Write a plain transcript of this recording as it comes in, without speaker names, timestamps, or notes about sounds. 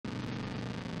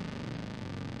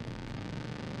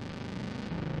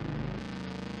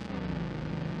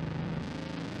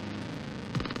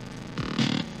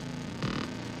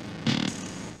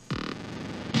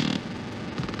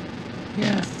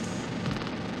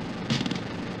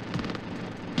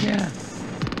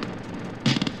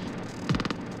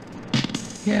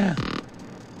Yeah.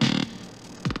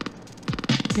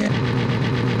 Yeah.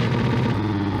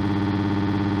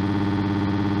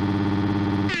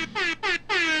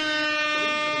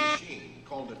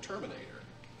 Called a Terminator,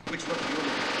 which was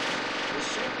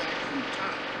sent back through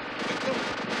time to kill her.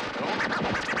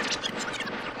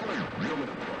 Human,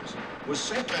 of course, was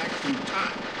sent back through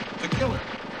time to kill her.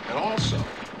 And also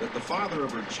that the father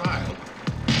of her child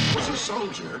was a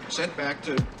soldier sent back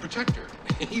to protect her.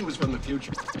 He was from the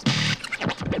future.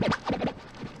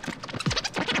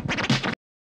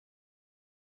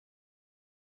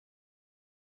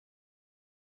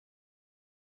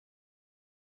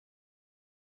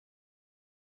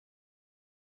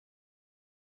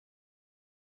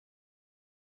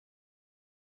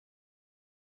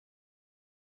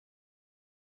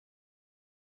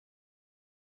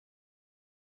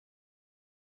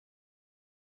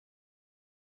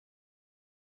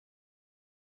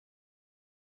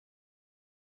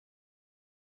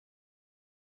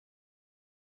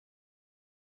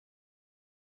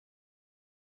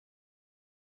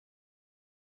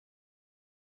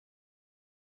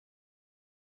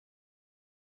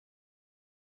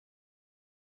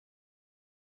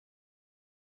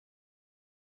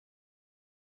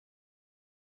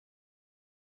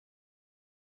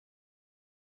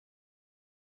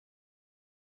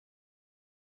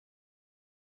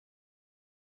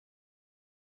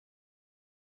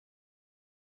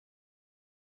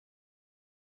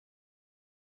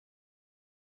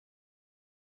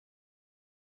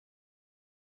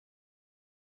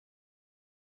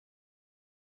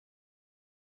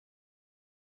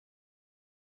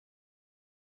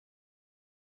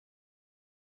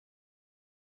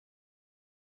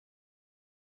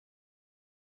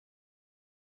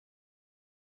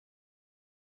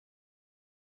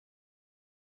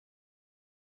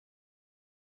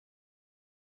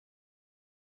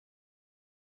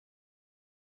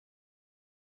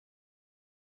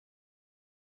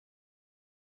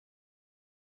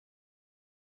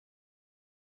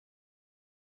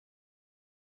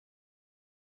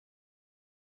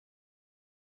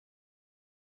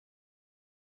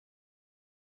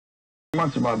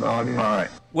 Much about the audience. All right.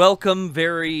 Welcome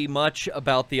very much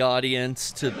about the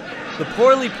audience to the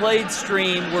Poorly Played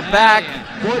stream. We're back.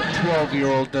 What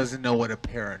 12-year-old doesn't know what a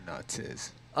pair of nuts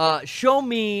is? Show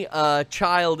me a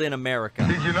child in America.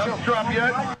 Did your nuts drop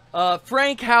yet?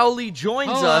 Frank Howley joins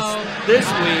us this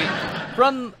week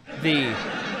from the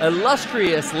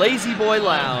illustrious Lazy Boy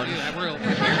Lounge. Dude, we're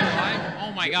live?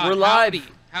 Oh my God. We're live.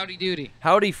 Howdy doody.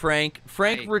 Howdy, Frank.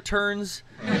 Frank Hey. returns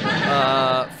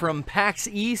from PAX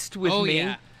East with me.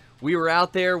 Yeah. We were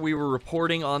out there. We were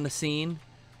reporting on the scene.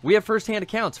 We have firsthand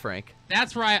accounts, Frank.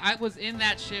 That's right. I was in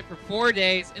that shit for 4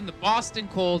 days in the Boston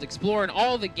cold, exploring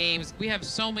all the games. We have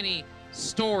so many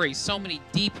stories, so many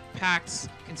deep PAX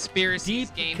conspiracies,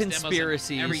 Deep games, conspiracies.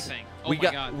 demos, and everything. Oh we my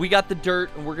got God. we got the dirt,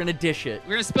 and we're gonna dish it.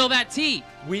 We're gonna spill that tea.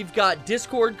 We've got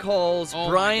Discord calls. Oh my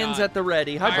Bryan's God. at the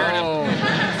ready. Hi, Fired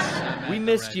Brian. up. We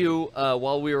missed you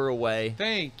while we were away.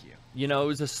 Thank you. You know, it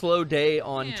was a slow day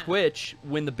on Yeah. Twitch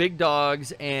when the big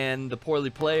dogs and the poorly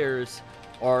players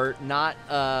are not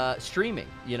streaming,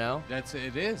 you know?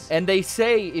 It is. And they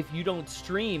say if you don't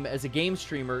stream as a game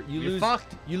streamer, You're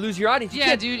fucked. You lose your audience. You Yeah,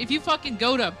 can't- dude. If you fucking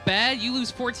go to bed, you lose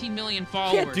 14 million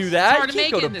followers. Can't do that. It's hard to You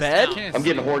can't make go it to in this bed. town. Can't I'm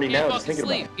getting horny Can't now just fucking thinking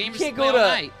sleep. about it. Gamers You can't play go all to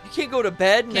night. you can't go to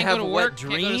bed and Can't have go to a work. wet Can't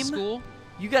go to dream. school.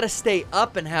 You got to stay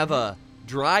up and have a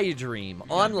dry dream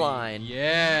online.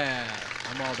 Yeah.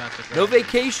 I'm all about the No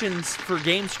vacations for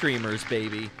game streamers,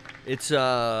 baby. It's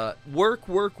work,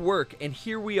 work, work. And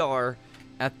here we are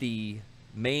at the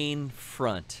main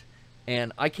front.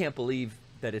 And I can't believe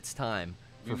that it's time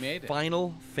We for made it.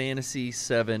 Final Fantasy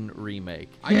VII Remake.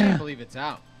 I can't believe it's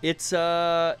out. It's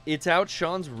out.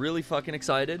 Sean's really fucking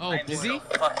excited. Oh, I'm is he? so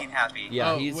fucking happy.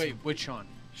 Yeah, oh, he's wait, which Sean?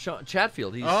 Sean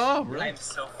Chatfield. He's Oh, really? I'm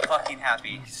so fucking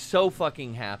happy. so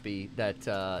fucking happy that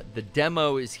the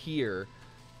demo is here.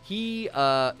 He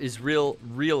is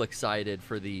real excited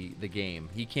for the game.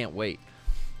 He can't wait.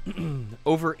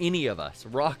 Over any of us,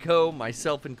 Rocco,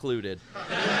 myself included.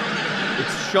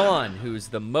 It's Sean who's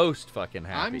the most fucking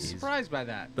happy. I'm He's surprised by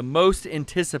that. the most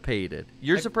anticipated.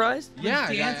 You're surprised? Yeah,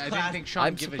 I dance didn't class. think Sean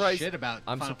I'm would give a surprised- shit about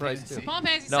I'm Final surprised Fantasy. too. Final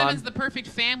Fantasy No, VII I'm- is the perfect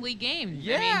family game. I mean,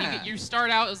 Yeah. you start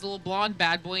out as a little blonde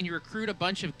bad boy and you recruit a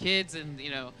bunch of kids and, you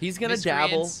know, He's gonna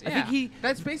dabble. miscreants. I think Yeah. he.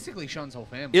 That's basically Sean's whole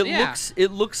family. It Yeah.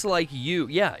 looks like you.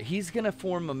 Yeah, he's gonna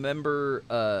form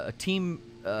a team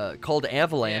called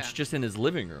Avalanche Yeah. just in his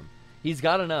living room. He's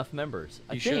got enough members.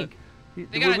 I He think.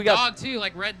 They got a dog too,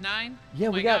 like Red 9. Yeah,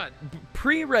 Oh we my got God.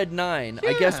 pre-Red 9.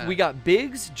 I guess Yeah. we got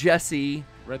Biggs, Jesse,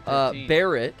 Red 13.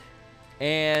 Barrett,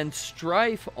 and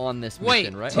Strife on this Wait,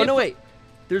 mission, right? Oh Tiff- no, wait.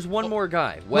 There's one more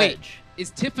guy, Wedge. Wait, is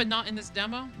Tifa not in this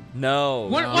demo? No.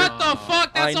 What the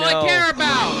fuck? That's all know. I care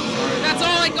about. That's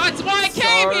all I. That's why I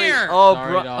came here. Oh,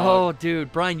 Sorry, dog. Dude,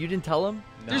 Brian, you didn't tell him?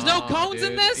 There's no cones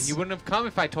in this? He wouldn't have come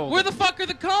if I told Where him. the fuck are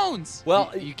the cones?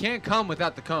 Well, You can't come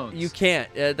without the cones. you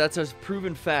can't. That's a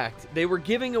proven fact. They were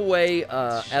giving away at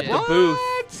the Shit.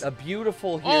 booth a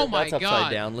beautiful. Here, Oh my that's upside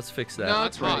God. down. Let's fix that. No,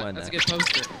 Let's it's right. rewind That's a that. good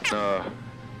poster.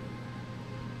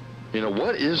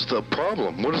 What is the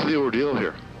problem? What is the ordeal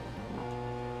here?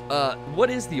 What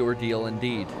is the ordeal,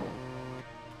 indeed?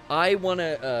 I want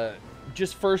to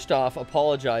just first off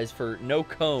apologize for no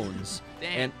cones,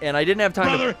 Damn. and I didn't have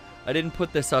time to. I didn't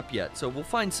put this up yet, so we'll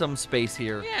find some space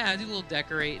here. Yeah, do a little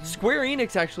decorating. Square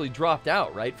Enix actually dropped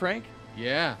out, right, Frank?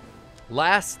 Yeah.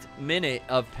 Last minute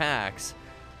of PAX,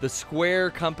 the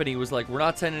Square company was like, we're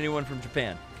not sending anyone from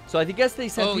Japan. So I guess they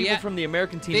sent people from the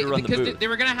American team to run the booth. Because they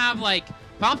were going to have, like,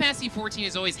 Final Fantasy 14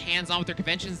 is always hands-on with their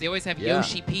conventions. They always have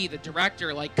Yoshi P, the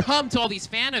director, like, come to all these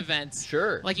fan events.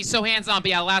 Sure. Like, he's so hands-on, but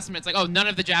yeah, last minute, it's like, oh, none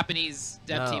of the Japanese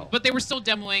dev team. But they were still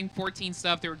demoing 14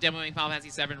 stuff. They were demoing Final Fantasy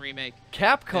 7 Remake.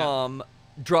 Capcom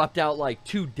dropped out, like,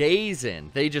 2 days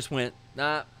in. They just went,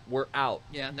 nah, we're out.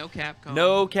 Yeah, no Capcom.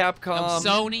 No Capcom.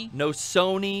 No Sony. No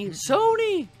Sony.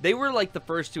 Sony! They were, like, the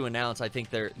first to announce, I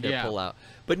think, their pullout.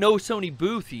 But no Sony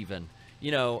booth, even.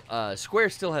 You know,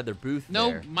 Square still had their booth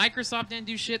there. Microsoft didn't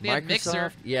do shit. They had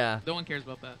Mixer. Yeah. No one cares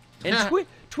about that. And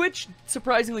Twitch,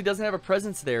 surprisingly, doesn't have a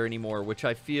presence there anymore, which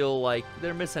I feel like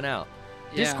they're missing out.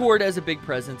 Yeah. Discord has a big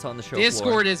presence on the show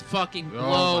Discord floor. is fucking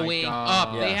blowing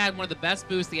up. Yeah. They had one of the best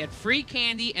booths. They had free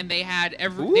candy, and they had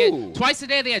Ooh. twice a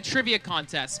day they had trivia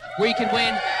contests where you could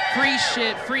win free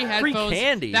shit, free headphones. Free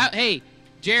candy? Hey,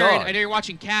 Jared, Dog. I know you're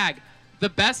watching CAG. The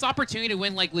best opportunity to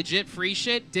win like legit free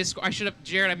shit, Discord.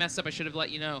 Jared, I messed up. I should have let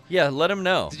you know. Yeah, let them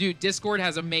know. Dude, Discord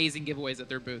has amazing giveaways at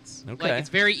their booths. Okay. Like, it's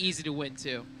very easy to win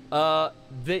too.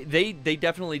 They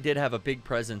definitely did have a big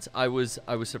presence. I was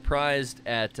surprised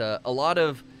at a lot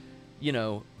of, you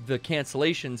know, the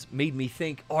cancellations made me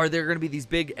think, are there going to be these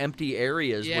big empty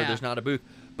areas where there's not a booth?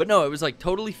 But no, it was like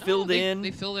totally filled in. They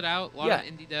filled it out. A lot of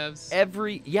indie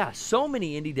devs. So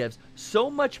many indie devs. So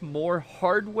much more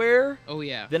hardware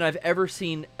than I've ever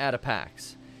seen at a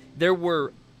PAX. There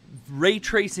were ray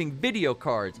tracing video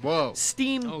cards. Whoa.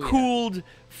 Steam cooled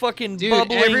fucking Dude,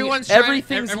 bubbling. everyone's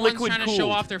everything's trying liquid to cooled. show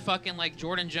off their fucking like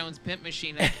Jordan Jones pimp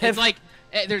machine. It's like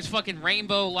there's fucking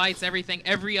rainbow lights, everything.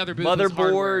 Every other booth is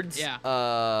hardware.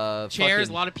 Motherboards, chairs,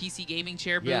 a lot of PC gaming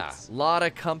chair booths. Yeah, a lot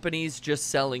of companies just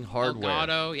selling hardware.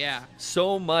 Elgato, yeah.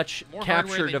 So much More capture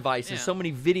hardware devices, yeah. so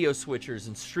many video switchers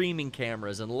and streaming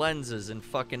cameras and lenses and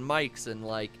fucking mics and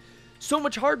like so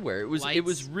much hardware. It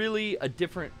was really a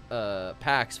different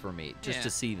PAX for me just to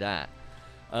see that.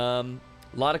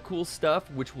 A lot of cool stuff,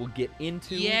 which we'll get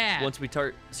into once we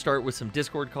start with some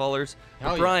Discord callers.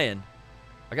 But Brian,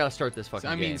 I gotta start this fucking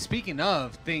game. I mean, speaking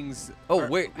of things.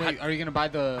 Wait, are you gonna buy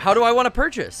the? How do I want to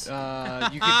purchase? You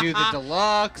can do the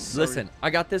deluxe. Listen, I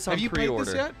got this on pre-order. Have you played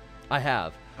this yet? I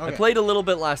have. Okay. I played a little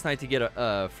bit last night to get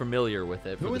familiar with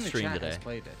it for the stream chat today. has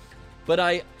played it? But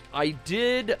I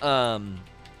did.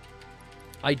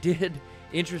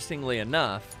 Interestingly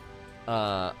enough,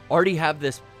 already have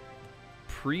this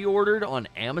pre-ordered on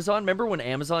Amazon. Remember when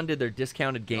Amazon did their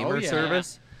discounted gamer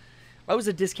service? I was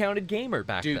a discounted gamer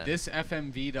back then. Dude, this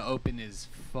FMV to open is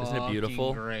fucking Isn't it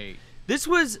beautiful? Great. This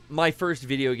was my first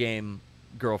video game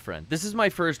girlfriend. This is my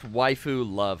first waifu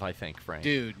love, I think, Frank.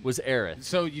 Dude. Was Aerith.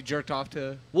 So you jerked off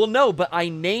to... Well, no, but I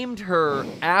named her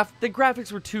after... The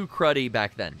graphics were too cruddy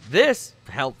back then. This,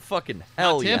 fucking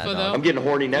hell yeah. Tifa, though. I'm getting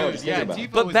horny now. Dude, yeah,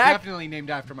 Tifa But was back- definitely named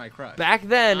after my crush. Back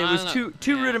then, it was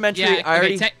too rudimentary. Yeah, I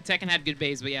already... Tekken had good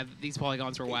bays, but yeah, these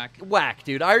polygons were whack. Whack,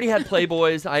 dude. I already had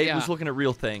Playboys. I was looking at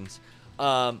real things.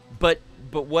 But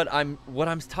what I'm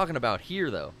talking about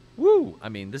here, though, woo! I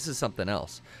mean, this is something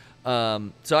else.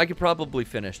 So I could probably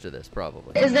finish to this,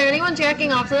 probably. Is there anyone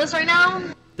jacking off to this right now?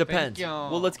 Depends.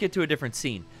 Well, let's get to a different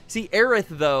scene. See, Aerith,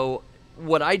 though,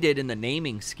 what I did in the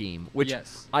naming scheme, which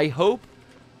I hope,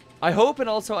 and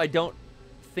also I don't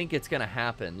think it's gonna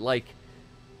happen. Like,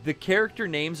 the character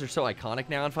names are so iconic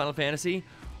now in Final Fantasy.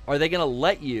 Are they gonna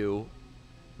let you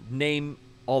name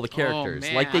all the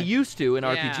characters like they used to in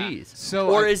RPGs? So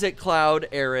or is it Cloud,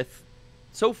 Aerith?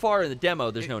 So far in the demo,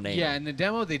 there's no name. Yeah, in the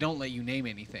demo, they don't let you name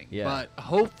anything. Yeah. But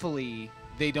hopefully,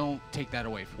 they don't take that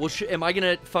away from you. Well, am I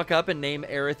gonna fuck up and name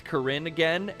Aerith Corinne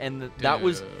again? And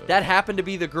that happened to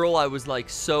be the girl I was like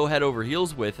so head over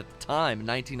heels with at the time in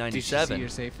 1997. Did she see your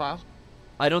save file?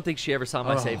 I don't think she ever saw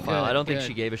my save file. I don't think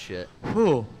she gave a shit.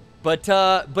 Whew. But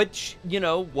you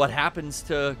know what happens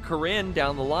to Corinne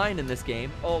down the line in this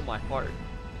game? Oh my heart!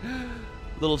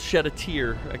 Little shed a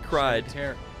tear. I cried.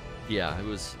 Tear. Yeah, it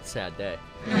was a sad day.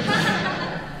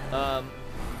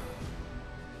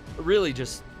 Really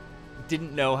just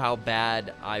didn't know how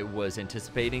bad I was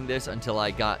anticipating this until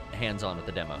I got hands-on with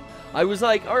the demo. I was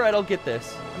like, all right, I'll get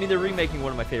this. I mean, they're remaking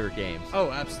one of my favorite games. Oh,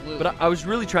 absolutely. But I was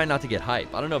really trying not to get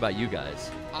hype. I don't know about you guys.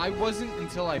 I wasn't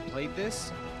until I played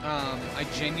this. I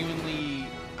genuinely,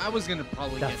 I was gonna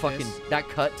probably That get fucking this. that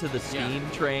cut to the Steam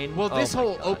train. Well, oh this my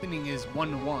whole God. opening is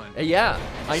 1-to-1. Yeah,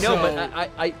 I know, So- but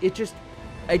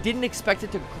I didn't expect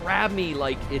it to grab me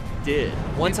like it did.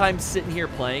 Once I'm sitting here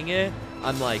playing it,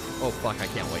 I'm like, oh fuck, I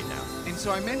can't wait now. And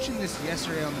so I mentioned this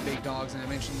yesterday on the Big Dogs, and I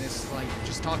mentioned this like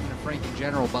just talking to Frank in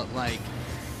general, but like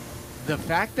the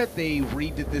fact that they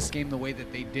redid this game the way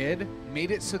that they did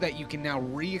made it so that you can now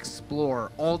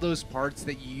re-explore all those parts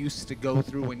that you used to go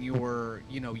through when you were,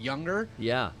 you know, younger,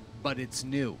 Yeah, but it's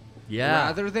new. yeah.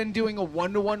 Rather than doing a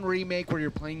 1-to-1 remake where you're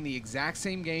playing the exact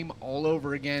same game all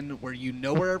over again, where you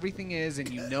know where everything is and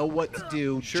you know what to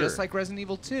do, Sure. just like Resident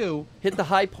Evil 2. Hit the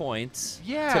high points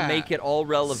Yeah. to make it all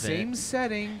relevant. Same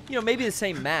setting. You know, maybe the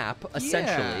same map,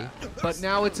 essentially. Yeah, but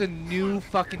now it's a new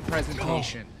fucking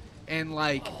presentation. And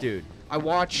like, Dude, I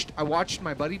watched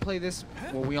my buddy play this.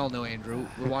 Well, we all know Andrew.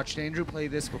 We watched Andrew play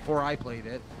this before I played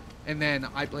it, and then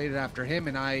I played it after him.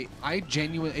 And I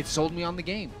genuinely, it sold me on the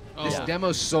game. This Yeah.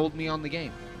 demo sold me on the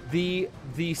game. the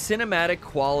cinematic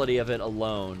quality of it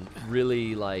alone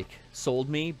really like sold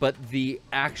me, but the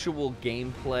actual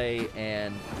gameplay,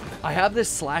 and I have this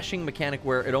slashing mechanic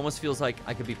where it almost feels like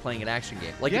I could be playing an action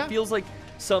game. Like Yeah. it feels like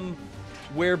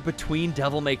somewhere between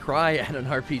Devil May Cry and an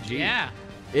RPG. Yeah.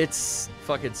 It's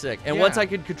fucking sick. And Yeah. once I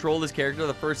could control this character,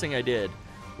 the first thing I did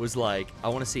was like, I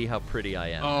want to see how pretty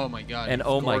I am. Oh my god! and it's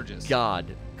oh gorgeous. my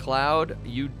god, Cloud,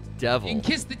 you devil. You can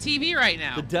kiss the TV right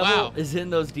now. The devil Wow. is in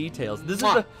those details. This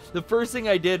Mwah. is the first thing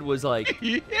I did was like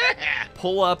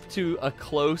pull up to a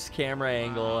close camera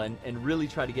angle and really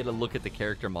try to get a look at the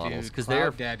character models Dude, because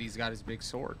Cloud Daddy's got his big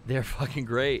sword. they're fucking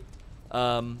great.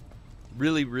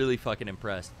 Really fucking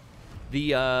impressed.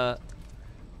 The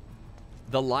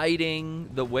lighting,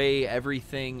 the way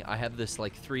everything, I have this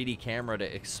like 3D camera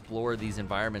to explore these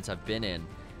environments I've been in,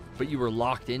 but you were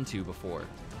locked into before.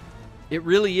 It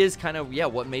really is kind of, yeah,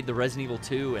 what made the Resident Evil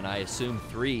 2 and I assume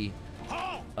 3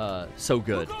 so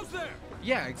good.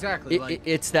 Yeah, exactly. Like,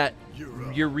 It's that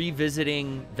you're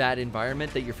revisiting that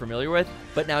environment that you're familiar with,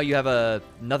 but now you have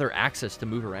another axis to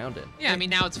move around in. Yeah, I mean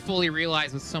now it's fully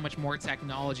realized with so much more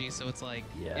technology, so it's like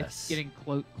Yes. it's getting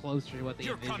closer to what they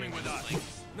envisioned.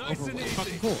 It's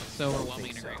fucking cool. It's so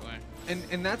overwhelming in a great way.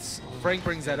 and that's, Frank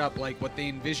brings that up, like what they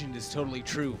envisioned is totally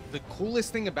true. The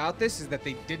coolest thing about this is that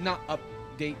they did not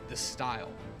update the style.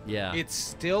 Yeah. It's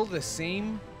still the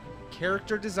same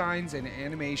character designs and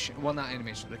animation. Well, not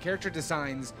animation, the character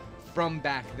designs from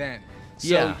back then.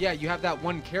 So Yeah. you have that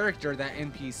one character, that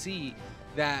NPC,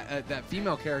 that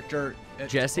female character.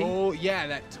 Jessie? Oh yeah,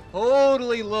 that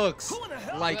totally looks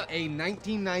like a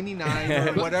 1999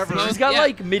 or whatever. She's got Yeah.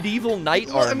 like medieval knight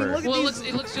Well, I mean, armor. look at Well, these-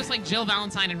 it looks just like Jill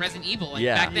Valentine in Resident Evil. Like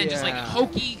Yeah. back then, just like Yeah.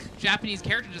 hokey Japanese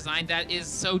character design that is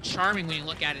so charming when you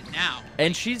look at it now.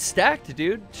 And she's stacked,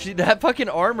 dude. That fucking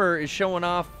armor is showing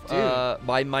off Dude.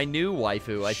 by my new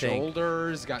waifu, I think.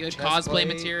 Shoulders, got Good chest cosplay plate.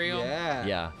 material. Yeah.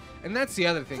 Yeah. And that's the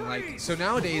other thing. Like, so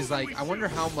nowadays, like, I wonder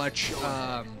how much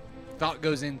thought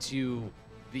goes into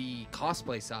the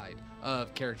cosplay side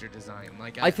of character design.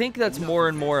 Like, I think that's more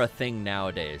and more a thing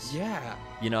nowadays. Yeah.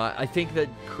 You know, I think that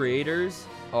creators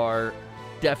are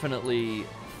definitely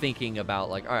thinking about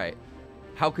like, all right,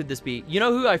 how could this be? You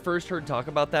know who I first heard talk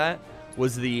about that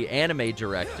was the anime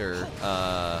director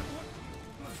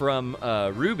from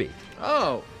Ruby.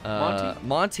 Oh, Monty.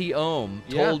 Monty Ohm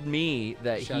Yeah. told me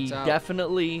that he Shouts out.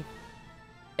 definitely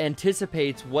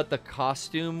anticipates what the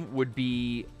costume would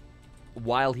be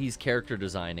while he's character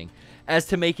designing, as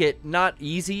to make it not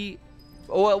easy.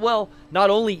 Well, not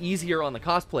only easier on the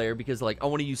cosplayer because like I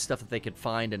want to use stuff that they could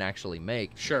find and actually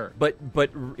make. Sure. But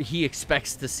he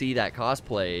expects to see that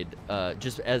cosplayed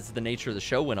just as the nature of the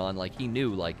show went on. Like he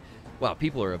knew like, wow,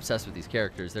 people are obsessed with these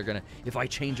characters. They're gonna, if I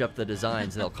change up the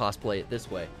designs, they'll cosplay it this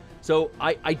way. So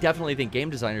I definitely think game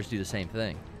designers do the same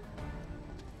thing.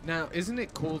 Now, isn't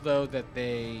it cool though that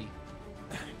they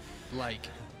like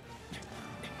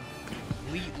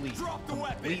completely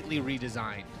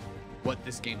redesigned what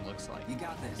this game looks like?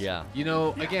 Yeah. You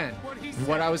know, again,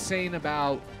 what I was saying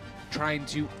about trying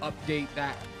to update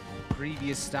that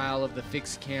previous style of the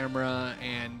fixed camera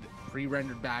and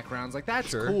pre-rendered backgrounds, like that's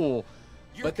Sure. cool.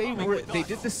 But they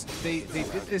did this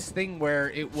thing where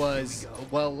it was,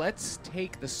 well, let's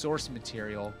take the source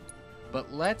material,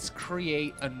 but let's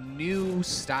create a new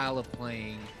style of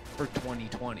playing for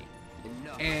 2020.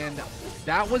 And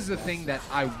that was the thing that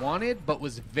I wanted, but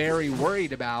was very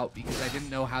worried about because I didn't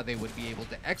know how they would be able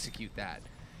to execute that.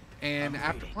 And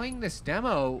after playing this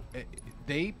demo,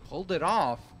 they pulled it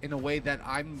off in a way that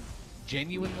I'm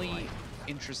genuinely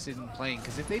interested in playing.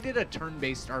 Because if they did a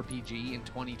turn-based RPG in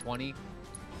 2020,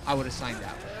 I would have signed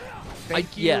out.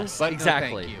 Thank you, yes, but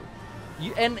exactly. no thank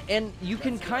you. And you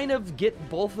can kind of get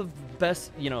both of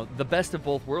the best of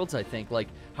both worlds, I think. Like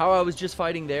how I was just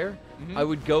fighting there, I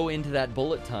would go into that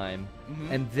bullet time,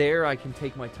 and there I can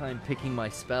take my time picking my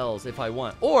spells if I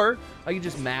want. Or I can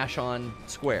just mash on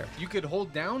square. You could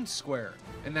hold down square,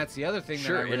 and that's the other thing that I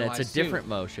Sure, realized and it's a different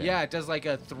motion. Yeah, it does like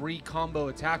a 3 combo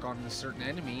attack on a certain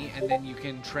enemy, and then you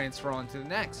can transfer on to the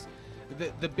next.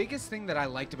 The biggest thing that I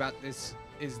liked about this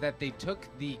is that they took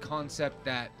the concept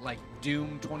that like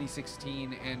Doom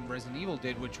 2016 and Resident Evil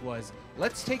did, which was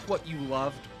let's take what you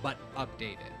loved but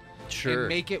update it. Sure. And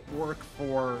make it work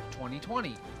for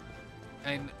 2020.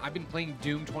 And I've been playing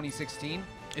Doom 2016.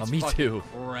 It's me fucking too.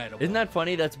 incredible. Isn't that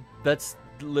funny? That's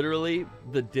literally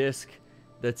the disc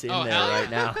that's in there right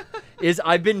now.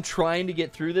 I've been trying to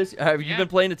get through this. Have you been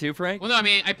playing it too, Frank? Well, no, I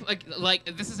mean, like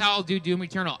this is how I'll do Doom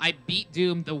Eternal. I beat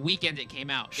Doom the weekend it came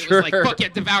out. It was like, fuck yeah,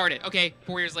 devoured it. Okay,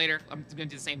 4 years later, I'm gonna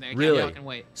do the same thing. I can't fucking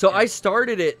wait. So I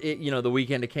started it, the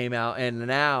weekend it came out, and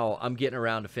now I'm getting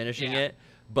around to finishing it.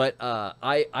 But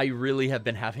I really have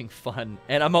been having fun,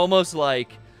 and I'm almost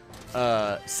like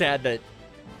sad that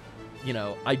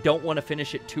I don't want to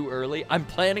finish it too early. I'm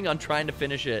planning on trying to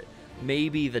finish it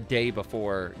maybe the day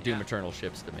before Doom Eternal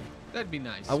ships to me. That'd be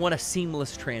nice. I want a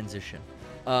seamless transition.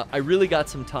 I really got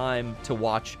some time to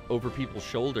watch over people's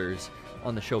shoulders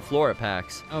on the show floor at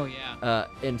PAX. Oh, yeah.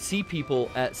 And see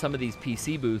people at some of these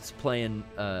PC booths playing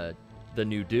the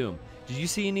new Doom. Did you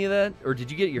see any of that, or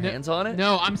did you get your hands on it?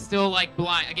 No, I'm still like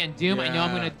blind. Again, Doom. I know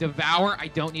I'm gonna devour. I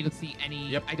don't need to see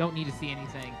any. I don't need to see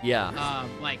anything. Yeah.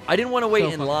 Like I didn't want to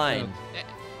wait in line. Stoked.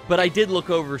 But I did look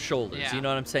over shoulders, Yeah. you know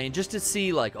what I'm saying? Just to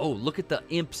see, like, oh, look at the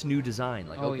Imp's new design.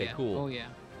 Like, okay, cool. Oh, yeah.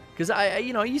 Because,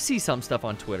 you see some stuff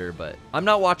on Twitter, but I'm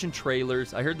not watching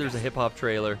trailers. I heard there's a hip-hop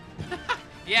trailer.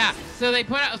 Yeah, so they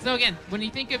put out, so again, when you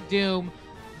think of Doom,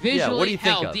 visually, what do you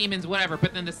think hell, of? demons, whatever,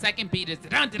 but then the second beat is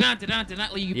Yeah,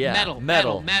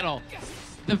 metal.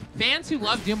 The fans who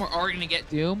love Doom are already going to get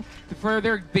Doom. For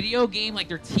their video game, like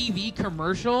their TV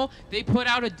commercial, they put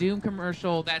out a Doom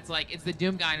commercial that's like, it's the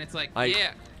Doom guy, and it's like,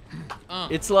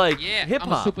 it's like yeah, hip-hop.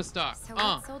 I'm a superstar. So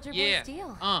what's Soldier Boy's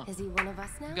deal? Is he one of us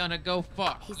now? Gonna go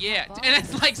fuck. He's Yeah. the boss. And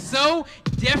it's like so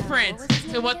different What was his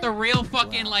to name what the again? real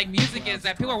fucking like music is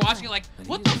that people are watching it like,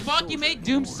 what the fuck? You made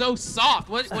Doom so soft.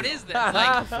 What is this?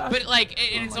 Like, but like,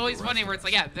 and it's always funny where it's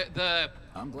like, yeah,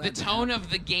 the tone of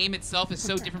the game itself is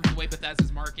so different from the way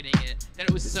Bethesda's marketing it that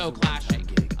it was so clashing.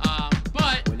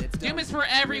 But Doom is for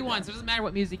everyone, so it doesn't matter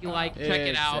what music you like. Check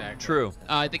it out. True.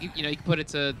 I think you can put it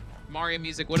to Mario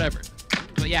music, whatever.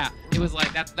 But yeah, it was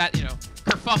like that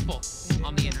kerfuffle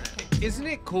on the internet. Isn't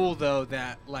it cool though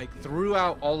that like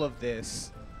throughout all of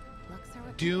this,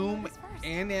 Doom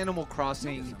and Animal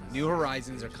Crossing New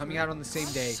Horizons are coming out on the same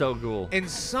day, So cool. and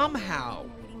somehow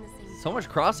So much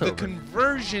crossover. the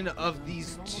conversion of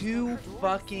these two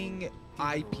fucking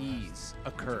IPs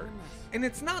occurred. And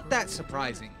it's not that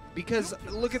surprising because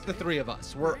look at the three of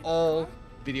us. We're all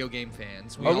video game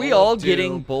fans. Are we all love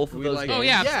getting Doom. both of We those like- games? Oh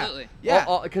yeah, absolutely.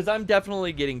 Yeah. Because I'm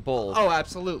definitely getting both. Oh,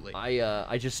 absolutely.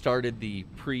 I just started the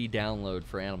pre-download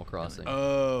for Animal Crossing.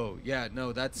 Oh, yeah.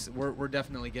 No, we're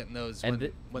definitely getting those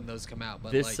And when those come out.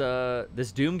 But This like,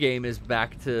 this Doom game is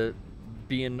back to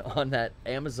being on that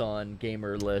Amazon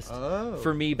gamer list. Oh.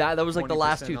 For me, that was like the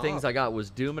last 2 20% things off. I got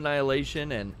was Doom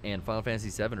Annihilation and Final Fantasy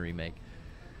VII Remake.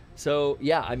 So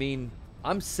yeah, I mean,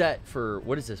 I'm set for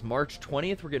what is this, March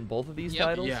 20th? We're getting both of these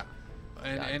titles. yeah.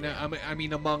 And I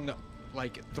mean among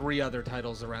like 3 other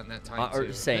titles around that time Or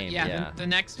too. same. Yeah. The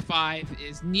next 5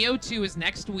 is Neo 2 is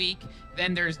next week.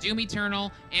 Then there's Doom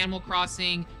Eternal, Animal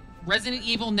Crossing, Resident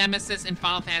Evil Nemesis, and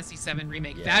Final Fantasy VII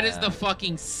Remake. That is Yeah. the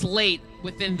fucking slate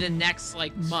within the next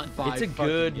like month. 5 It's a fucking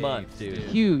good games, month, dude.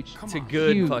 Huge. It's a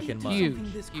good Huge. fucking month. Huge.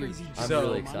 I'm So,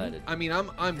 really excited. I mean,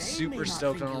 I'm super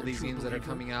stoked on all these games that are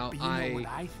coming out.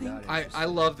 I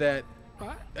love that.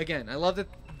 Again, I love that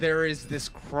there is this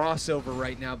crossover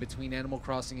right now between Animal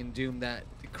Crossing and Doom that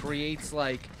creates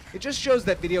like it just shows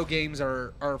that video games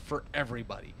are for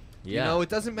everybody. Yeah. You know, it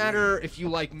doesn't matter if you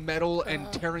like metal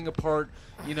and tearing apart,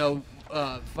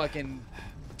 fucking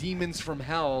demons from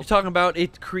hell. You're talking about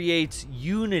it creates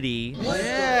unity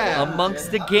Yeah.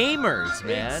 amongst the gamers,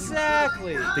 man.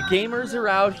 Exactly. The gamers are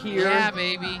out here. Yeah,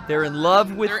 baby. They're in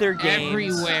love with They're their games.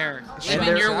 everywhere. And Live in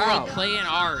they're your world, out. play in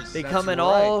ours. They That's come in right.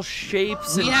 all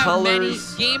shapes We and have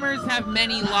colors. gamers have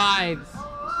many lives.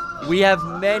 We have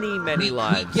many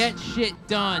lives. We get shit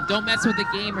done. Don't mess with the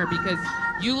gamer because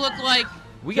you look like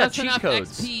we got just cheat enough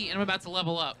codes. XP and I'm about to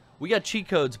level up. We got cheat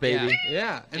codes, baby.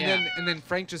 Yeah. And then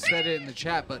Frank just said it in the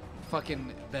chat, but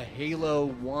fucking the Halo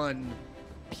 1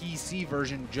 PC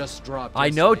version just dropped. I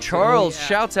know, yesterday. Charles.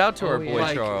 Shouts out to our boy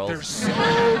Like, Charles. There's so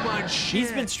much shit.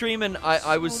 He's been streaming.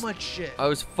 I was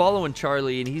following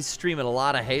Charlie, and he's streaming a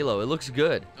lot of Halo. It looks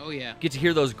good. Oh yeah. Get to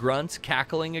hear those grunts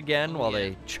cackling again while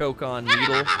they choke on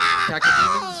needles.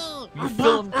 You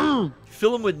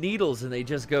fill them with needles, and they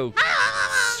just go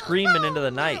screaming into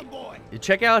the night. You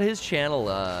check out his channel.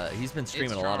 He's been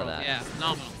streaming a lot of that. Yeah,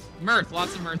 phenomenal. Mirth,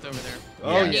 lots of mirth over there.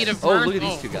 Oh, Need of oh, mirth? look at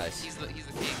these two guys. He's the king.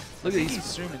 Look at these He's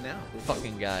streaming now.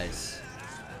 fucking guys.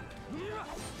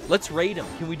 Let's raid them.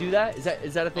 Can we do that?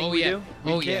 Is that a thing we do?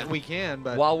 We can,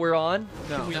 but while we're on.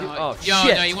 No. Can we No, do? Oh yo,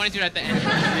 shit! no, you want to do it at the end.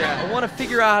 Yeah, I want to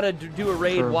figure out how to do a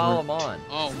raid while I'm on.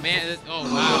 Oh man, oh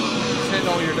wow. Send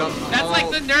all your That's like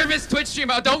the nervous Twitch stream.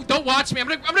 Oh, don't watch me. I'm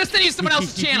gonna send you to someone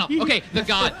else's channel. Okay, the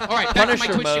god. All right, back to my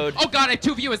Punisher Twitch mode. stream. Oh god, I have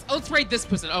 2 viewers. Let's raid this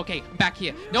person. Okay, I'm back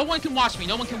here. No one can watch me.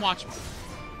 No one can watch me.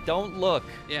 Don't look.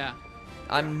 Yeah.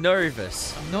 I'm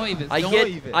nervous.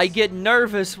 I get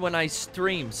nervous when I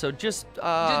stream, so just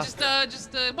just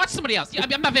watch somebody else. Yeah,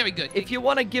 I'm not very good. If you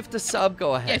want to gift a sub,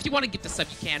 go ahead. Yeah, if you want to gift a sub,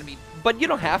 you can. I mean, but you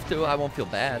don't have to. I won't feel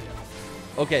bad.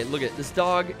 Okay, look at this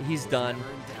dog. He's done.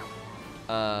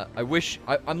 I wish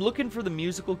I'm looking for the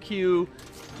musical cue.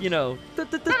 You know. Yeah,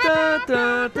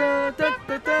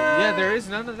 there is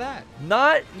none of that.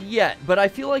 Not yet, but I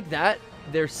feel like that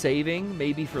they're saving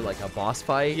maybe for like a boss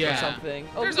fight or something.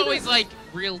 Oh, there's always like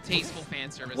real tasteful fan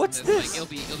service. What's in this? this? Like,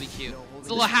 it'll be cute. It's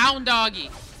a little hound doggy.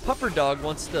 Pupper dog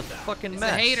wants to fucking It's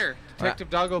mess. a hater.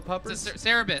 Detective Doggo Puppers. It's a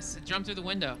Cerebus. It jumped through the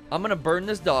window. I'm gonna burn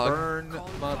this dog.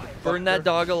 Burn that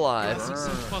dog alive. This is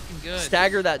so fucking good.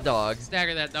 Stagger that dog.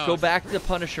 Stagger that dog. Go back to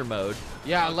Punisher mode.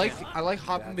 Yeah, I like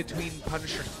hopping between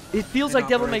Punisher. It feels like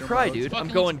Devil May Cry, dude. I'm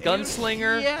going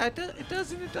gunslinger. Yeah, it does.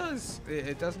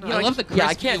 It does not. Yeah, I love the yeah, I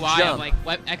crisp can't UI jump. of like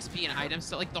web XP and items.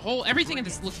 So like everything in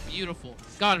this looks beautiful.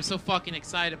 God, I'm so fucking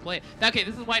excited to play it. Okay,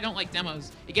 this is why I don't like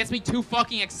demos. It gets me too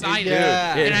fucking excited.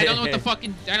 Yeah. And I don't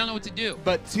know what to do.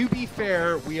 But to be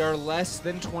fair, we are less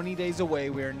than 20 days away.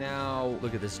 We are now.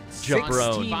 Look at this 16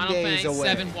 jabron. Final days Fantasy away.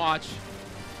 7 watch.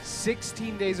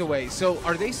 16 days away. So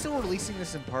are they still releasing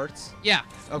this in parts? Yeah.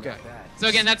 Okay. So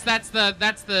again, that's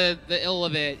the ill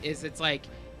of it is it's like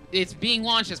it's being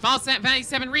launched as Final Fantasy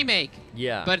 7 remake.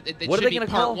 Yeah. But it What are should they be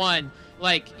gonna part call? 1.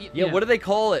 Like Yeah, what do they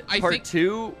call it? I Part think-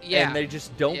 2? Yeah. And they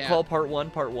just don't Yeah. call part 1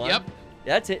 part 1? Yep.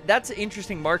 That's it. That's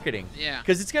interesting marketing. Yeah.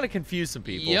 Because it's gonna confuse some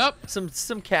people. Yep.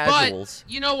 Some casuals.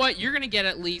 But you know what? You're gonna get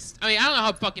at least. I mean, I don't know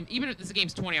how fucking. Even if this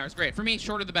game's 20 hours, great. For me,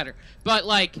 shorter the better. But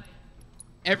like,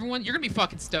 everyone, you're gonna be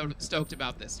fucking stoked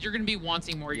about this. You're gonna be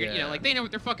wanting more. You know, like they know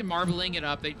they're fucking marbling it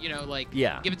up. They, you know, like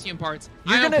give it to you in parts.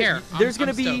 I don't care. There's I'm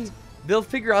gonna be. stoked. They'll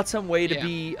figure out some way to Yeah.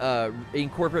 be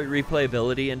incorporate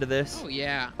replayability into this. Oh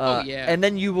yeah. And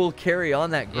then you will carry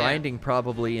on that grinding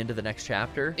probably into the next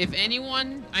chapter. If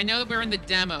anyone, I know that we're in the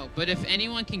demo, but if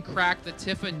anyone can crack the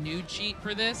Tifa nude cheat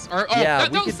for this, or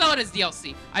don't sell it as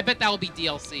DLC. I bet that will be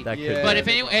DLC. That could But be. if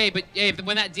anyone,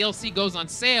 when that DLC goes on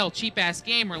sale, cheap ass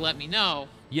gamer, let me know.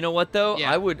 You know what though?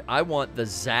 Yeah. I want the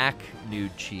Zac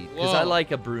nude cheat because I Whoa. like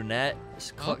a brunette,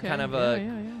 Okay, kind of yeah, a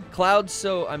yeah. Cloud's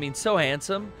so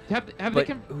handsome. Have but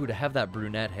they to have that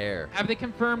brunette hair. Have they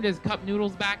confirmed is Cup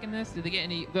Noodles back in this? Did they get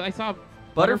any? I saw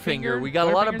Butterfinger. We got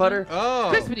a lot of butter.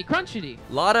 Oh. Crispity, crunchity.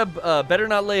 A lot of better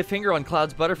not lay a finger on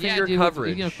Cloud's Butterfinger dude, coverage.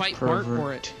 He's gonna fight Bart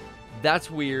for it.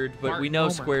 That's weird, but we know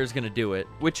Homer. Square's gonna do it,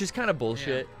 which is kind of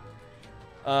bullshit.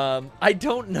 I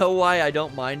don't know why I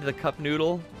don't mind the cup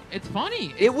noodle. It's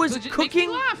funny. It was legit, cooking.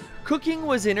 makes me laugh. Cooking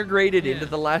was integrated into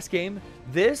the last game.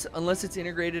 This, unless it's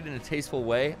integrated in a tasteful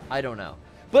way, I don't know.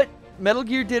 But Metal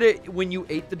Gear did it when you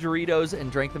ate the Doritos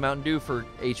and drank the Mountain Dew for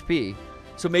HP.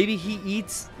 So maybe he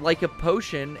eats like a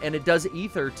potion and it does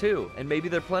ether too. And maybe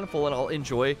they're plentiful and I'll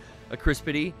enjoy a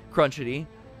crispity, crunchity,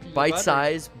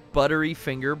 bite-sized, buttery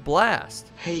finger blast.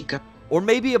 Hey, Or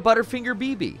maybe a Butterfinger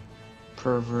BB.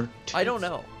 pervert. I don't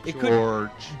know. It George.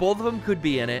 could. Both of them could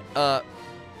be in it.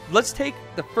 Let's take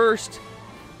the first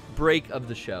break of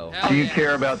the show. Do you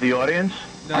care about the audience?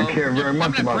 No. I care very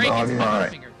much I'm gonna about break the it.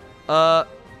 audience. All right.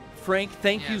 Frank,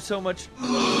 thank you so much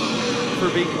for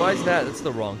being. Why is that? That's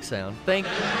the wrong sound. Thank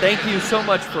you so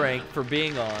much, Frank, for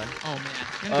being on. Oh man,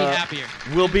 I'm gonna be happier.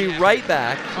 We'll be right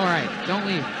back. All right, don't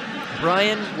leave.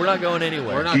 Brian, we're not going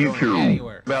anywhere. We're not Do you going care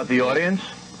anywhere. about the audience?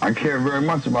 I care very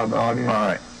much about the audience. All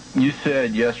right. You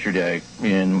said yesterday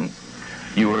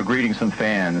you were greeting some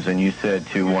fans, and you said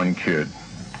to one kid,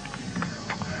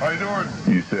 How you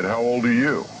doing? You said, how old are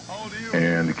you? How old are you?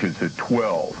 And the kid said,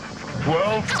 12.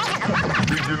 12?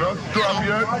 Did you not drop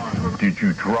yet? Did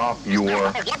you drop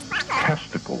your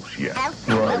testicles yet?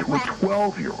 Right. We're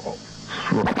 12-year-olds.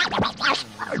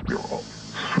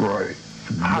 Right.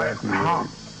 Exactly right.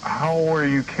 How are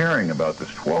you caring about this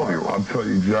 12-year-old? I'll tell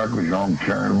you exactly how I'm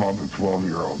caring about the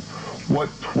 12-year-old. What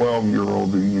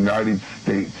 12-year-old in the United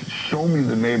States? Show me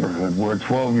the neighborhood where a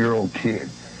 12-year-old kid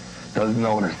doesn't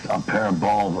know what a pair of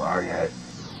balls are yet.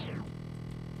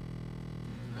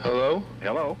 Hello?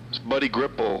 Hello? It's Buddy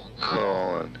Gripple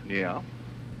calling. Yeah.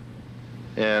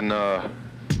 And,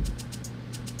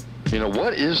 you know,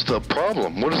 what is the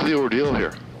problem? What is the ordeal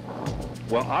here?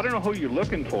 Well, I don't know who you're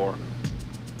looking for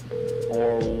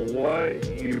or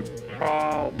what your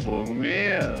problem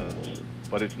is,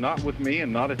 but it's not with me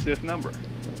and not at this number.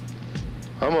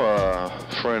 I'm a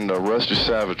friend of Rusty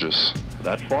Savage's.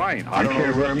 That's fine. I don't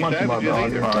care very much about the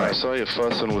audio. I saw you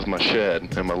fussing with my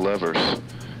shed and my levers.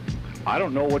 I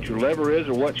don't know what your lever is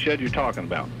or what shed you're talking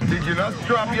about. Did you not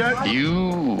drop yet?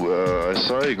 I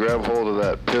saw you grab hold of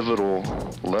that pivotal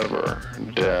lever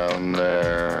down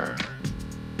there.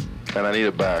 And I need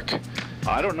it back.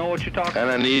 I don't know what you're talking about.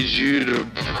 And I need you to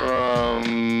promise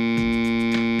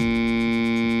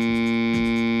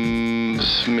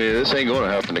me this ain't going to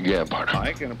happen again, partner. I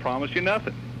ain't going to promise you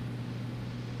nothing.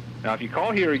 Now, if you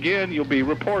call here again, you'll be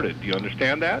reported. Do you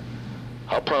understand that?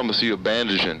 I'll promise you a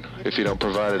bandaging if you don't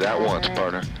provide it at once,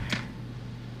 partner.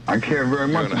 I care very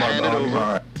much about hand it over.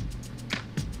 that.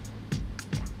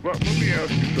 Well, let me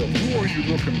ask you something. Who are you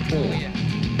looking for?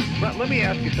 Let me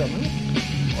ask you something.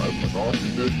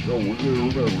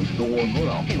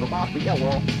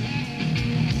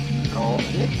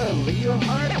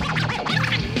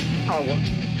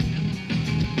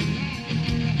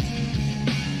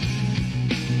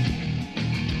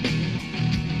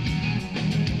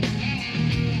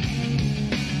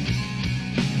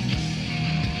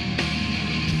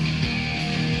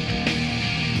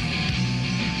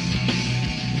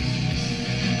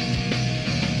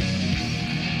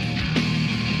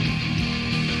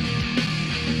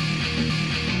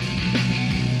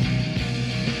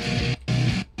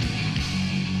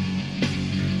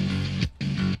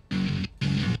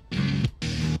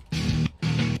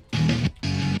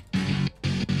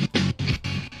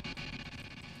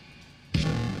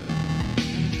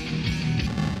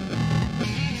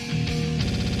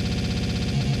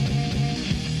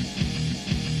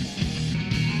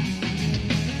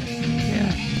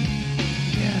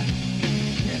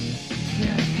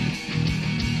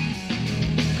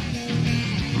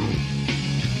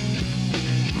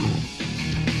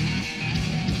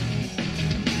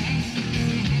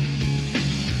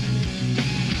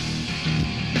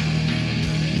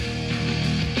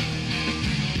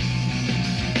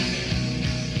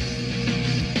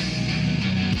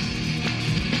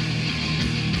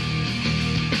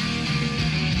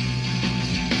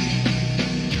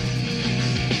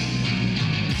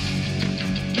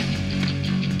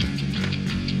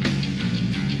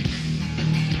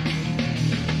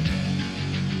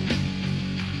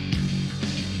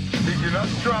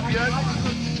 Drop yet?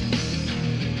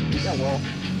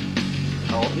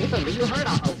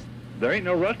 There ain't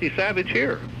no Rusty Savage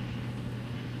here.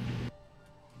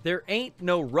 There ain't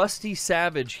no Rusty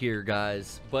Savage here,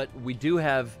 guys, but we do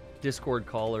have Discord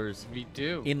callers. We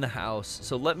do. In the house,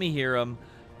 so let me hear them.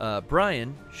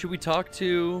 Bryan, should we talk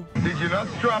to? Did you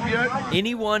nuts drop yet?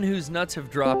 Anyone whose nuts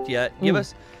have dropped yet? Give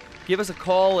us a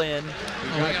call in. We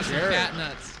got some fat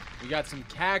nuts. We got some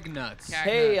cag nuts.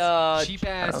 Hey, cheap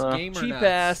ass gamer. Cheap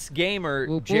ass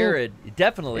gamer, Jared.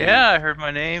 Definitely. Yeah, I heard my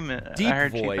name. Deep I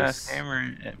heard voice. cheap ass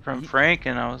gamer from Frank,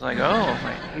 and I was like, oh,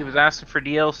 he was asking for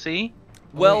DLC.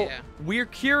 Well, we're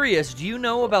curious. Do you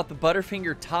know about the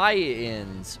Butterfinger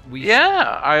tie-ins?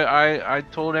 I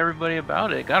told everybody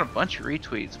about it. Got a bunch of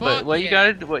retweets. But what you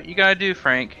gotta do,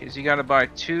 Frank, is you gotta buy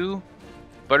 2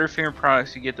 Butterfinger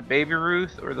products. You get the Baby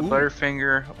Ruth or the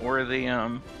Butterfinger or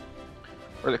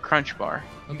the Crunch Bar.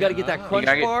 You got to get that Crunch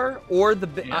Bar or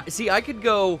the... see, I could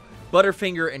go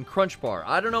Butterfinger and Crunch Bar.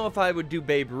 I don't know if I would do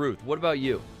Babe Ruth. What about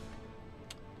you?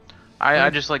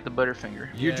 I just like the Butterfinger.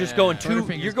 You're just going two.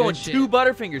 You're going 2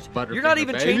 Butterfingers. You're not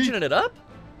even changing it up.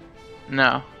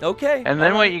 No. Okay. And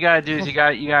then what you gotta do is you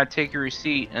gotta take your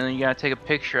receipt and then you gotta take a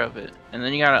picture of it and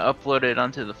then you gotta upload it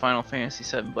onto the Final Fantasy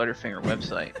VII Butterfinger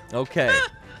website. Okay.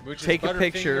 Which take is a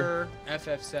picture.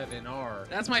 FF7R.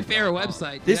 That's my favorite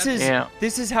website. This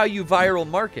is how you viral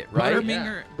market, right?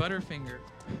 Butterfinger.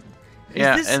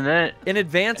 Yeah, this and then an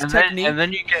advanced and technique. Then, and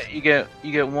then you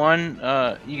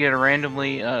get a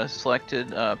randomly selected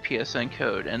PSN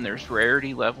code, and there's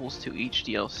rarity levels to each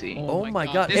DLC. Oh my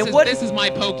god! This is my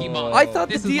Pokemon. I thought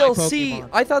This the is my DLC. Pokemon.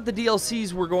 I thought the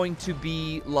DLCs were going to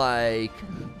be like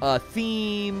a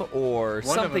theme or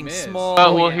One of something them is. small.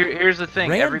 Oh well, here's the thing.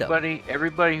 Random.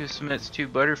 Everybody who submits 2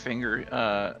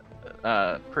 Butterfinger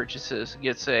purchases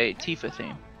gets a Tifa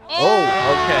theme. Oh,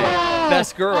 okay.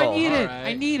 Best girl. I need it. Alright.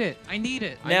 I need it. I need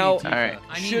it. Now, Alright.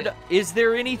 I need it. is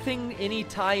there any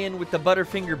tie-in with the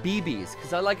Butterfinger BBs?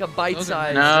 Because I like a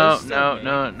bite-sized.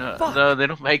 No, they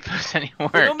don't make those anymore.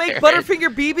 They don't make Garrett.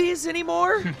 Butterfinger BBs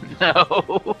anymore?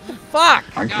 No. Fuck!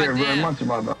 I care very much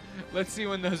about that. Let's see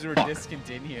when those were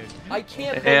discontinued. I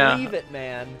can't Yeah. believe it,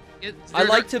 man. It's- I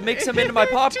like to mix them into my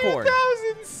popcorn.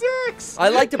 2006. I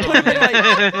like to put them in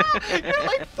my. You're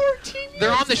like 13 years.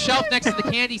 They're on the shelf next to the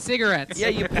candy cigarettes. Yeah,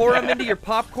 you pour them into your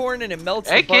popcorn and it melts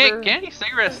Hey, the butter. candy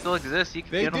cigarettes still exist. You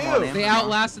can They get them do. on They Amazon.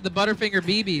 outlasted the Butterfinger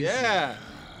BBs. Yeah.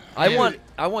 I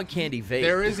want candy vape.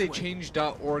 There is a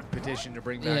change.org petition to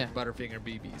bring back Yeah. Butterfinger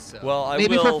BBs. So. Well, I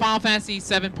Maybe will. for Final Fantasy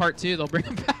VII Part 2, they'll bring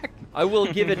them back. I will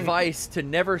give advice to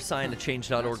never sign a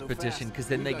change.org petition because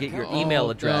then they get your email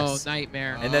address. Oh,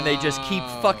 nightmare. And then they just keep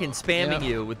fucking spamming Yep.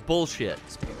 you with bullshit.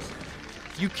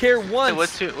 You care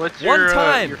once, So what's one your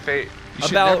time your fate? You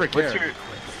should about never care. What's your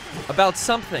about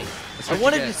something. I what you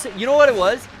wanted get. to say. You know what it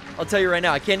was? I'll tell you right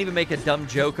now. I can't even make a dumb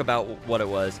joke about what it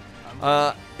was.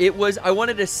 It was I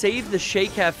wanted to save the Shea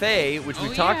Cafe, which we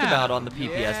Oh, talked yeah. about on the PPS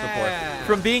Yeah. before,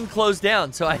 from being closed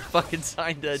down. So I fucking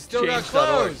signed a Still got change.org.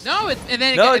 closed. No, and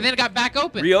then No, it got back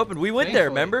open. Reopened. We went there. Thankfully.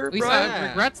 Remember, We Bryan? saw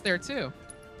regrets there too.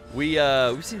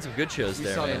 We've seen some good shows We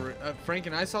there. saw Man. Frank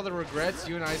and I saw the Regrets.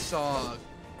 You and I saw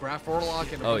Graf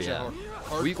Orlock and a Oh, bunch yeah. of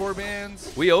hardcore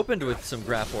bands. We opened with some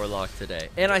Graph Warlock today,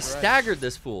 and I staggered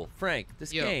this fool. Frank,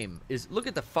 this Yo. game is. Look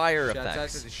at the fire Shouts out to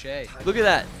effects. the Shay. Look at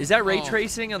that. Is that ray Oh,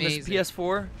 tracing on this amazing.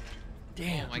 PS4?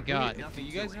 Damn. Oh my god. Do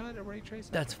you guys know how to ray trace?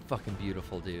 That's fucking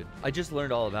beautiful, dude. I just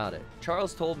learned all about it.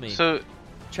 Charles told me. so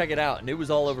Check it out, and it was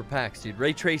all over PAX, dude.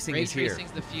 Ray tracing Ray is here.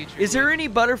 tracing's the future. Is there dude. any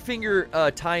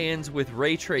Butterfinger tie-ins with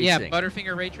ray tracing? Yeah,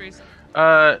 Butterfinger ray tracing.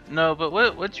 no, but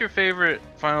what's your favorite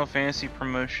Final Fantasy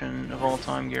promotion of all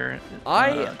time, Garrett?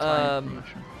 I tie-in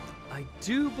promotion. I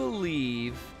do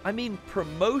believe. I mean,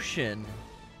 promotion.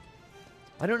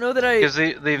 I don't know that I. Because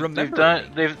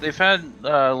they've had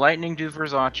Lightning do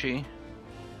Versace.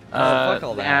 Fuck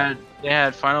all that. They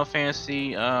had Final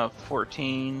Fantasy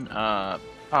 14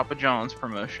 Papa John's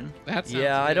promotion. That sounds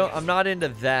Yeah, I good. don't. I'm not into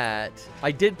that.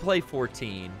 I did play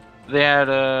 14. They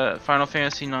had Final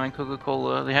Fantasy 9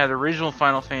 Coca-Cola. They had original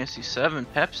Final Fantasy 7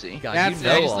 Pepsi. God, That's you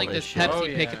know just all like this this shit. Pepsi Oh,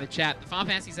 pick yeah. in the chat. The Final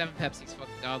Fantasy 7 Pepsi's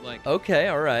fucking godlike. Okay,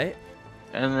 all right.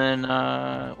 And then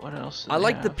what else? did I they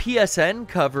like the have? PSN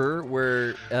cover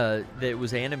where that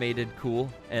was animated cool,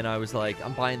 and I was like,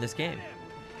 I'm buying this game.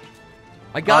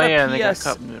 I got yeah, a and they got PS.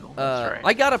 Cup Noodle. That's right.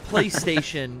 I got a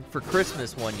PlayStation for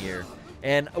Christmas one year,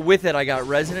 and with it I got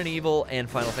Resident Evil and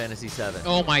Final Fantasy VII.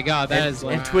 Oh my god, that is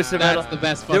like and Twisted Metal. that's the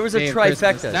best There fucking was a day of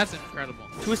Christmas. trifecta. That's incredible.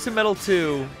 Twisted Metal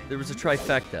 2. There was a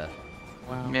trifecta.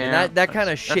 Wow. Yeah, that kinda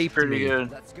that's shaped pretty me.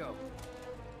 Good.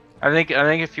 I think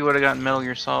if you would have gotten Metal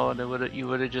Gear Solid, you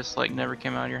would have just like never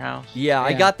came out of your house. Yeah, I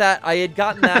Yeah. got that. I had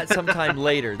gotten that sometime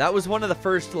later. That was one of the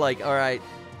first, like, all right,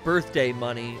 birthday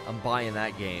money. I'm buying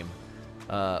that game.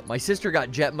 My sister got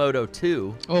Jet Moto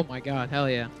 2. Oh my god, hell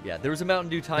yeah. Yeah, there was a Mountain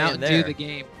Dew tie-in Mountain there. Dew the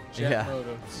game. Jet Yeah.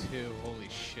 Moto 2. Holy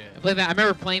shit. I played that. I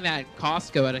remember playing that at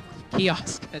Costco at a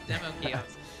kiosk, a demo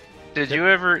kiosk. Did you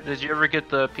ever get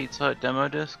the Pizza Hut demo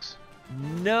discs?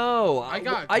 No, I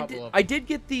got a I couple did. of I did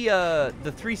get the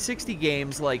 360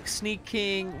 games like Sneak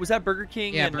King. Was that Burger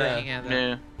King? Yeah, and, Burger King had that.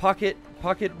 Yeah.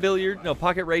 Pocket Billiard. No,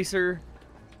 Pocket Racer.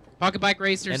 Pocket Bike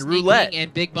Racer, And Sneak Roulette. King,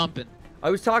 and Big Bumpin'. I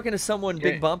was talking to someone Yeah.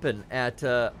 big bumping at.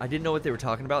 I didn't know what they were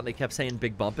talking about, and they kept saying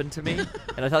big bumping to me,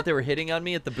 and I thought they were hitting on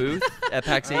me at the booth at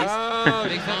PAX East. Oh,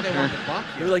 they thought they wanted to bump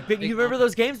They you. were like, Big "You remember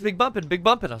those games, big bumping, big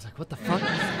bumping?" I was like, "What the fuck?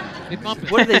 Big Bumpin'.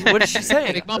 What are they? What is she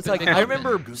saying?" Big I was bumpin', like, big "I bumpin'.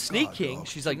 remember Sneak King."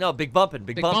 She's like, "No, big bumping,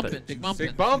 big Big bumping." Bumpin', Big Bumpin'.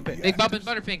 Big bumping. Big Bumpin'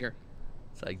 Butterfinger.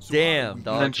 It's like, damn, And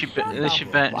dog. then she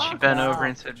bent over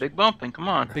and said, "Big bumping, come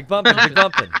on." Big bumping, big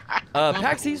bumping.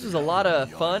 PAX East was a lot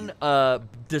of fun,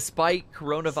 despite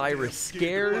coronavirus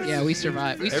scares. Yeah, we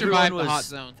survived. We Everyone survived was, the hot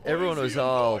zone. Everyone was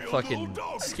all fucking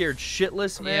scared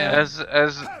shitless, man. Yeah.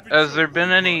 Has there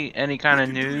been any kind of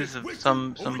news of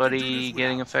somebody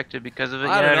getting affected because of it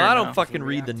I yet? don't know. or I no? don't fucking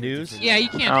read the news. Yeah, you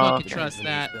can't Oh, fucking okay. trust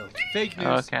that. Fake news.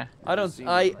 Oh, okay. I don't.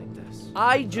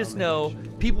 I just know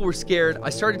people were scared. I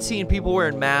started seeing people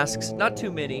wearing masks. Not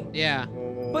too many, Yeah.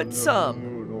 but some.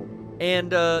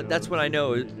 And that's when I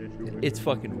know It's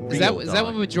fucking real. Is that dog.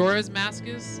 what Majora's mask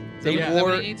is? They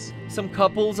wore some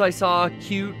couples. I saw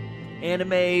cute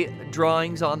anime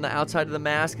drawings on the outside of the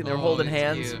mask, and they were holding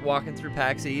hands, walking through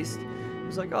PAX East. I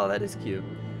was like, oh, that is cute.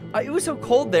 It was so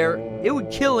cold there, it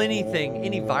would kill anything,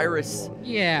 any virus.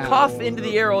 Yeah. Cough into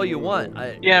the air all you want.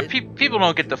 People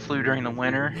don't get the flu during the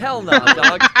winter. Hell no,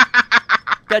 dog.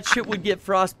 That shit would get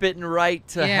frostbitten right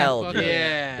to hell, dude.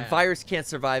 Yeah. The virus can't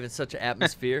survive in such an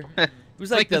atmosphere. It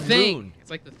was like the thing. moon.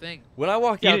 It's like the thing. When I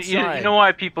walked outside, you know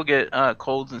why people get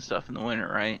colds and stuff in the winter,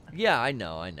 right? Yeah, I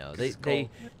know.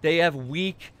 They have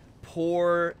weak,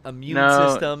 poor immune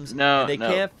systems. No, and they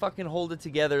can't fucking hold it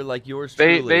together like yours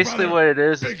truly. Basically, what it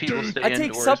is people stay I take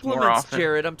indoors supplements, more often.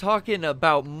 Jared. I'm talking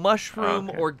about mushroom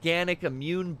organic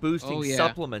immune boosting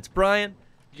supplements. Brian,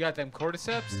 you got them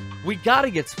cordyceps? we gotta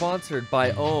get sponsored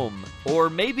by Ohm or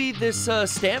maybe this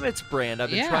Stamets brand. I've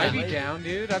been trying. I'd be down,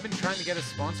 dude. I've been trying to get a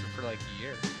sponsor for like a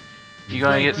year. You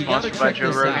gonna get sponsored by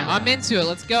Joe Rogan? I'm into it.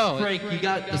 Let's go. Frank, you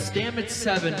got the Stamets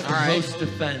 7 for most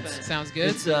defense. Sounds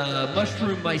good. It's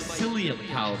mushroom mycelium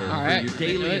powder for your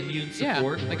daily immune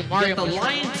support. Like a Mario you got the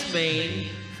mushroom. lion's mane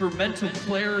for mental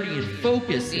clarity and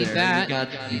focus. Need there.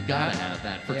 that. You gotta have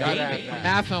that for gaming.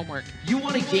 Math homework. You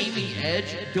want a gaming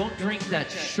edge? Don't drink that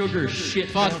sugar shit.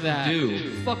 Fuck that.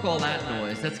 Fuck all that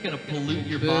noise. That's gonna pollute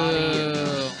your body.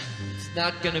 It's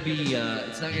not gonna be.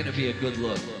 It's not gonna be a good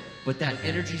look. But that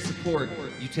energy support,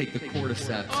 you take the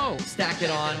cordyceps, stack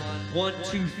it on, 1,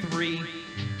 2, 3. You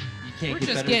can't We're get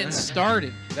just better getting than that.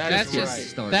 started.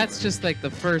 That's just like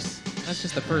the first. That's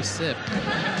just the first sip.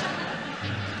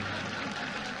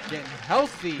 Getting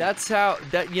healthy. That's how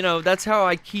That's how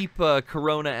I keep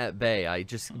Corona at bay. I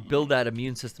just build that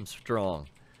immune system strong.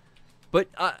 But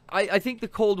I think the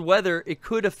cold weather, it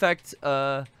could affect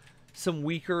some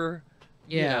weaker,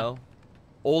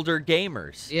 older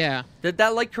gamers. Yeah.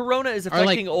 That like Corona is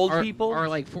affecting old people? Or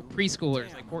like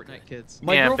preschoolers, like Fortnite kids.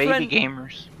 My baby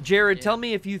gamers. Jared, tell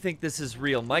me if you think this is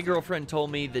real. My girlfriend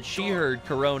told me that she heard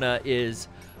Corona is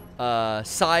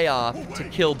psyop to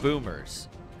kill boomers.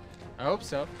 I hope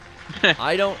so.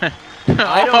 I don't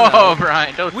know.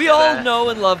 Brian, don't We say all that. know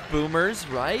and love boomers,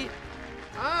 right?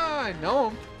 I know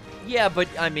them. Yeah, but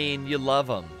I mean, you love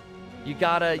them. You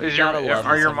gotta love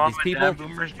Are your some mom of these and people. dad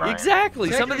boomers, Brian? Exactly.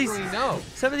 Some of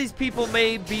Technically, these people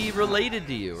may be related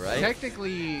to you, right?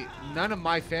 Technically, none of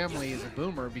my family is a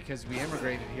boomer because we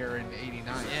immigrated here in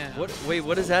 '89. Yeah.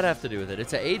 What does that have to do with it?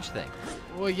 It's an age thing.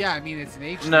 Well, yeah, I mean it's an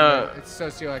age No. thing. It's a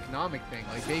socioeconomic thing.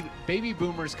 Like baby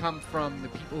boomers come from the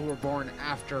people who were born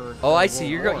after. Oh, I the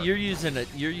see. World War. You're using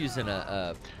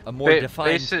a more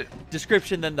defined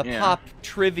description than the pop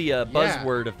trivia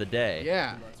buzzword of the day.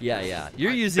 Yeah. Yeah.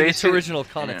 You're using its original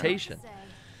connotation.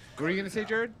 What are you gonna say,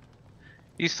 Jared?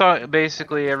 You saw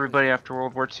basically everybody after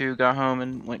World War II got home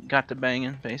and got to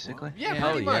banging, basically. Yeah,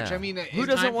 pretty much. I mean, who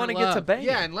doesn't want to get to banging?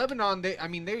 Yeah, in Lebanon,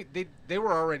 they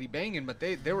were already banging, but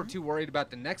they were too worried about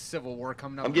the next civil war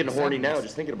coming up. I'm getting horny now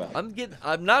just thinking about it.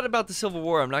 I'm not about the Civil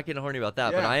War. I'm not getting horny about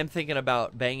that, but Yeah. I am thinking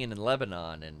about banging in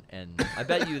Lebanon, and I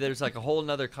bet you there's like a whole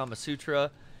nother Kama Sutra,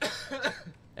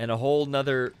 and a whole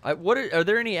nother. Are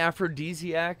there any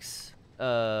aphrodisiacs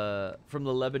from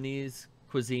the Lebanese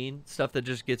cuisine, stuff that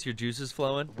just gets your juices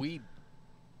flowing? Weed.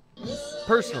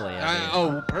 Personally, I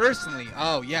mean. Personally.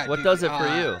 Oh, yeah. What dude, does it for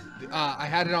you? I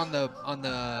had it on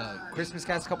the Christmas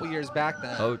cast a couple years back.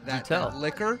 That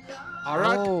liquor.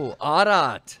 Arak. Oh,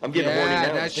 Arat. I'm getting horny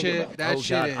now. That shit. That Oh, shit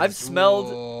God. is.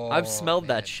 I've smelled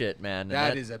that shit, man. and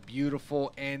That is a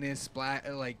beautiful anise,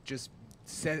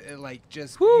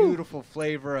 just Woo. beautiful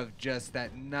flavor of just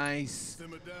that nice.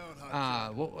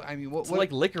 It's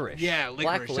like licorice. Yeah,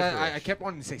 Black licorice. I kept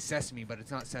wanting to say sesame, but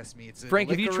it's not sesame. It's Frank,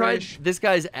 have you tried this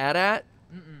guy's Arat?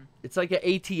 It's like an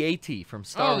AT-AT from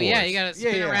Star Wars. Oh yeah, you gotta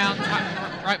spin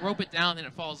around, rope it down, then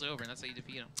it falls over, and that's how you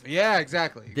defeat him. Yeah,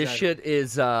 exactly. This shit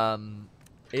is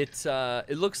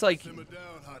it looks like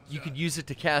you could use it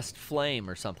to cast flame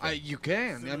or something. You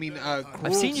can. I mean,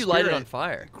 I've seen you light it on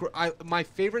fire. My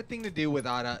favorite thing to do with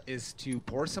Ada is to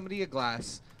pour somebody a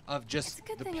glass of just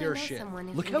the pure shit.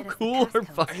 Look how cool her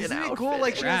fucking Isn't it outfit cool?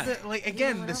 Like, is. she has the,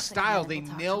 again, the style. They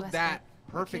nailed that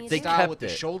perfect They style kept with the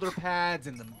it. shoulder pads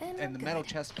and the metal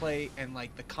chest plate and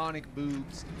like the conic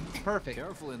boobs. Perfect.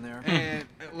 Careful in there. And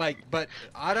but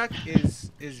Adak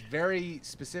is very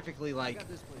specifically like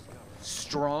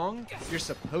strong. You're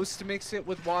supposed to mix it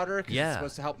with water because it's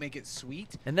supposed to help make it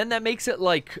sweet. And then that makes it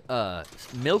like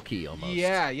milky almost.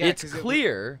 Yeah. It's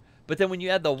clear, but then when you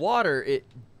add the water, it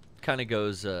kind of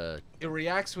goes. It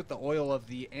reacts with the oil of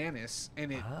the anise,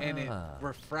 and it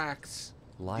refracts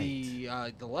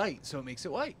light. the light, so it makes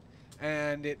it white.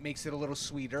 and it makes it a little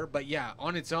sweeter. But yeah,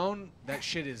 on its own, that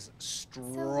shit is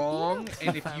strong.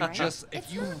 And if you just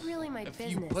if you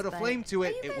put a flame to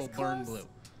it, it will burn blue.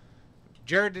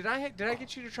 Jared, did I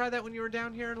get you to try that when you were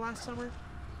down here last summer?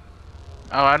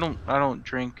 Oh, I don't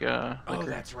drink liquor. Oh,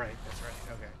 that's right. That's right.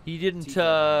 Okay. He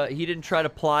didn't try to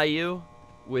ply you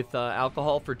with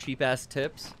alcohol for cheap ass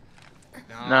tips.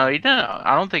 No, he didn't.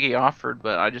 I don't think he offered,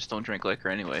 but I just don't drink liquor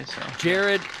anyway. So.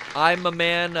 Jared, I'm a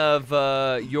man of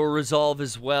your resolve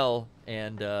as well,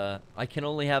 and I can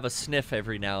only have a sniff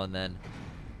every now and then.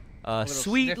 A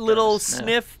sweet little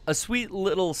sniff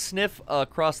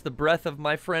across the breath of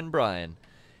my friend Bryan,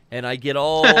 and I get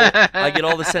all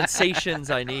the sensations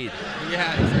I need.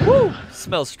 Yeah. Exactly. Woo!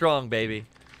 Smells strong, baby.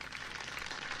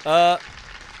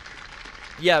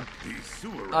 Yeah.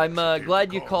 I'm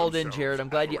glad you called in, Jared. I'm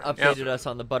glad you updated us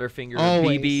on the Butterfinger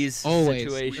BBs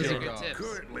situation.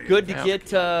 Good to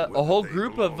get a whole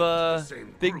group of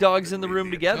big dogs in the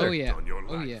room together. Oh yeah.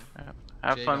 Oh yeah.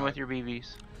 Have fun with your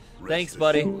BBs. Thanks,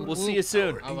 buddy. We'll see you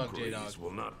soon. I love J-Dog.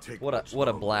 What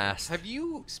a blast. Have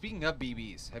you, speaking of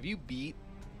BBs, have you beat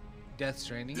Death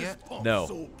Stranding yet?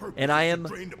 No. And I am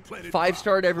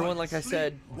 5-starred everyone, like I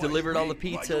said. Delivered all the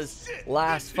pizzas.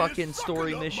 Last fucking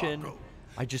story mission.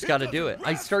 I just got to do it.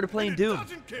 I started playing Doom.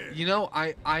 You know,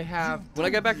 I have... When I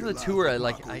got back from the tour, I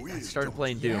started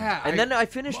playing Doom. Yeah, and then I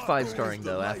finished 5-starring,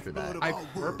 though, after that. I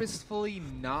purposefully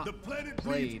not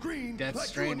played Death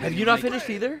Stranding. Have you not finished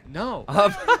either? No.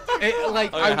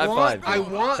 Like, I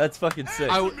want... That's fucking sick.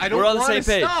 I don't We're on the want same to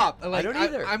page. stop. Like, I don't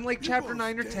either. I'm like chapter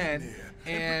 9 or 10,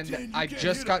 and I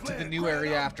just got to the new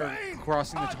area after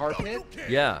crossing the tar pit.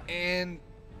 Yeah. And...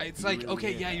 it's like,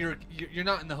 okay, yeah, you're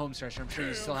not in the home stretch. I'm sure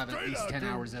you still have at least 10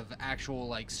 hours of actual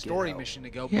like story mission to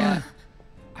go. Yeah.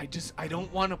 But I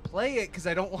don't want to play it because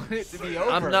I don't want it to be over.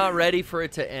 I'm not ready for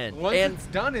it to end. Once it's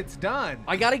done, it's done.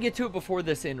 I got to get to it before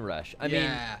this inrush. I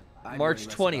mean, March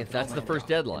 20th. That's the first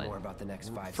deadline.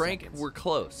 Frank, we're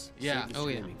close. Yeah. Oh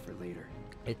yeah.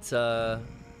 It's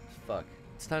fuck.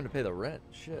 It's time to pay the rent.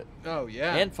 Shit. Oh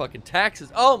yeah. And fucking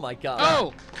taxes. Oh my god.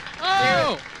 Oh.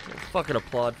 Oh. Fucking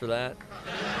applaud for that.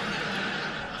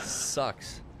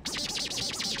 Sucks.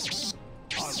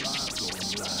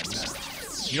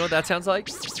 You know what that sounds like?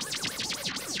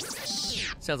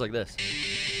 Sounds like this.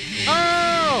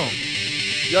 Oh!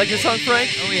 You like this song,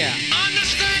 Frank? Oh yeah.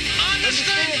 Understand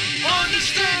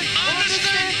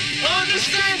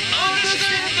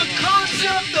the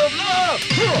concept of love.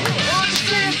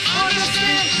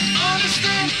 Understand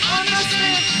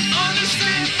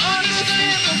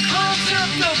the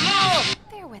concept of love.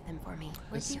 Bear with him for me.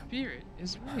 The spirit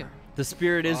is real. The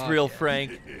spirit is real,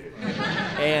 Frank.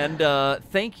 And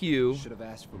thank you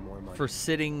for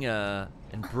sitting and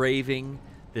braving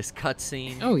this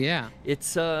cutscene. Oh yeah.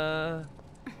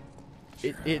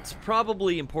 It's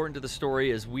probably important to the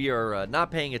story as we are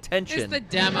not paying attention. It's the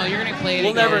demo. You're gonna play it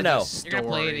we'll again. We'll never know. You're gonna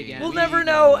play it again. We'll never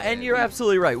know, and you're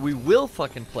absolutely right. We will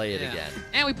fucking play it again.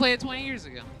 And we played it 20 years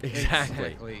ago.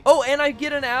 Exactly. Oh, and I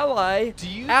get an ally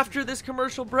after this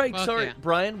commercial break. Fuck Sorry, yeah.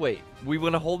 Bryan, wait. We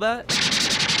want to hold that?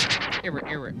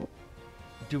 Irrit.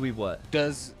 Do we what?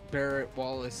 Does Barrett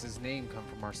Wallace's name come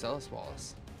from Marcellus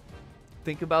Wallace?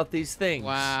 Think about these things.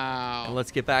 Wow. And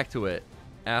let's get back to it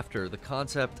after the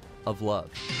concept of love.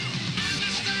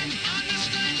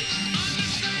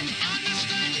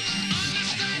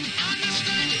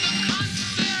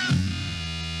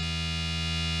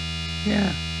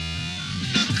 Yeah.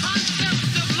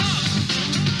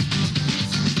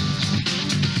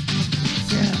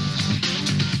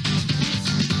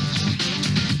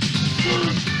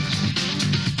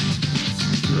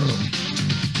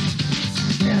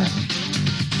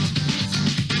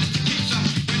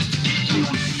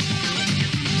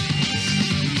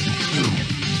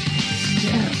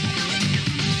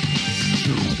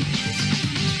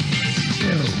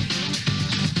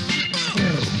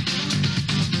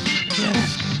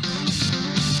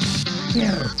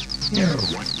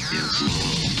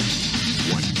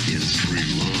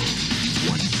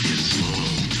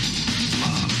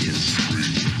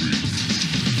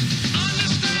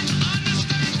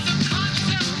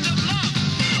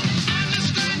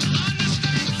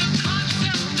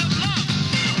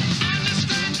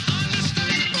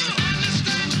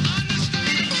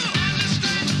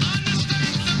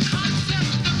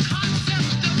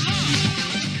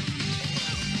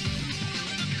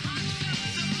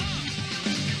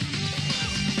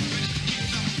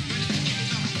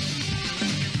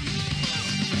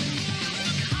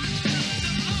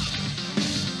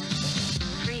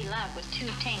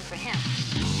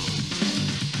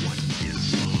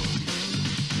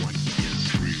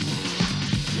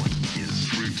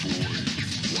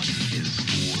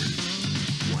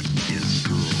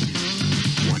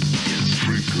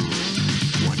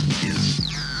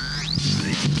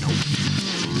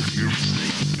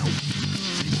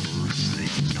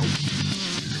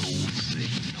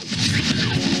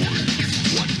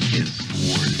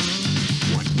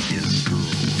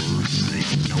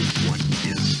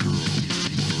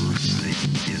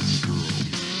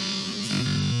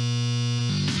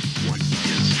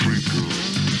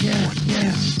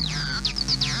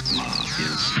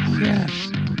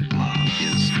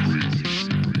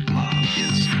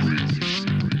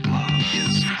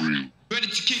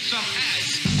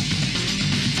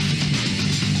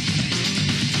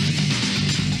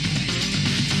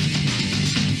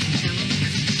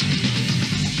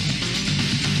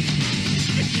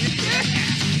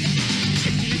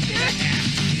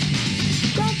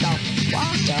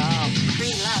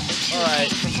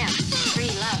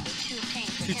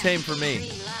 Same for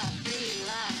me.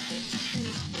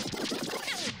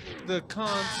 The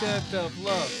concept of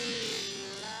love.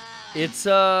 It's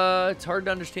hard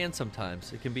to understand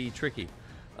sometimes. It can be tricky.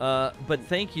 But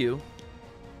thank you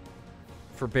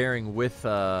for bearing with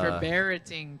for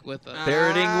barretting with us.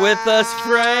 Barretting with us,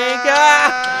 Frank.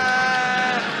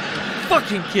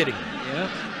 Fucking kidding. Yep.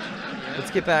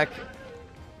 Let's get back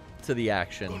to the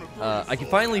action. I can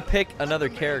finally pick another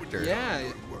character. Yeah.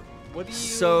 What do you?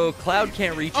 So Cloud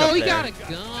can't reach up there. Oh, he got a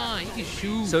gun. He can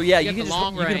shoot. So yeah, you get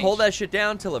can the you can hold that shit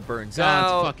down till it burns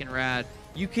out. That's fucking rad.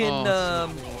 You can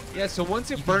yeah. So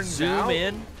once it burns zoom out,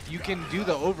 in. you can do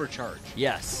the overcharge.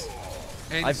 Yes.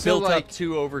 And I've so, built like, up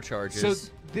 2 overcharges. So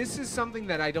this is something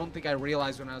that I don't think I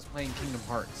realized when I was playing Kingdom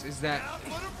Hearts, is that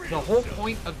the whole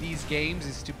point of these games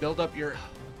is to build up your,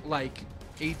 like,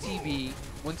 ATB.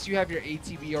 Once you have your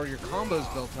ATB or your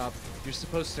combos built up, you're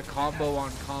supposed to combo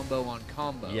on combo on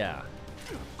combo. Yeah.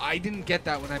 I didn't get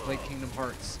that when I played Kingdom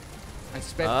Hearts. I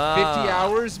spent 50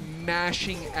 hours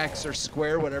mashing X or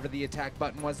square, whatever the attack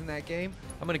button was in that game.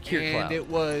 I'm going to cure And Cloud. it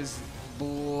was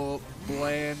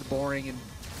bland, boring, and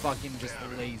fucking just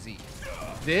lazy.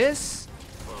 This,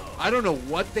 I don't know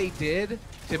what they did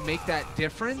to make that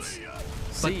difference,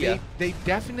 but they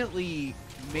definitely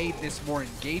made this more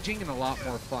engaging and a lot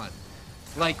more fun.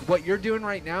 Like, what you're doing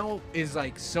right now is,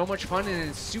 like, so much fun, and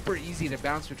it's super easy to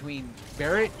bounce between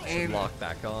Barrett and lock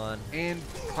back on and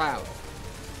Cloud.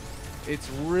 It's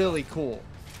really cool.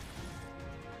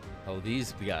 Oh,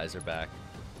 these guys are back.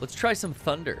 Let's try some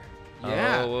Thunder.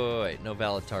 Yeah. Oh, wait. No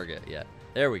valid target yet.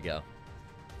 There we go.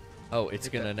 Oh, it's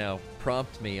going to now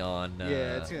prompt me on...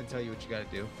 yeah, it's going to tell you what you got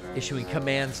to do. Issuing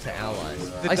commands to allies.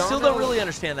 The I still don't really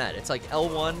understand that. It's like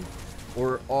L1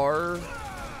 or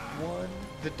R1.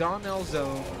 The Donnell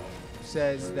zone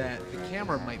says that the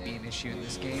camera might be an issue in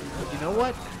this game, but you know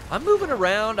what? I'm moving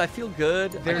around. I feel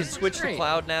good. I can switch to great.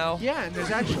 Cloud now. Yeah, and there's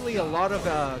actually a lot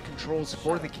of controls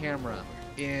for the camera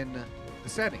in the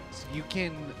settings. You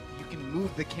can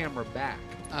move the camera back.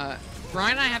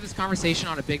 Bryan and I had this conversation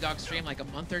on a Big Dog stream like a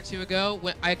month or 2 ago.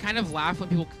 When I kind of laugh when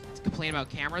people complain about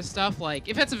camera stuff. Like,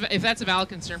 if that's a valid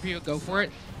concern for you, go for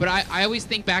it. But I always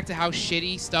think back to how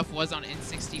shitty stuff was on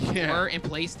N64 and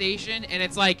PlayStation, and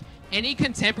it's like any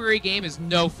contemporary game is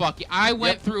no fucking. I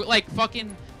went through like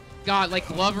fucking. God, like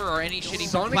Glover or any shitty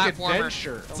Sonic platformer.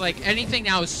 Adventure. It's like anything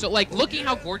now is so like looking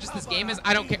how gorgeous this game is.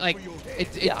 I don't care. Like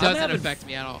it doesn't affect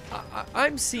me at all.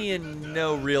 I'm seeing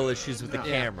no real issues with the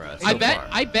camera. So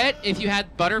I bet if you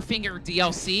had Butterfinger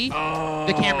DLC,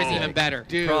 the camera's even better.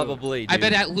 Dude. Probably. Dude. I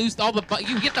bet that loosed all the.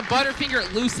 You get the Butterfinger,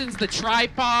 it loosens the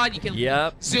tripod. You can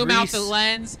zoom out the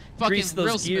lens. Fucking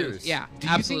real smooth. Yeah, Do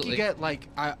you think you get like?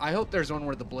 I hope there's one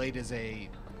where the blade is a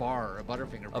bar, a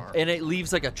Butterfinger bar, and it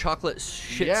leaves like a chocolate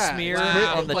shit smear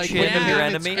Wow. on the Like, chin of your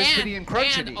enemy.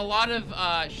 And a lot of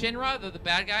Shinra, the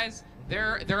bad guys,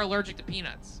 they're allergic to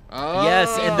peanuts. Oh.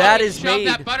 Yes, and that is shove made.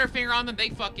 that Butterfinger on them, they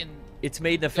fucking. It's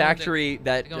made in a factory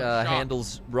that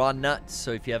handles raw nuts.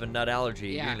 So if you have a nut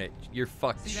allergy, you're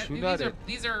fucked.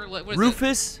 These are what is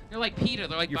Rufus. They're like PETA.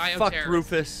 They're like You're bioterrorists. fucked,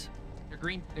 Rufus. They're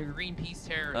green peace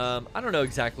terrorists. I don't know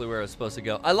exactly where I was supposed to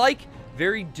go. I like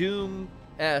very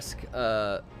Doom-esque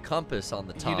compass on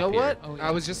the top. You know here. what? I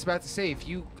was just about to say,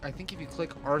 I think if you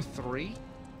click R3,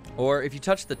 or if you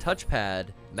touch the touchpad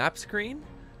map screen.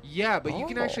 Yeah, but you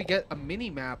can actually get a mini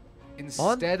map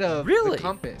instead of the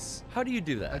compass. How do you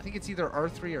do that? I think it's either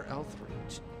R3 or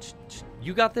L3.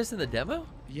 You got this in the demo?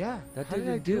 Yeah. That How did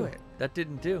didn't I do it? That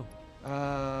didn't do.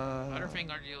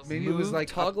 Butterfinger DLC. Maybe it was like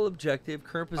toggle objective,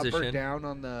 current position. Up or down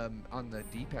on the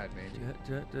D-pad, maybe.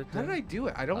 How did I do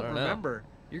it? I don't remember.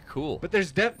 You're cool. But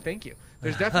thank you.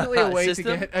 There's definitely a way to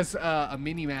get us a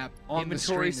mini map on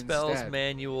inventory the screen spells instead.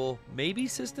 manual, maybe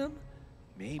system.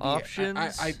 Maybe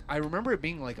options. I remember it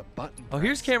being like a button. Oh,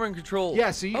 here's camera and control.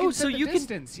 Yeah, so you can set the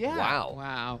distance. Can, yeah.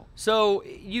 Wow. So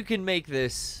you can make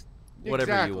this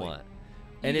whatever you want,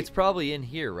 and it's probably in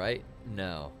here, right?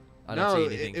 No, I don't see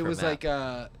anything. It was like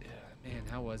man,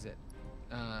 how was it?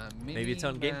 Maybe it's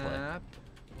on gameplay.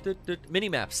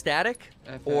 Minimap, static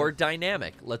or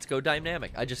dynamic. Let's go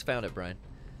dynamic. I just found it, Brian.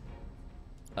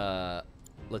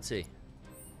 Let's see.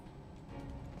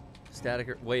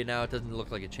 Static. Wait, now it doesn't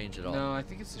look like it changed at all. No, I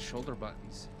think it's the shoulder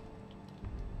buttons.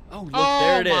 Oh, look,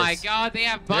 there it is. Oh my God, they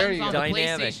have buttons on the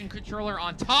dynamic PlayStation controller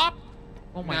on top.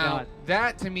 Oh my God.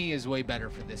 That to me is way better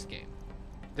for this game.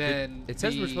 then it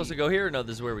says we're supposed to go here. Or no,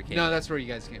 this is where we came. No, that's where you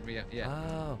guys came. Yeah.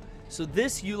 Oh, so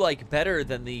this you like better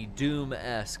than the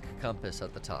Doom-esque compass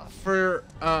at the top For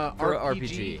RPG,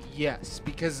 RPG, yes,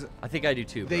 because I think I do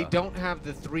too. They bro. don't have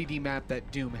the 3D map that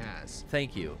Doom has.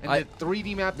 Thank you. And the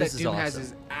 3D map that Doom has awesome.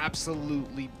 is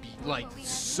absolutely like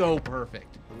so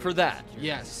perfect. For that.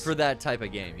 Yes. For that type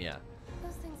of game, yeah.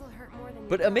 Those things will hurt more than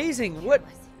But amazing, what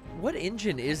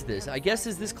engine is this? I guess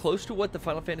is this close to what the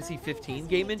Final Fantasy 15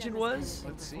 game engine was?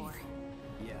 Let's see.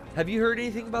 Have you heard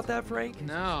anything about that, Frank?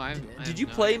 No, Did you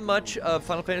play much of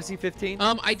Final Fantasy 15?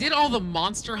 I did all the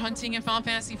monster hunting in Final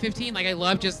Fantasy 15. Like, I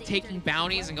love just taking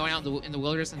bounties and going out in the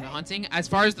wilderness and hunting. As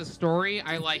far as the story,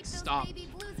 I like stopped.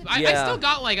 I still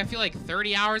got like, I feel like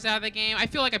 30 hours out of the game. I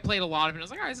feel like I played a lot of it. I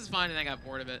was like, all right, this is fun, and I got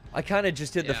bored of it. I kind of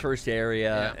just did the first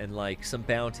area and like some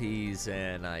bounties,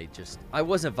 and I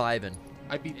wasn't vibing.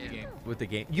 I beat the game. With the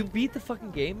game. You beat the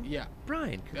fucking game? Yeah.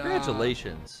 Bryan,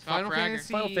 congratulations. Final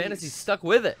Fantasy stuck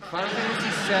with it. Final Fantasy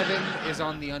 7 is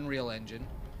on the Unreal Engine.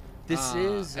 This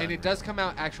is... and it does come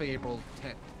out actually April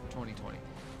 10th, 2020.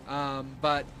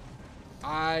 But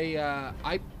I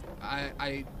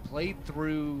played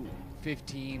through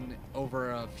 15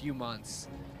 over a few months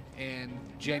and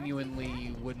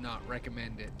genuinely would not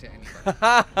recommend it to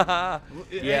anybody.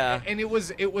 Yeah. And it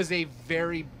was a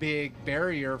very big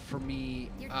barrier for me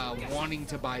wanting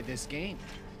to buy this game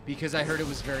because I heard it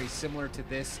was very similar to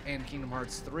this and Kingdom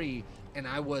Hearts 3, and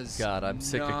I was I'm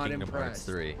sick of Kingdom impressed. Hearts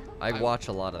 3. I watch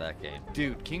a lot of that game.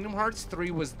 Dude, Kingdom Hearts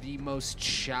 3 was the most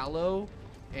shallow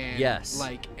and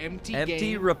like empty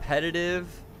game. repetitive,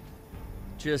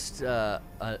 just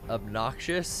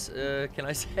obnoxious, can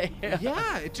I say?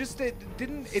 Yeah, it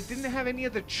didn't have any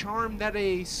of the charm that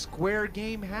a Square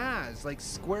game has. Like,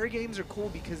 Square games are cool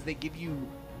because they give you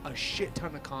a shit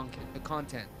ton of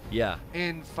content. Yeah.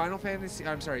 And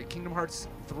Kingdom Hearts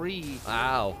 3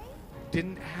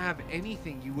 didn't have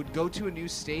anything. You would go to a new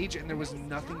stage and there was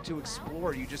nothing to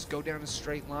explore. You just go down a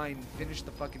straight line, finish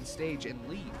the fucking stage, and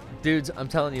leave. Dudes, I'm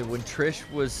telling you, when Trish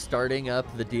was starting up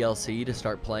the DLC to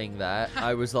start playing that,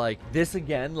 I was like, this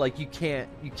again? Like, you can't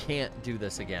do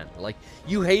this again. Like,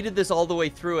 you hated this all the way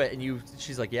through it, and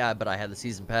she's like, yeah, but I had the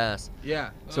season pass.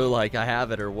 Yeah. So, like, I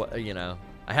have it, or what, you know.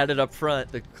 I had it up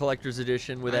front, the collector's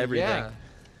edition with everything. Yeah.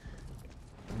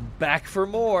 Back for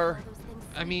more.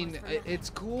 I mean, it's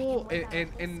cool,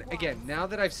 and again, now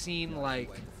that I've seen like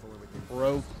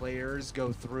pro players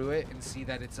go through it and see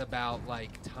that it's about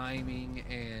like timing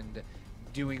and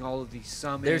doing all of these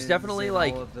summons. There's definitely and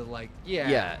like all of the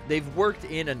yeah, they've worked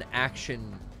in an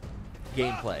action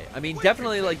gameplay. I mean,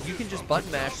 definitely like you can just button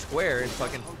mash square and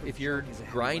fucking if you're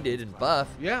grinded and buff,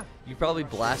 you probably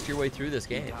blast your way through this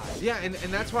game. Yeah, and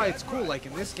that's why it's cool. Like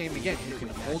in this game, again, you can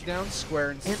hold down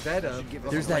square instead of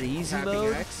there's that easy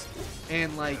mode, X,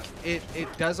 and like it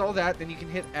does all that. Then you can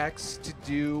hit X to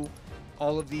do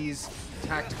all of these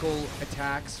tactical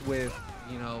attacks with,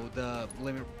 you know, the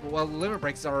limit. Well, limit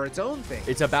breaks are its own thing.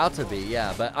 It's about to be,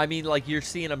 yeah. But I mean, like you're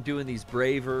seeing them doing these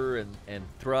braver and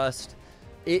thrust.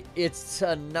 It's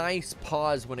a nice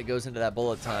pause when it goes into that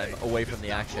bullet time away from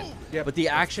the action. Yep. But the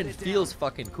action feels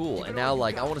fucking cool. And now,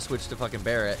 like, I want to switch to fucking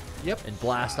Barrett. Yep. And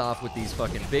blast off with these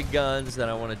fucking big guns. Then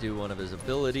I want to do one of his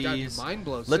abilities. Mind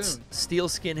blow Let's soon. steel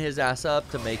skin his ass up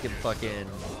to make him fucking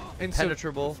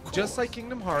penetrable. So, just like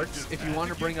Kingdom Hearts, if you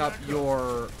want to bring up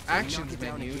your actions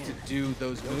menu to do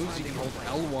those moves, you can hold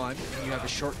L1, and you have a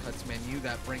shortcuts menu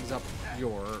that brings up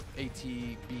your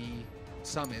ATB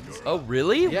summons. Oh,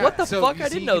 really? Yeah, What the so fuck? you I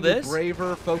see didn't you know can do this.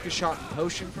 Braver, Focus Shot, and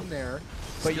Potion from there.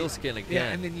 But Steel skin again. Yeah,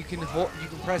 and then you can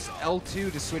press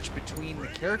L2 to switch between the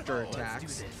character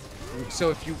attacks.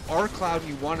 So if you are Cloud and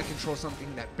you want to control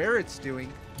something that Barrett's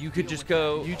doing, you could just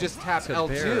go. You just tap to L2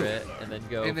 Barrett and then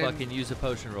go fucking use a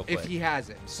potion real quick. if he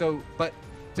has it. So, but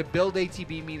to build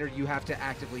ATB meter, you have to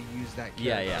actively use that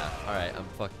character. Yeah. All right, I'm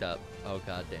fucked up. Oh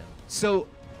goddamn. So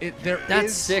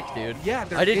That's sick, dude. Yeah,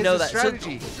 I didn't know that.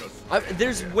 Strategy. So,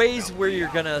 there's ways where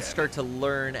you're gonna start to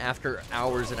learn after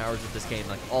hours and hours of this game,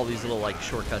 like all these little like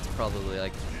shortcuts. Probably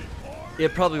like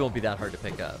it probably won't be that hard to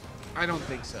pick up. I don't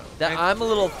think so. I'm a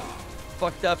little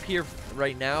fucked up here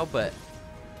right now, but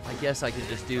I guess I can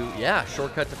just do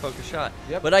shortcut to focus shot.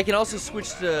 Yep. But I can also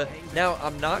switch to now.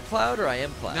 I'm not Cloud, or I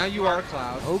am Cloud. Now you are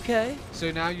Cloud. Okay.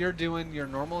 So now you're doing your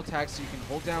normal attacks. So you can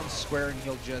hold down square and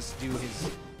he'll just do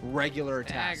his regular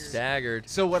attacks. Staggered.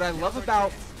 So what I love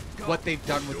about what they've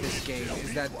done with this game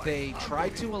is that they try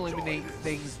to eliminate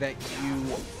things that you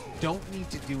don't need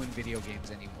to do in video games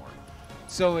anymore.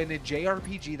 So in a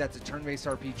JRPG, that's a turn-based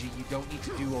RPG, you don't need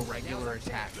to do a regular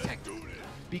attack technically,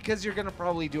 because you're going to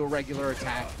probably do a regular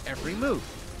attack every move,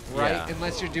 right? Yeah.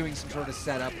 Unless you're doing some sort of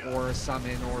setup or a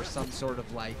summon or some sort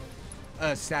of like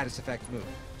a status effect move.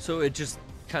 So it just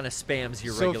kind of spams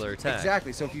your regular attack.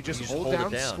 Exactly. So if you just hold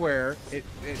down square, it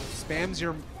spams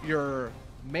your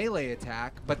melee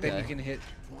attack, but then you can hit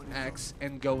X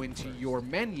and go into your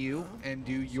menu and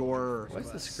do your. Why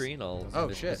is the screen all oh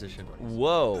shit? Position?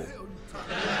 Whoa.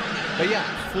 But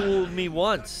yeah, fooled me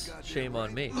once. Shame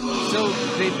on me. So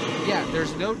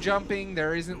there's no jumping.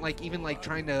 There isn't like even like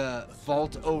trying to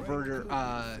vault over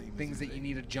things that you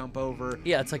need to jump over.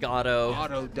 Yeah, it's like auto.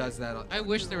 Auto does that. I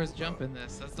wish there was jump in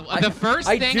this. That's the first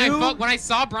thing I felt when I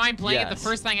saw Bryan playing it. The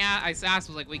first thing I asked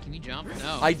was like, "Wait, can you jump?"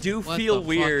 No. I do feel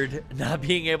weird not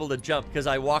being able to jump because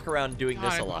I walk around doing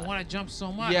this a lot. I want to jump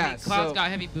so much. Yeah, Cloud's got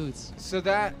heavy boots. So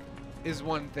that is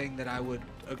one thing that I would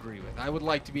agree with. I would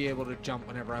like to be able to jump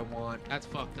whenever I want. That's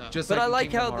fucked up. Just but like I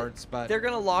like Kingdom how Hearts, but they're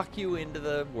gonna lock you into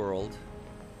the world.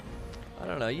 I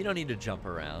don't know. You don't need to jump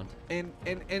around.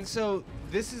 And so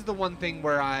this is the one thing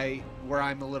where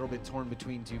I'm a little bit torn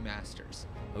between two masters.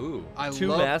 Ooh, two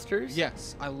masters?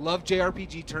 Yes, I love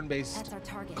JRPG turn-based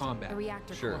combat. The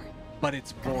reactor sure, core. But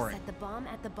it's boring. Set the bomb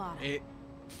at the bottom.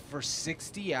 For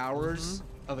 60 hours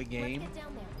of a game,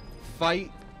 fight,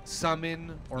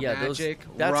 summon, or magic,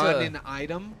 run an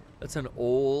item. That's an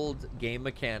old game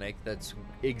mechanic that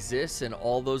exists in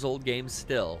all those old games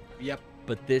still. Yep.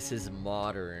 But this is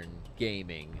modern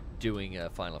gaming doing a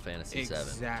Final Fantasy VII.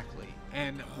 Exactly.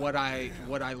 And what I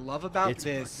love about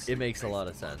this, it makes a lot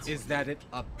of sense, is that it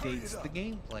updates the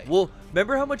gameplay. Well,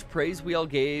 remember how much praise we all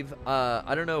gave?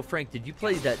 I don't know, Frank. Did you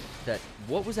play that?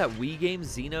 What was that Wii game,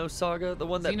 Xenosaga? The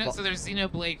one that. So there's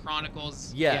Xenoblade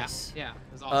Chronicles. Yes. Yeah. It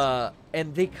was awesome.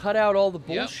 And they cut out all the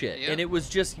bullshit, Yep. and it was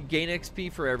just gain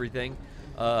XP for everything.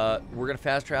 We're gonna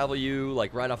fast travel you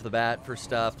like right off the bat for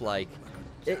stuff. Like,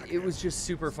 it was just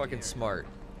super fucking smart.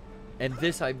 And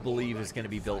this, I believe, is going to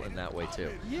be built in that way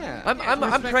too. Yeah, I'm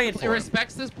praying for it. It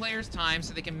respects this player's time,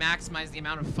 so they can maximize the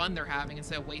amount of fun they're having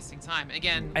instead of wasting time.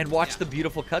 Again, and watch the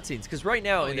beautiful cutscenes, because right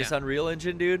now in this Unreal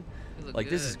Engine, dude, like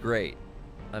good. This is great.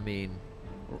 I mean,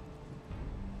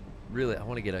 really, I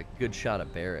want to get a good shot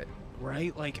of Barrett.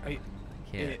 Right, like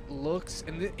it looks,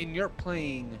 and you're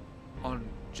playing on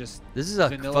just this is a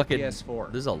vanilla fucking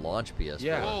PS4. This is a launch PS4.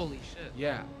 Yeah. Holy shit.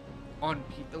 Yeah. And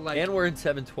we're in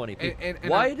 720p. And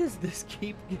why does this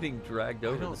keep getting dragged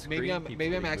over the screen?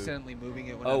 Maybe I'm accidentally moving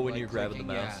it when when you're grabbing the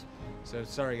mouse. Yeah. So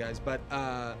sorry guys, but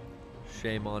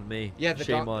shame on me. Yeah,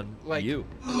 shame on you.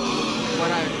 What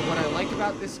I like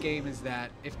about this game is that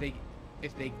if they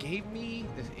gave me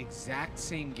the exact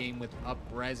same game with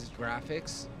up-res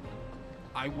graphics,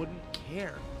 I wouldn't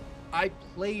care. I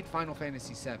played Final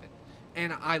Fantasy VII,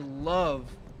 and I love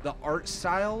the art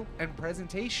style and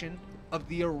presentation of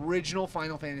the original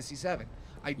Final Fantasy VII.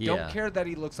 I don't care that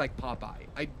he looks like Popeye.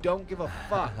 I don't give a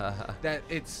fuck that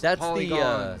it's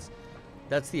polygons.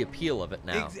 That's the appeal of it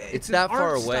now. It's that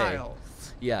far away. Style.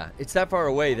 Yeah, it's that far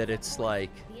away that it's like,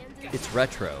 it's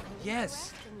retro.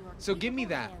 Yes. So give me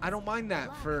that. I don't mind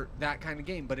that for that kind of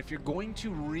game. But if you're going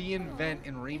to reinvent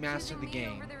and remaster the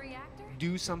game,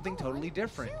 do something totally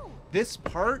different. This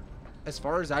part, as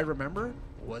far as I remember,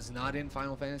 was not in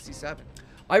Final Fantasy VII.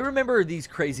 I remember these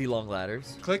crazy long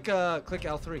ladders. Click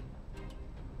L3.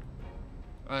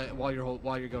 While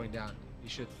you're going down, you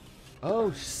should.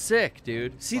 Oh, sick,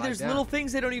 dude. See, there's little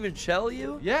things they don't even tell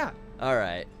you. Yeah. All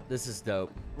right, this is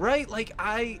dope. Right, like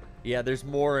Yeah, there's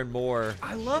more and more.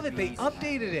 I love it. They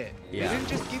updated it. Yeah. They didn't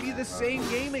just give you the same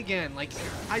game again. Like,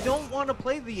 I don't want to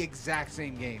play the exact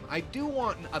same game. I do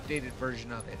want an updated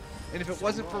version of it. And if it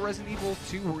wasn't for Resident Evil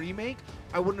 2 Remake,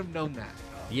 I wouldn't have known that.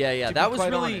 Yeah, that was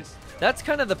really. Honest. That's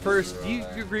kind of the first. Do you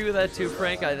agree with that too,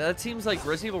 Frank? That seems like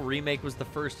Resident Evil Remake was the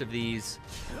first of these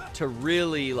to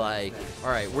really like. All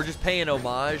right, we're just paying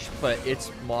homage, but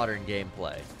it's modern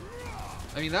gameplay.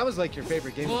 I mean, that was like your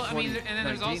favorite game. Well, I mean, and then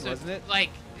there's also wasn't it?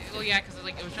 Like, well, yeah, because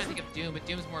like I was trying to think of Doom, but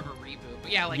Doom's more of a reboot.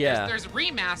 But yeah, like there's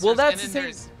remasters, well, that's and then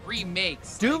there's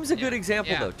remakes. Doom's a good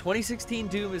example though. 2016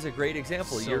 Doom is a great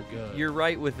example. So you're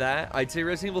right with that. I'd say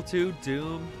Resident Evil 2,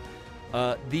 Doom.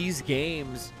 These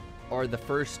games are the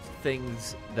first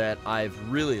things that I've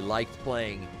really liked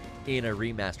playing in a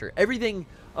remaster. Everything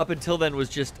up until then was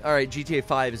just, all right, GTA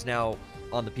 5 is now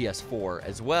on the PS4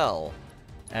 as well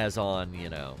as on,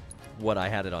 what I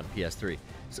had it on PS3.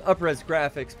 It's up-res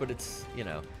graphics, but it's,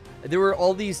 there were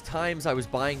all these times I was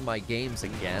buying my games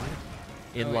again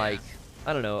in I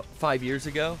don't know, 5 years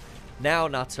ago. Now,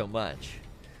 not so much.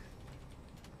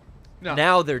 No.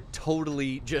 Now they're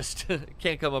totally just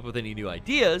can't come up with any new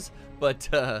ideas, but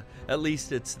at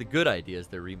least it's the good ideas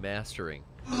they're remastering.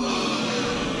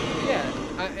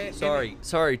 Yeah.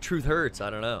 Sorry, truth hurts. I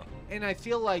don't know. And I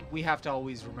feel like we have to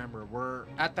always remember we're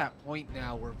at that point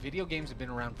now where video games have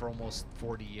been around for almost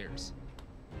 40 years.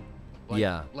 Like,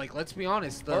 Yeah. Like, let's be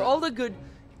honest. Are all the good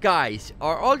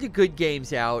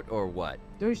games out or what?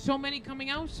 There's so many coming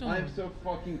out soon. I'm so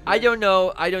fucking. I don't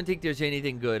know. I don't think there's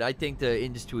anything good. I think the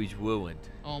industry's ruined.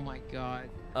 Oh my god.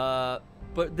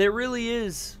 But there really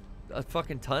is a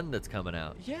fucking ton that's coming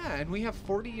out. Yeah, and we have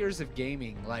 40 years of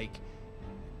gaming. Like,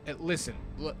 listen,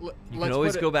 You can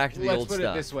always go back to the old Let's put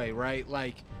stuff. it this way, right?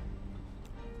 Like,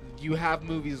 you have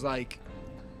movies like,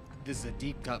 this is a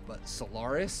deep cut, but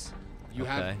Solaris. You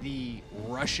Okay. have the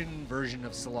Russian version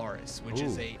of Solaris, which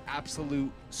is Ooh. a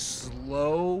absolute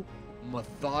slow,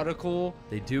 methodical.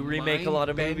 They do remake a lot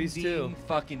of movies, too. mind-bending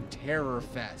fucking terror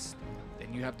fest.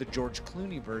 Then you have the George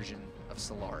Clooney version of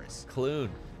Solaris. Clune.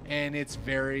 And it's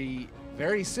very,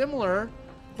 very similar,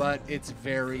 but it's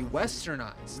very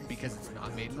westernized because it's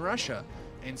not made in Russia.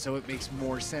 And so it makes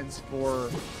more sense for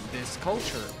this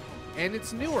culture. And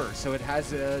it's newer, so it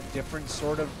has a different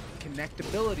sort of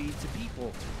connectability to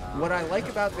people. What I like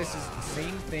about this is the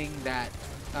same thing that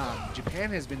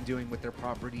Japan has been doing with their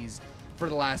properties for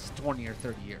the last 20 or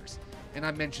 30 years. And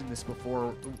I mentioned this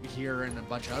before here and a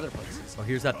bunch of other places. Oh,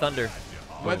 here's that thunder.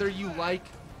 Whether you like,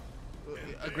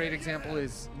 a great example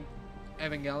is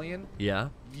Evangelion. Yeah.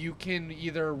 You can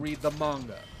either read the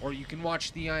manga, or you can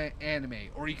watch the anime,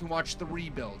 or you can watch the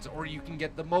rebuilds, or you can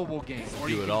get the mobile game, or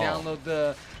Do you it can all. download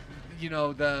the,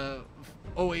 the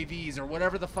OAVs or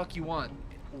whatever the fuck you want.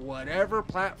 Whatever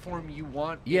platform you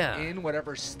want Yeah. in,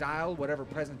 whatever style, whatever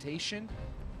presentation,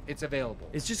 it's available.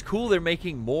 It's just cool they're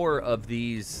making more of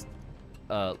these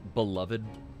beloved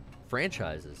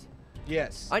franchises.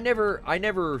 Yes. I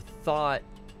never thought.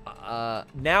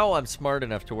 Now I'm smart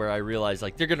enough to where I realize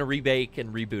like they're gonna remake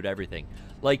and reboot everything.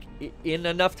 Like in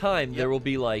enough time, there will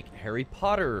be like Harry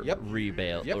Potter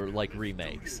rebuild or like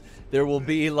remakes. There will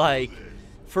be like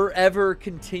forever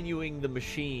continuing the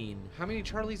machine. How many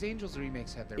Charlie's Angels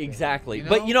remakes have there been? Exactly. You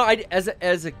know? But I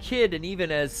as a kid and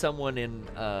even as someone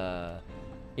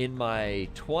in my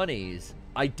 20s,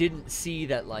 I didn't see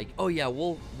that like, oh yeah,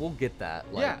 we'll get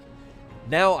that. Like, Yeah.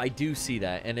 Now I do see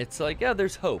that, and it's like, yeah,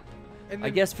 there's hope. And I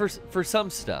then- guess for some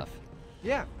stuff.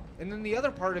 Yeah, and then the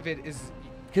other part of it is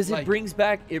Because like,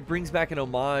 it brings back an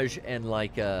homage and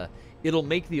like it'll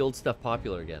make the old stuff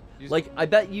popular again. Like I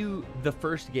bet you the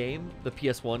first game, the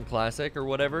PS1 classic or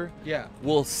whatever, Yeah.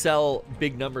 will sell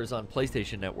big numbers on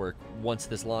PlayStation Network once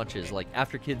this launches. Like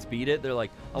after kids beat it, they're like,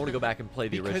 I want to go back and play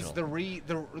the because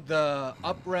original. the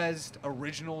up-resed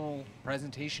original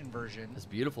presentation version It's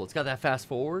beautiful. It's got that fast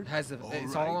forward.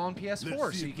 it's all on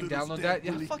PS4, so you can download that.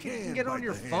 Yeah, fuck it, you can get it on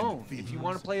your phone. If you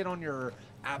want to play it on your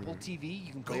Apple TV,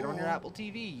 you can play it on your Apple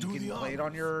TV. You can play it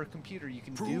on your computer. You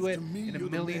can do it in a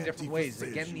million different ways.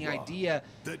 Again, the idea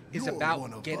is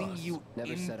about getting you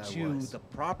into the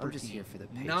property,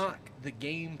 not the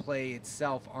gameplay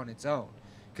itself on its own.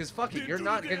 Because fuck it, you're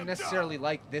not going to necessarily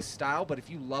like this style, but if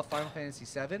you love Final Fantasy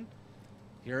VII,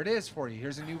 here it is for you.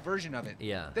 Here's a new version of it.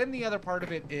 Yeah. Then the other part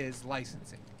of it is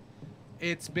licensing.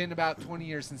 It's been about 20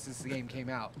 years since this game came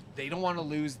out. They don't want to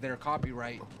lose their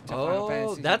copyright to Final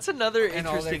Fantasy. That's another and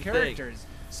all their interesting thing. characters.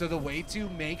 So the way to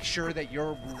make sure that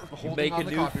you're holding make on a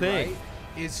the new copyright thing.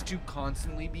 is to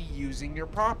constantly be using your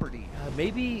property.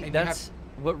 Maybe And that's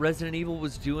what Resident Evil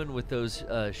was doing with those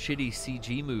shitty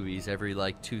CG movies every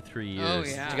like 2-3 years. Oh,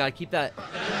 yeah. You gotta keep that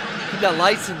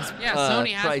license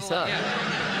Sony has price to, up.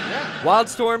 Yeah.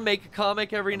 Wildstorm make a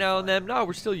comic every now and then. No,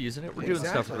 we're still using it. We're doing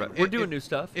stuff. Exactly. We're doing new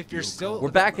stuff. If you're still, We're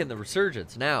back in the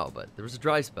resurgence now, but there was a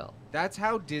dry spell. that's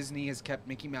how Disney has kept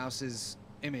Mickey Mouse's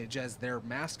image as their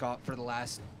mascot for the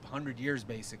last 100 years,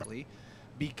 basically,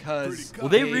 because Well,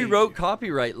 they rewrote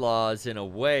copyright laws in a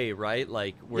way, right?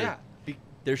 Like where Yeah.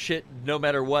 their shit, no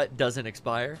matter what, doesn't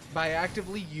expire. By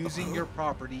actively using your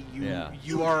property, Yeah.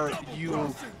 you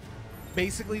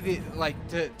basically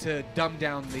to dumb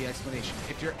down the explanation.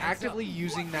 If you're actively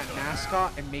using that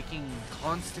mascot and making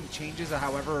constant changes,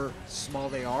 however small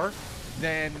they are,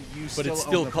 then you But still it's own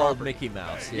still the called property. Mickey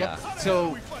Mouse. Yep. Yeah.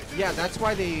 So, yeah, that's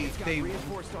why the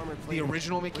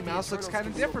original Mickey Mouse looks kind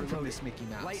of different from this Mickey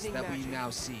Mouse that we now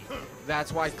see.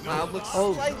 That's why Cloud looks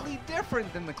slightly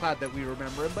different than the Cloud that we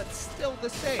remember, but still the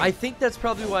same. I think that's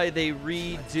probably why they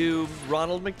redo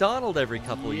Ronald McDonald every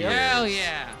couple years. Hell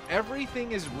yeah.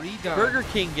 Everything is redone. Burger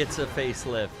King gets a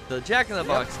facelift. The Jack in the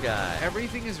Box guy.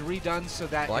 Everything is redone so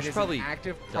that Well, I it should is probably an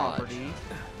active dodge. property.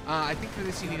 I think for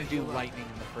this you need to do lightning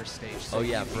in the first stage. So Oh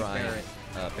yeah, you beat Bryan.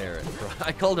 Barrett. Barrett.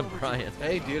 I called him Bryan.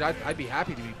 Hey, dude, I'd be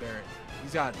happy to beat Barrett.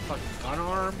 He's got fucking gun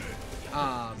arm.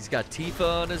 He's got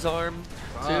Tifa on his arm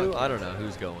too. I don't know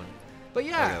who's going. But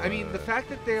yeah, I mean, the fact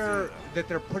that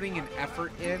they're putting an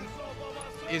effort in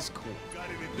is cool.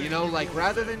 You know, like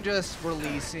rather than just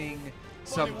releasing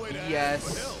some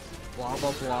BS, blah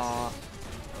blah blah.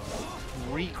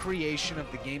 recreation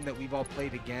of the game that we've all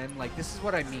played again. Like, this is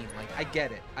what I mean. Like, I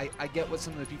get it. I get what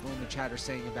some of the people in the chat are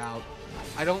saying about,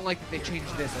 I don't like that they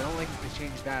changed this. I don't like that they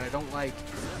changed that. I don't like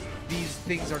these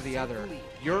things or the other.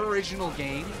 Your original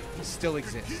game still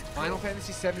exists. Final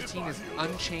Fantasy 17 is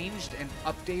unchanged and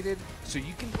updated, so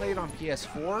you can play it on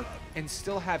PS4 and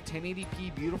still have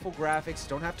 1080p beautiful graphics.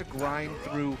 Don't have to grind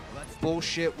through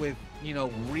bullshit with, you know,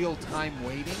 real-time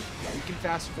waiting. You can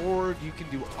fast forward, you can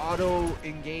do auto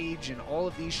engage and all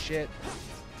of these shit.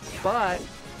 But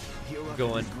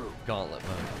going gauntlet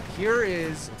mode. Here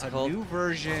is What's a it called? new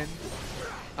version.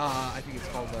 I think it's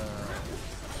called like,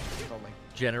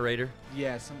 Generator.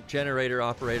 yeah, some Generator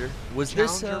operator. Was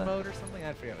challenger this mode or something?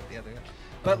 I forget what the other.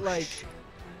 But like,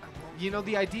 you know,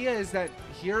 the idea is that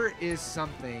here is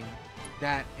something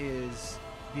that is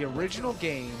the original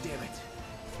game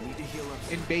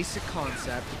in basic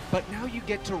concept, but now you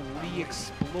get to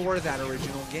re-explore that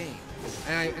original game.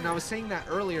 And I was saying that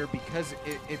earlier because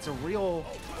it's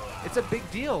a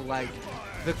big deal. Like,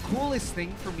 the coolest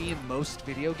thing for me in most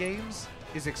video games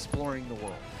is exploring the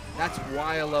world. That's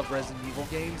why I love Resident Evil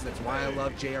games. That's why I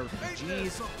love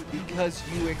JRPGs, because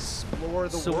you explore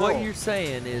the world. So what you're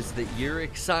saying is that you're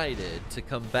excited to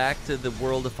come back to the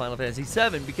world of Final Fantasy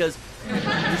VII because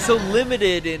you're so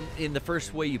limited in the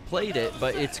first way you played it,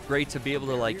 but it's great to be able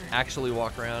to like actually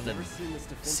walk around and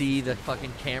see the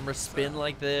fucking camera spin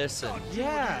like this. And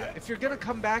yeah, if you're gonna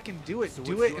come back and do it in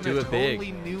a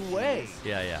totally new way.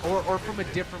 Yeah, yeah. Or from a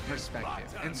different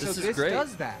perspective. And so this great.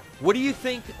 does that. What do you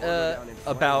think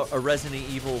about a Resident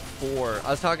Evil 4? I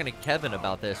was talking to Kevin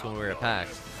about this when we were at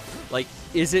PAX. Like,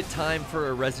 is it time for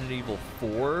a Resident Evil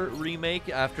 4 remake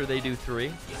after they do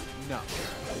 3? No.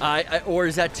 Or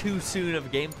is that too soon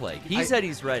of gameplay? He said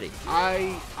he's ready.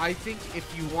 I think if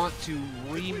you want to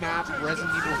remap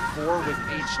Resident Evil 4 with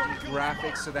HD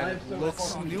graphics so that it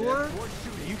looks newer,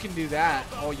 you can do that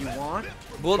all you want.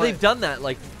 Well, they've done that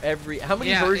like how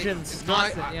many versions?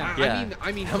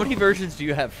 I mean, how many versions do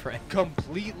you have, Frank?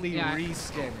 Completely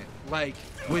reskin it, like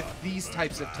with these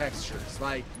types of textures.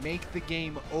 Like, make the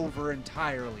game over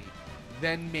entirely.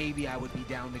 Then maybe I would be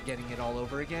down to getting it all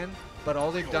over again. But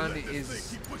all they've done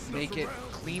is make it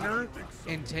cleaner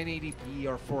in 1080p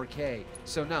or 4K.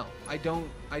 So no, I don't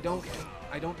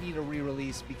need a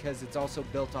re-release because it's also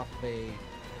built off of a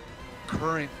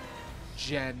current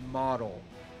gen model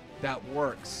that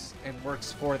works and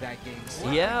works for that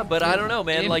game. Yeah, but I don't know,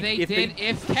 man.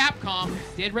 If Capcom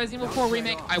did Resident Evil 4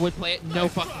 remake, I would play it. No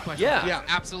fucking question. Yeah,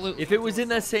 absolutely. If it was in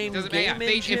that same game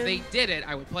engine, if they did it,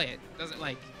 I would play it. Doesn't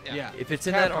like. Yeah. If it's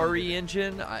in that RE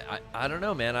engine, I don't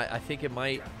know, man. I think it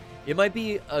might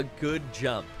be a good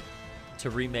jump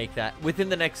to remake that within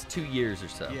the next 2 years or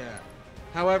so. Yeah.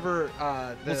 However,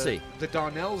 we'll see. The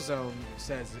Donnell Zone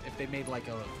says if they made like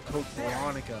a Code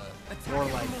Veronica or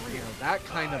like, you know, that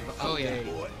kind of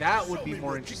update, that would be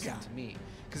more interesting to me.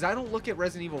 Because I don't look at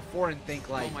Resident Evil 4 and think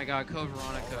like, oh my god, Code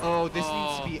Veronica. Oh, this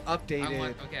needs to be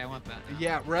updated. I want that.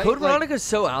 Yeah, right. Code Veronica's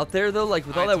so out there though, like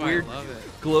with all that weird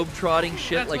globe-trotting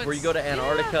shit, That's like where you go to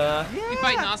Antarctica. Yeah. We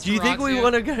fight Nosferatu. Do you think we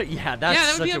want to go? Yeah, that's that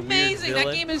would such be a amazing. weird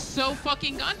That game is so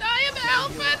fucking. I am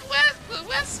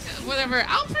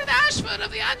Alfred Ashford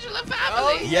of the Angela family.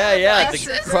 Oh, yeah,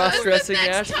 the cross-dressing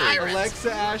Ashford.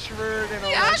 Alexa Ashford and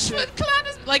the Ashford clan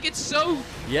is like, it's so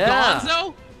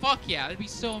gonzo. Fuck yeah, that'd be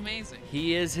so amazing.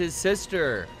 He is his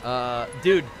sister.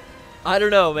 Dude, I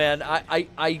don't know, man.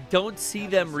 I don't see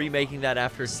them remaking that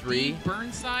after 3. Steve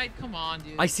Burnside? Come on,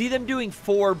 dude. I see them doing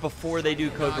 4 before they do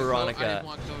Code Veronica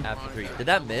after 3. Did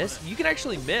that miss? You can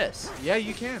actually miss. Yeah,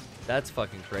 you can. That's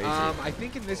fucking crazy. I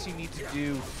think in this you need to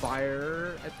do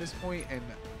fire at this point, and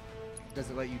does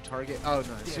it let you target? Oh,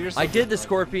 no. Seriously. I did the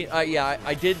Scorpion. Yeah,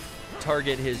 I did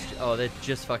target his. Oh, that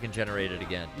just fucking generated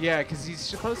again. Yeah, because he's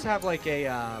supposed to have like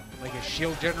a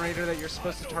shield generator that you're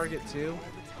supposed to target too.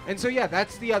 And so yeah,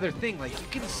 that's the other thing. Like, you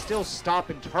can still stop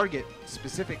and target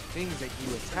specific things that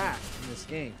you attack in this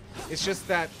game. It's just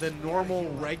that the normal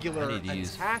regular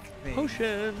attack thing.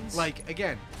 Potions. Like,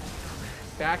 again,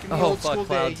 back in the old school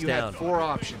day, you had 4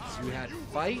 options. You had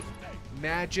fight,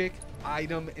 magic,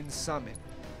 item, and summon.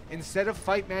 Instead of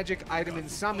fight, magic, item,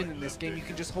 and summon in this game, you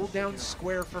can just hold down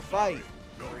square for fight,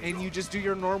 and you just do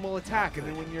your normal attack. And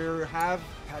then when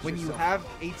you have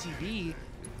ATB,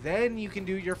 then you can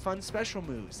do your fun special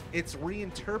moves. It's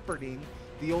reinterpreting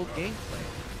the old gameplay,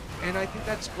 and I think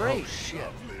that's great. Oh shit!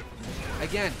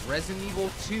 Again, Resident Evil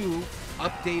 2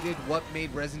 updated what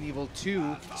made Resident Evil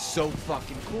 2 so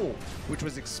fucking cool, which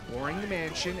was exploring the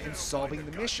mansion and solving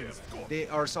the missions. They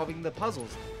are solving the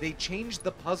puzzles. They changed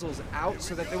the puzzles out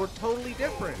so that they were totally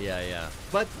different. Yeah.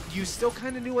 But you still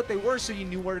kind of knew what they were, so you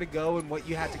knew where to go and what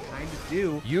you had to kind of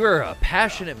do. You are a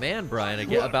passionate man, Brian,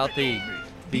 again, about the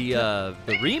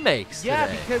remakes. Yeah,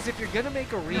 today. because if you're gonna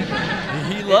make a remake,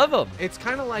 you love them. It's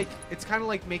kind of like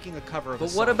making a cover of.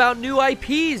 But what about new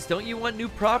IPs? Don't you want new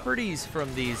properties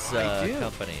from these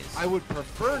companies? I would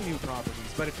prefer new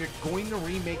properties, but if you're going to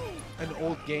remake an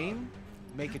old game,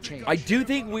 make a change. I do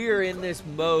think we are in this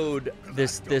mode.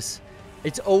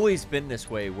 It's always been this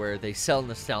way where they sell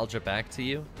nostalgia back to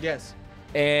you. Yes.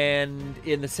 And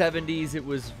in the 70s, it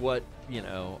was what,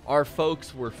 our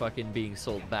folks were fucking being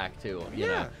sold back to, you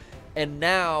know? And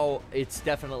now it's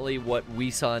definitely what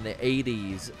we saw in the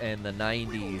 80s and the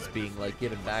 90s being, like,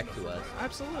 given back to us.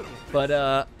 Absolutely.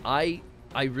 But I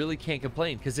really can't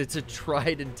complain because it's a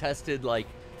tried and tested, like,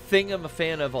 thing I'm a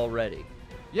fan of already.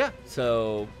 Yeah.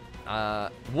 So,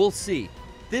 we'll see.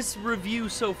 This review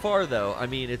so far, though, I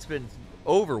mean, it's been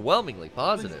overwhelmingly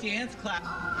positive. When's dance class?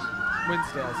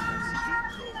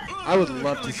 I would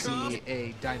love to see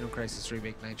a Dino Crisis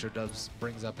remake. Nitro Dubs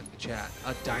brings up in the chat.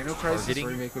 A Dino Crisis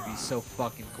remake would be so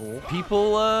fucking cool.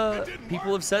 People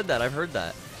have said that. I've heard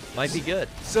that. Might be good.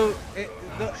 So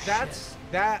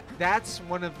that's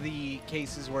one of the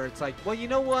cases where it's like, well, you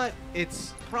know what?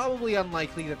 It's probably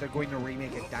unlikely that they're going to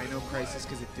remake a Dino Crisis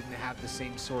because it didn't have the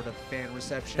same sort of fan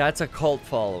reception. That's a cult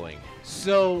following.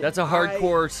 So that's a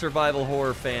hardcore survival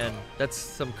horror fan. That's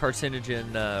some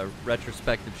carcinogen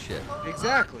retrospective shit.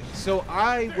 Exactly. So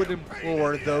I would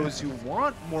implore those who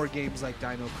want more games like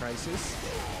Dino Crisis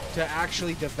to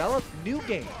actually develop new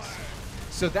games.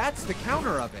 So that's the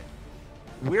counter of it.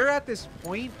 We're at this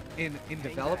point in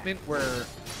development where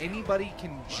anybody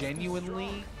can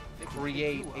genuinely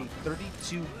create a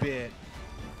 32-bit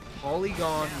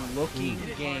polygon-looking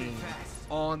game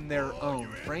on their own.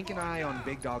 Frank and I on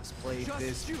Big Dogs played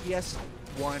this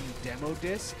PS1 demo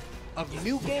disc of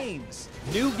new games.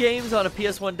 New games on a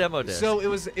PS1 demo disc. So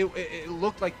it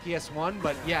looked like PS1,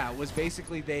 but yeah, it was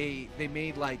basically they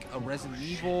made like a Resident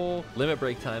Evil Limit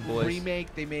Break Time boys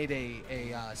remake. They made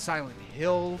a Silent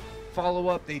Hill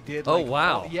follow-up. They did. Oh, like,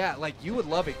 wow. Yeah, like you would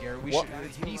love it, Garrett.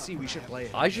 It's PC. We should play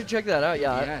it. I should check that out.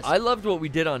 Yeah, yes. I loved what we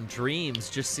did on Dreams.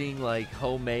 Just seeing like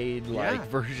homemade like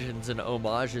versions and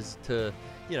homages to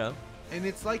And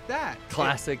it's like that.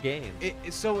 Classic game.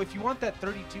 So if you want that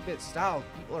 32-bit style,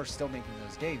 people are still making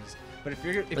those games. But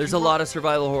there's a lot of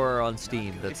survival horror on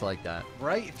Steam that's like that.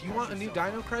 Right? If you want a new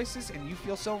Dino Crisis and you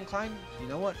feel so inclined, you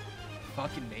know what?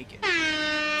 Fucking make it.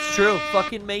 It's true.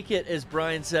 Fucking make it, as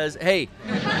Brian says. Hey,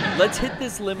 let's hit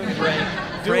this limit break.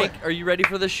 Frank, are you ready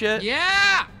for this shit?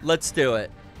 Yeah! Let's do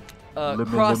it.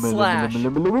 Cross slash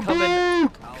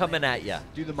coming at ya.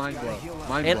 Do the mind blow.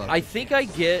 And I think I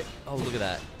get. Oh, look at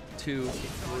that. 2,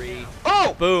 3.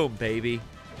 Oh! Boom, baby.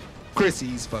 Chrissy,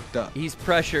 he's fucked up. He's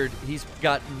pressured. He's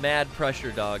got mad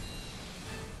pressure, dog.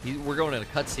 We're going into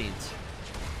cutscenes.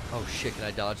 Oh shit! Can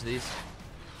I dodge these?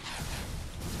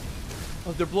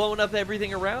 Oh, they're blowing up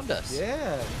everything around us.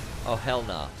 Yeah. Oh, hell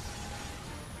nah.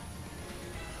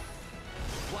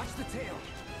 Watch the tail.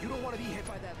 You don't want to be hit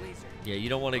by that laser. Yeah, you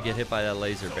don't want to get hit by that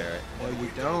laser, Barrett. No,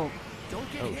 you don't.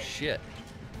 Don't get Oh, hit. shit.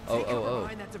 Take cover Oh.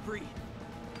 behind that debris.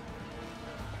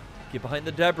 Get behind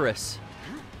the debris.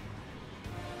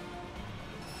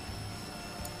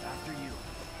 After you.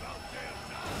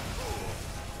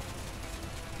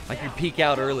 I can peek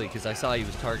out early because I saw he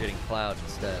was targeting Cloud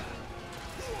instead.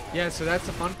 Yeah, so that's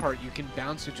the fun part. You can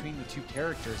bounce between the two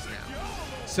characters now.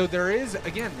 So there is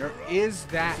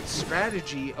that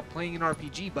strategy of playing an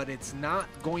RPG, but it's not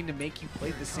going to make you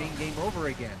play the same game over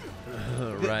again.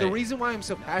 Right. The reason why I'm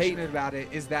so passionate about it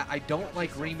is that I don't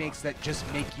like remakes that just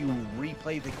make you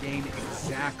replay the game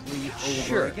exactly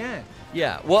over again.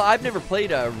 Yeah, well, I've never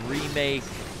played a remake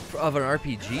of an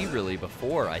RPG really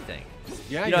before, I think.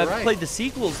 Yeah, you know, you're I've right. played the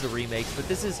sequels to remakes, but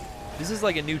this is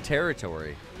like a new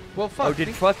territory. Well, fuck. Oh, did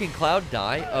fucking Cloud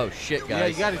die? Oh, shit,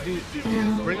 guys. Yeah, you gotta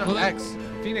do bring up X.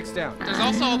 Phoenix down. There's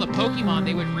also all the Pokemon.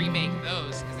 They would remake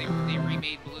those because they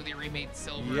remade Blue, they remade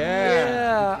Silver.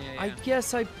 Yeah, I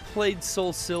guess I played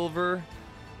Soul Silver,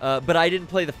 but I didn't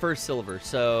play the first Silver,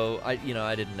 so I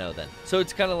didn't know then. So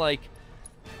it's kind of like,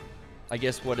 I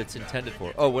guess what it's intended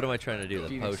for. Oh, what am I trying to do? The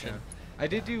Phoenix potion. down. I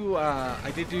did do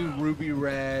Ruby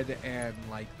Red and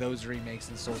like those remakes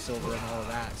and Soul Silver and all of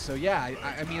that. So yeah,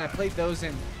 I mean I played those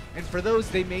and for those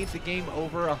they made the game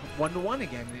over a 1-to-1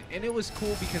 again, and it was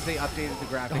cool because they updated the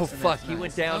graphics. Oh and fuck, that's he nice.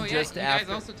 went down just you after.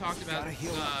 guys also talked about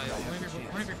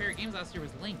one of your favorite games last year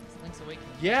was Link's Awakening.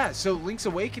 Yeah, so Link's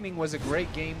Awakening was a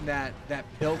great game that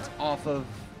built off of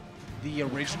the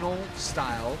original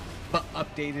style but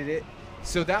updated it.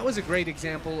 So that was a great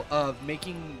example of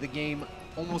making the game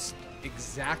almost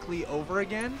exactly over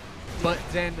again, but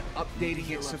then updating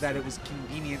it so that it was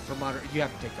convenient for modern. You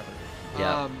have to take cover.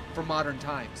 Yeah. For modern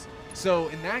times. So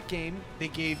in that game, they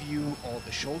gave you all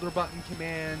the shoulder button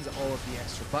commands, all of the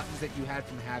extra buttons that you had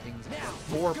from having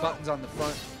 4 buttons on the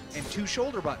front and 2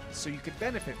 shoulder buttons, so you could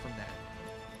benefit from that.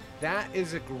 That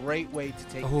is a great way to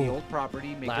take the old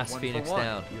property, make Last it 1 Phoenix for 1.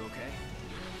 down. You okay?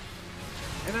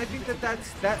 And I think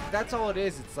that's all it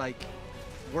is. It's like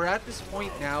we're at this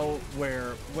point now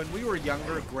where when we were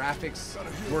younger, graphics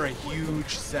were a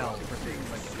huge sell for things.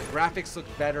 Like the graphics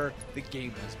looked better, the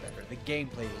game was better, the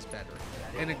gameplay was better.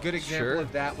 And a good example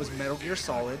of that was Metal Gear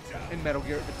Solid and Metal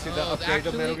Gear the upgrade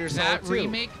of Metal Gear Solid 2. That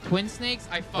remake, Twin Snakes,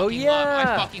 I fucking love.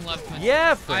 yeah. I fucking love Twin Snakes.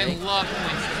 Yeah, I Frank. love Twin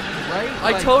Snakes. Right?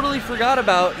 I totally forgot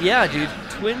about. Yeah, dude,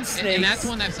 Twin Snakes. And that's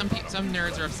one that some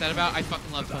nerds are upset about. I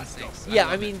fucking love Twin Snakes. Yeah,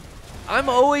 I mean, I'm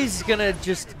always gonna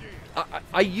just.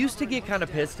 I used to get kind of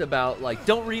pissed about like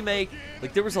don't remake.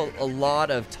 Like there was a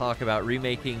lot of talk about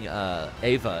remaking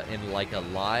Ava in like a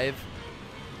live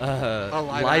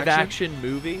action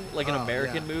movie, like an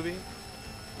American movie.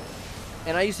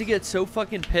 And I used to get so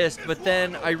fucking pissed, but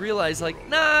then I realized like,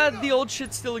 nah, the old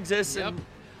shit still exists, and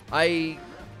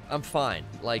I'm fine.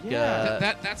 Like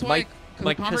that's why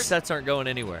my cassettes aren't going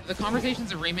anywhere. The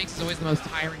conversations of remakes is always the most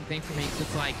tiring thing for me.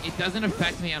 It's like it doesn't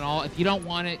affect me at all. If you don't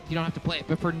want it, you don't have to play it.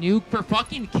 But for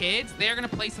fucking kids, they're gonna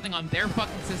play something on their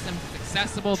fucking system. It's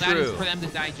accessible. True. That is for them to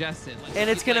digest it. Like,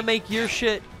 And it's gonna make your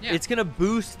shit. Yeah. It's gonna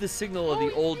boost the signal of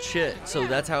the old shit. So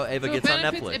that's how Ava So gets on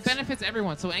Netflix. It benefits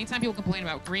everyone. So anytime people complain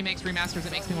about remakes, remasters,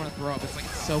 it makes me want to throw up. It's like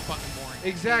it's so fucking boring.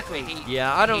 Exactly.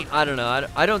 Yeah, I don't know.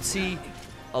 I don't see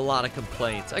a lot of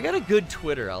complaints. I got a good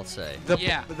Twitter, I'll say.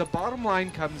 The bottom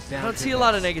line comes down. I don't to see a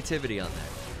lot of negativity on there.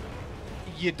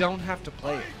 You don't have to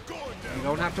play it. You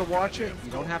don't have to watch it.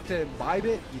 You don't have to imbibe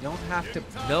it. You don't have to.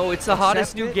 No, it's the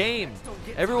hottest new it. game.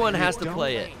 Everyone has to don't.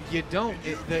 play it. You don't.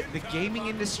 The gaming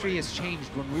industry has changed.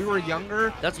 When we were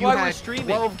younger, That's you why had we're streaming.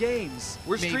 12 games.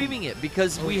 We're maybe. streaming it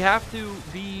because we have to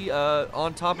be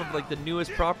on top of like the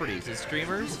newest properties as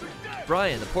streamers.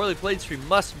 Bryan, the Poorly Played stream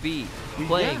must be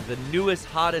playing the newest,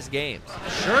 hottest games.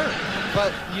 Sure,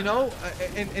 but you know,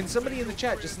 and somebody in the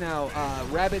chat just now,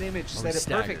 Rabbit Image said it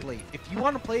staggered. perfectly. If you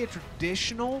want to play a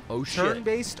traditional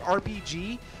turn-based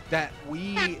RPG that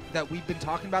we've been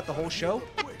talking about the whole show,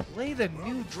 play the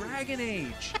new Dragon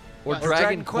Age. Or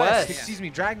Dragon Quest. Excuse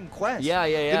me, Dragon Quest. Yeah.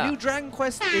 The new Dragon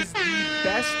Quest is the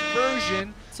best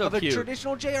version of cute. a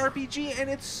traditional JRPG, and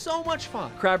it's so much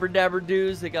fun. Crabber Dabber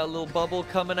Doos, they got a little bubble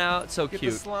coming out. So Get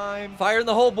cute. the slime. Fire in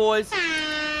the hole, boys.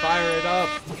 Fire it up.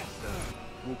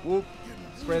 Whoop, whoop.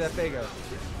 Spray that Fago.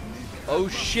 Oh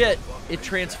shit! It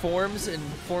transforms and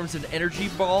forms an energy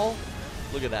ball.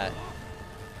 Look at that.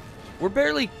 We're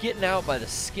barely getting out by the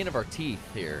skin of our teeth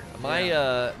here.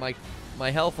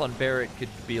 My health on Barrett could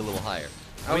be a little higher.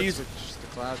 I would use just a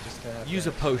cloud just to have use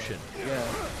a potion. Yeah.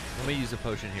 Let me use a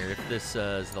potion here. If this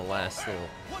is the last little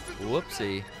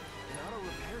whoopsie.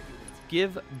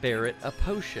 Give Barrett a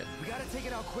potion. We gotta take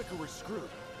it out quick or we're screwed.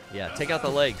 Yeah, take out the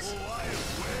legs.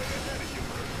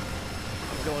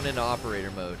 I'm going into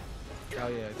operator mode. Oh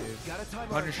yeah, dude.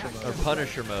 Punisher mode. Or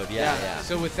Punisher mode, yeah.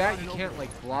 So with that, you can't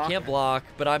like block. Can't block,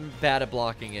 but I'm bad at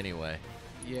blocking anyway.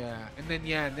 Yeah, and then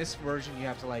in this version you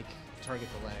have to like target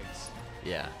the legs.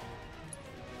 Yeah.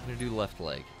 I'm gonna do left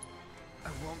leg. I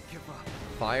won't give up.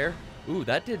 Fire. Ooh,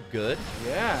 that did good.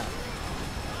 Yeah.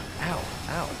 Ow,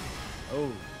 ow.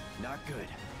 Oh. Not good.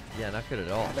 Yeah, not good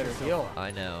at all. Better heal.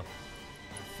 I know.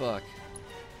 Fuck.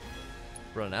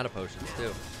 Running out of potions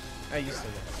too. I used to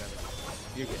get 7.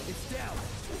 You're good. It's down.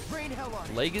 Rain hell on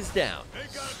it. Leg is down.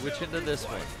 Switch into this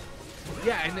one.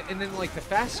 Yeah, and then like the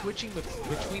fast switching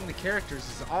between the characters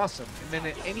is awesome. And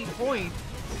then at any point,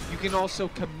 you can also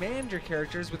command your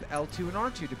characters with L2 and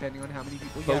R2 depending on how many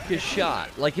people you have. Focus shot.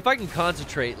 Like if I can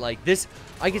concentrate like this,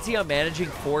 I can see how managing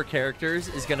 4 characters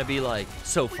is gonna be like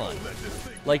so fun.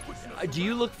 Like, do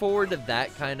you look forward to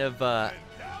that kind of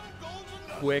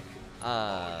quick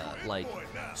like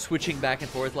switching back and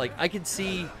forth? Like I can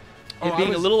see it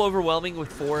being a little overwhelming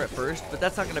with 4 at first, but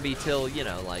that's not going to be till, you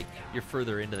know, like you're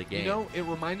further into the game. You know, it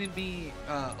reminded me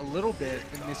a little bit,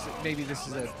 and maybe this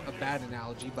is a bad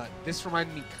analogy, but this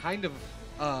reminded me kind of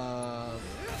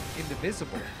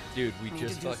Indivisible. Dude, we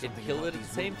just fucking kill it at the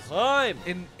same time.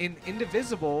 In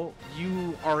Indivisible,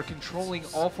 you are controlling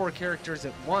all 4 characters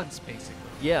at once, basically.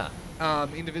 Yeah.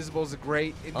 Indivisible is a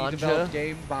great Anja indie-developed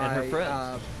game and her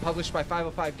friends. published by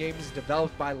 505 Games,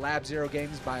 developed by Lab Zero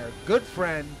Games by our good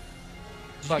friend.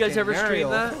 Did you guys ever stream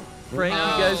that? Frank,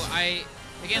 No, you guys?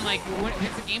 Again, like when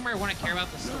it's a game where I want to care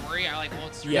about the story, I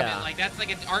won't stream it. Like that's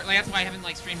like an art. Like that's why I haven't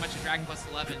streamed much of Dragon Quest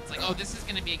 11. It's like, oh, this is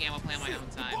gonna be a game I'll play on my own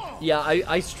time. Yeah,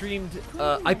 I streamed.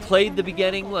 I played the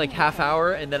beginning like half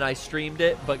hour, and then I streamed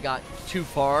it, but got too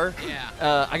far.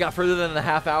 Yeah. I got further than the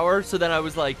half hour, so then I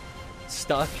was like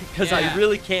stuck because I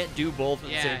really can't do both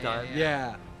at the same time.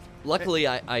 Yeah. Luckily,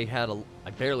 I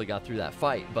barely got through that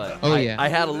fight, but Oh, I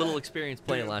had a little experience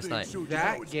playing last night.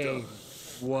 That game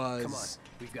was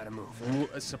We've got to move.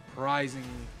 surprising,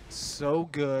 so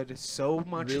good, so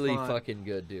much Really fun, fucking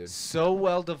good, dude. so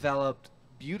well developed,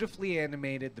 beautifully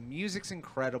animated. The music's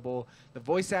incredible. The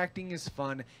voice acting is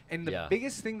fun, and the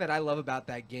biggest thing that I love about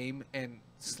that game, and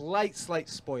slight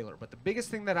spoiler, but the biggest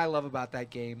thing that I love about that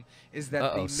game is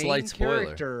that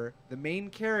the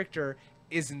main character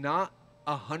is not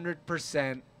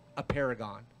 100% a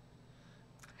paragon.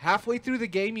 Halfway through the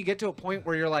game, you get to a point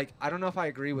where you're like, I don't know if I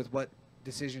agree with what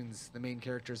decisions the main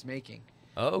character is making.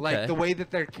 Oh, okay. Like the way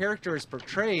that their character is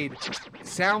portrayed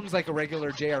sounds like a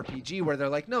regular JRPG where they're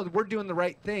like, no, we're doing the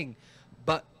right thing.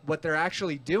 But what they're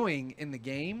actually doing in the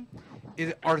game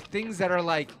are things that are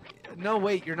like, no,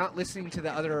 wait, you're not listening to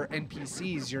the other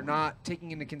NPCs. You're not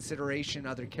taking into consideration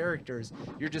other characters.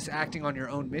 You're just acting on your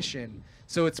own mission.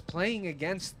 So it's playing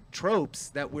against tropes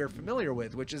that we're familiar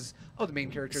with, which is, oh, the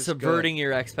main character is subverting good.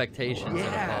 your expectations in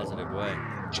a positive way.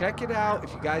 Check it out.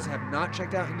 If you guys have not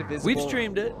checked out Indivisible. We've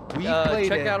streamed it. We played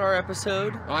check it. out our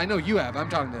episode. Oh, I know you have. I'm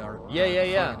talking to our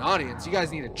fucking audience. You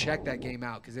guys need to check that game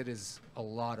out because it is a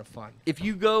lot of fun. If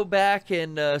you go back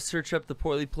and search up the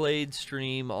Poorly Played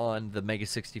stream on the Mega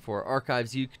 64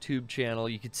 Archives YouTube channel,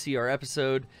 you could see our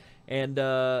episode and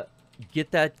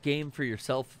get that game for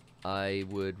yourself. I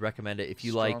would recommend it if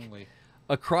you like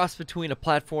a cross between a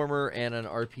platformer and an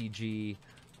RPG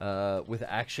with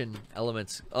action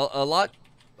elements. A lot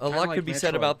like could be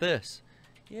said Metroid. about this.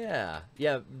 Yeah,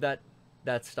 that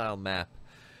style map.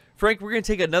 Frank, we're gonna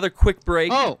take another quick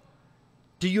break. Oh,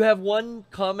 do you have one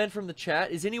comment from the chat?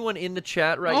 Is anyone in the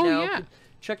chat right now? Yeah.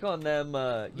 Check on them.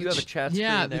 You have a chat screen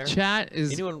there. Yeah, the chat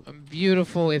is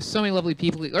beautiful. We have so many lovely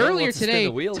people. Earlier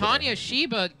today, Tanya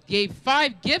Shiba gave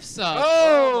 5 gift subs.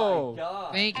 Oh, my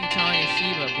God. Thank you, Tanya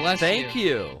Shiba. Bless you. Thank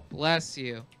you. Bless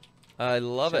you. I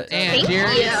love it. And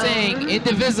Garrett is saying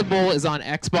Indivisible is on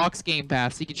Xbox Game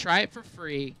Pass. So you can try it for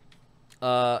free.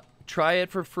 Try it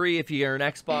for free if you're an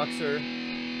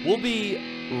Xboxer. We'll be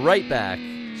right back.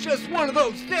 It's just one of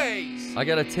those days. I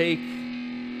gotta take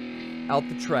out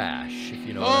the trash, if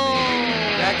you know what I mean.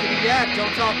 Yakety yak,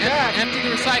 don't talk back. Empty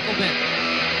the recycle bin.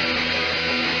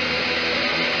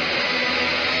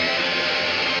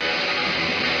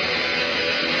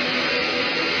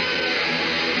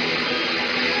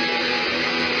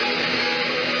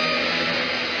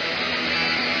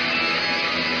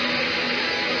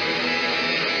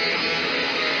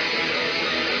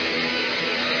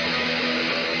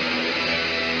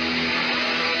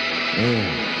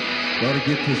 Gotta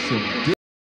get to some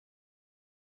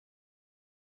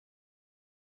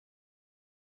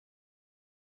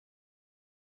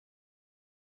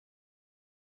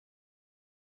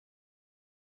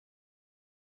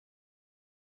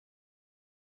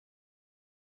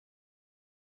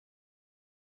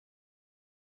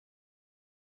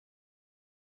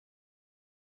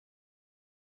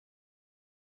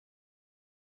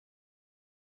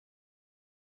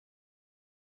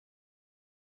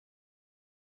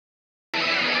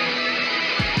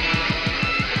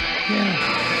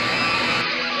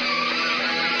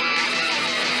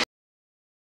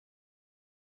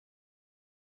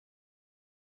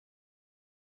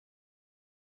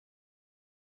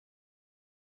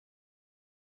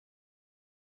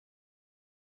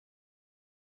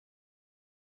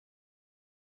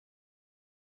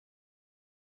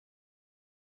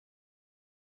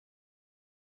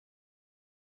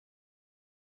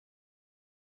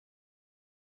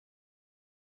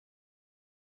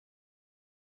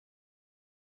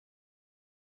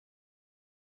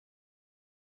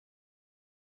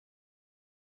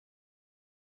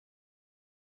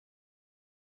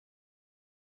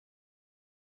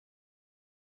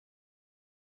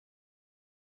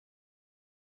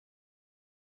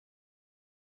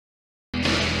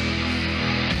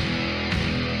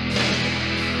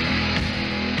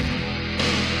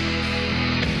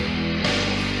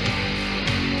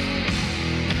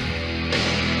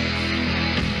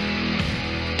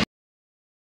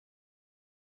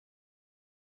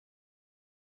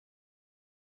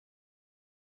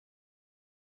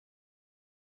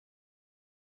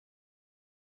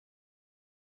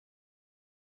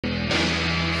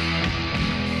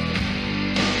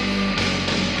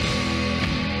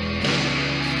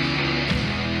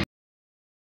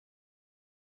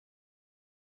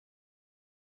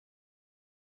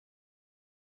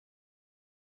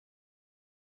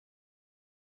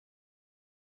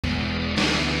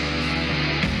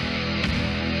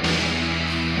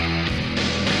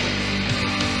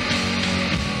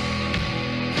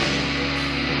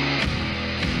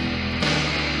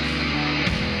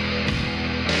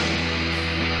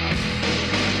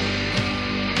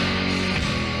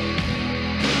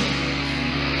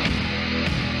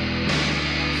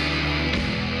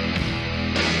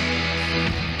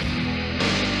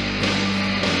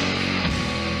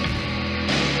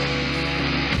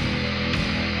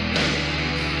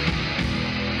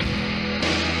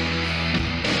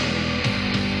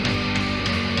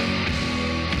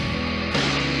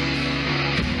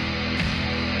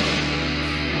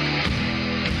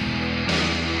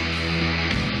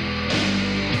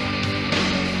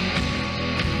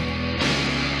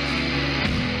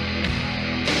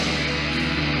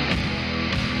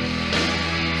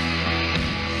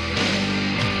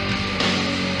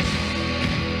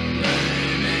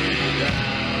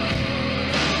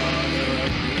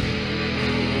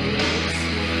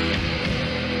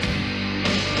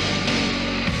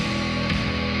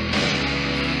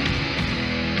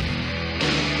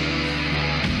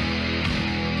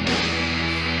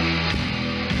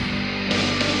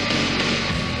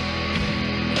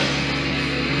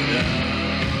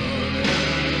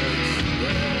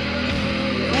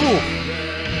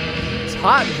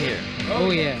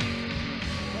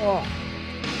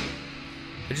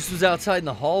was outside in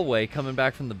the hallway coming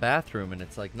back from the bathroom, and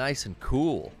it's like nice and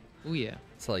cool. Oh yeah.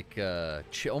 It's like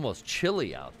almost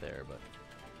chilly out there, but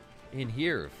in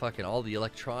here, fucking all the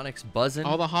electronics buzzing.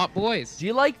 All the hot boys. Do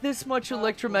you like this much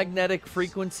electromagnetic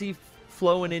frequency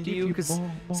flowing into you? Because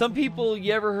some people,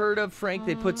 you ever heard of, Frank?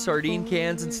 They put sardine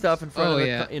cans and stuff in front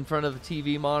of the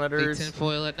TV monitors. Big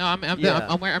tinfoil it. No,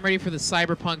 I'm ready for the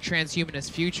cyberpunk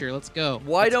transhumanist future. Let's go.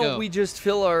 Why don't we just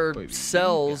fill our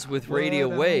cells with radio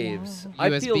waves? USB.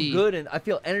 I feel good and I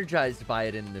feel energized by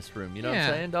it in this room. You know what I'm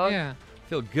saying, dog? Yeah. I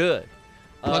feel good.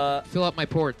 Fill up my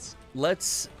ports.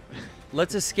 Let's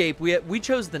escape. We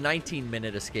chose the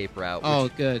 19-minute escape route.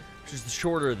 Good. Which is the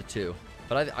shorter of the two.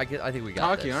 But I think we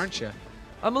got Cocky, this. aren't you?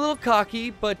 I'm a little cocky,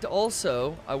 but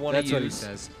also I want to use what he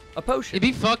says. a potion. It'd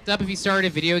be fucked up if you started a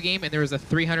video game and there was a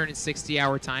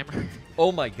 360-hour timer.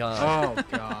 Oh my god. Oh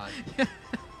god.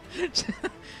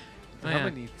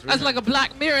 That's like a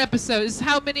Black Mirror episode. This is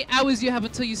how many hours you have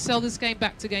until you sell this game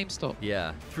back to GameStop.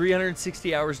 Yeah,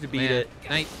 360 hours to beat it.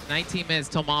 19 minutes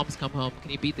till moms come home. Can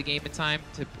you beat the game in time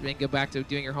to then go back to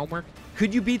doing your homework?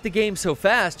 Could you beat the game so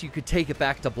fast you could take it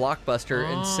back to Blockbuster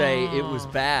and say it was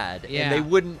bad, Yeah. and they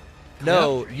wouldn't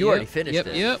know you already finished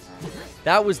it. Yep.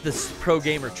 That was the pro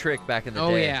gamer trick back in the day.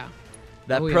 Oh yeah.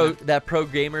 That pro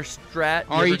gamer strat.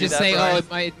 Or you just say,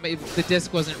 Brian? the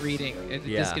disc wasn't reading. The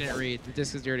disc didn't read. The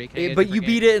disc is dirty. But you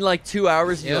beat it in like 2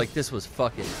 hours, and you're like, this was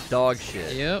fucking dog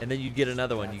shit. Yep. And then you get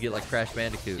another one. You get like Crash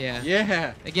Bandicoot. Yeah.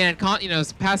 Yeah. Again,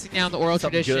 passing down the oral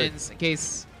Something traditions in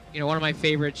case, one of my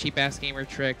favorite cheap-ass gamer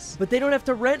tricks. But they don't have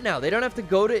to rent now. They don't have to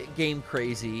go to Game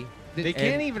Crazy. They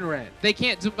can't even rent. They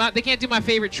can't do my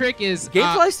favorite trick is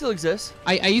GameFly still exists.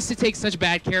 I used to take such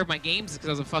bad care of my games because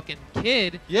I was a fucking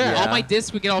kid. Yeah. All my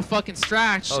discs would get all fucking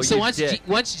scratched. Oh, so you once dick.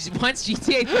 once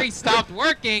GTA 3 stopped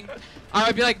working, I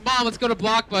would be like, Mom, let's go to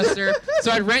Blockbuster. So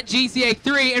I'd rent GTA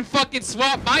 3 and fucking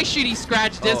swap my shitty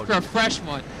scratch disc for a fresh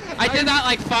one. I did that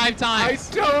like 5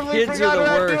 times. I totally Kids forgot are the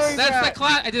about worst. doing That's that. the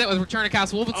class. I did that with Return of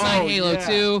Castle Wolfenstein, Halo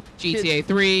 2, GTA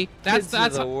 3. That's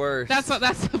the worst. That's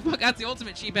the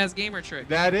ultimate cheap ass gamer trick.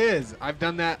 That is. I've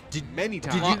done that many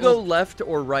times. Did you go left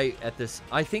or right at this?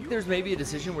 I think there's maybe a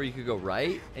decision where you could go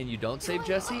right and you don't save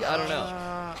Jesse. I don't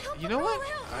know. You know what?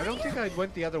 I don't think I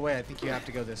went the other way. I think you have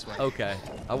to go this way. Okay.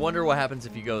 I wonder what happens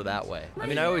if you go that way. I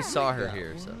mean, I always saw her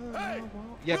here, so.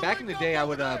 Yeah, back in the day, I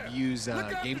would use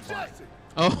GameFly.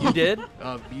 Oh, you did?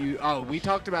 We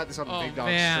talked about this on the Big Dog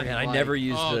man. stream. Man, I never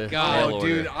used the God. mail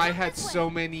dude, order. I had so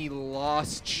many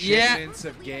lost shipments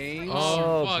of games.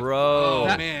 Oh, fuck. bro.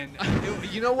 Oh, man.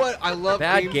 You know what? I love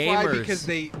Bad GameFly gamers. because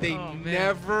they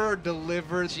never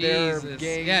delivered Jesus. their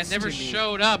games Yeah, it never to me.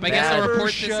 showed up. I guess I'll Never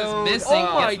report this as showed- missing.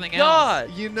 Oh my something god.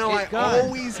 else. You know, I God.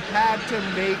 always had to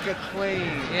make a claim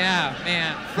Yeah,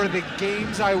 man. for the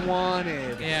games I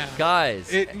wanted. Yeah.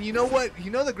 Guys, You know what?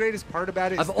 You know the greatest part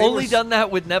about it is I've they only were done that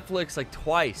with Netflix like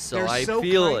twice, so They're I so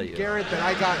feel kind, it. Garrett, that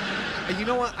I got. You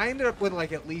know what? I ended up with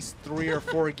like at least 3 or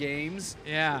 4 games.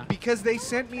 Yeah. Because they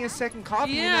sent me a second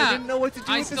copy and Yeah. I didn't know what to do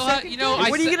I with the still have- second. you know, game. I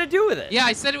What are you said- gonna do with it? Yeah,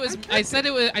 I said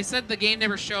the game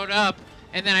never showed up,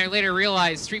 and then I later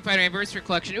realized Street Fighter Anniversary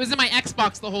Collection. It was in my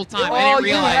Xbox the whole time. I Oh, didn't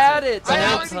you realize had it the So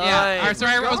whole now- time. Yeah. Or,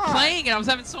 sorry, I was God. playing it. I was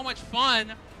having so much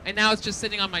fun, and now it's just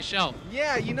sitting on my shelf.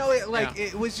 Yeah, you know,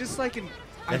 it was just like an.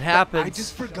 It happens. I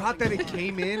just forgot that it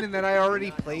came in and that I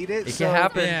already played it. It so can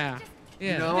happen. Yeah.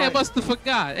 Yeah. You know, I I- must have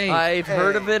forgot. Hey. I've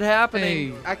heard of it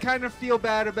happening. I kind of feel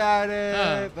bad about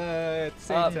it, but at the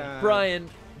same time. Brian,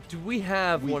 do we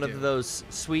have We one do. of those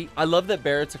sweet? I love that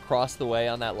Barrett's across the way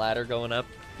on that ladder going up.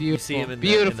 Beautiful. You see him in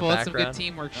Beautiful. the That's some good background.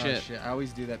 teamwork Oh, shit. shit. I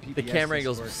always do that. PBS The camera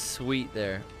angle's Discord. sweet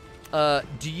there.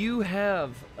 Do you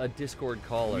have a Discord We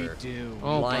caller do.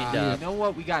 Oh, lined God. up? You know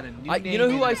what? We got a new name. You know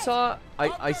who in I it. saw?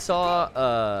 I saw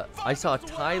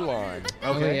Tylon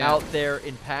Okay. yeah. out there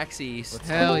in PAX East.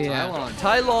 Hell yeah. Tylon.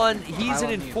 Tylon, he's Tylon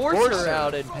an the enforcer enforcer.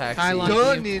 out in PAX Tylon.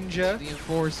 East. Duh, Ninja. The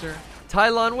Enforcer.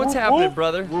 Tylon, what's happening,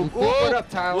 brother? Whoop, whoop. What up,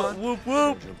 Tylon? Whoop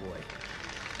whoop.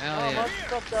 Hell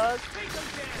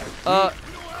yeah.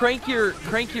 Crank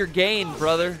your gain,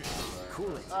 brother.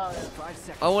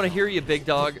 I want to hear you, big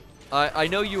dog. I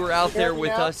know you were out there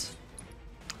with us.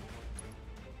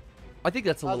 I think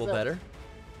that's a little better.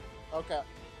 Okay.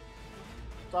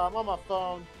 So I'm on my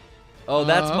phone. Oh,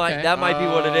 that might be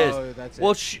what it is. Oh, that's it.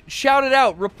 Well, shout it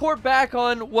out. Report back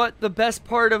on what the best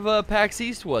part of PAX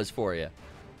East was for you.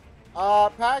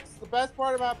 The best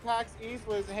part about PAX East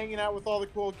was hanging out with all the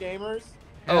cool gamers.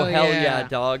 Oh, hell yeah. yeah,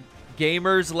 dog.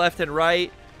 Gamers left and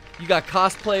right. You got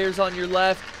cosplayers on your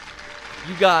left.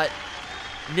 You got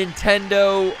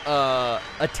Nintendo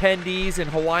attendees in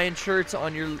Hawaiian shirts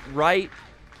on your right.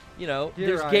 You know, Here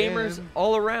there's I gamers am.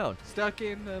 all around. Stuck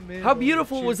in the middle. How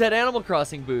beautiful was that Animal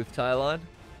Crossing booth, Tylon?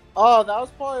 Oh, that was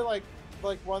probably like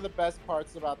one of the best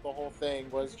parts about the whole thing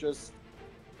was just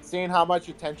seeing how much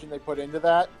attention they put into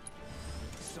that.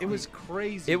 It was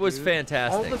crazy. It was dude.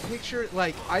 fantastic. All the picture,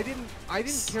 like I didn't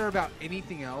care about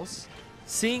anything else.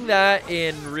 Seeing that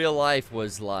in real life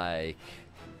was like,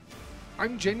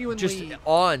 I'm genuinely just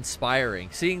awe-inspiring.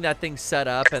 Seeing that thing set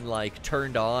up and like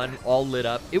turned on, all lit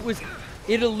up.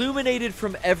 It illuminated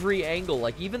from every angle.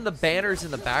 Like even the banners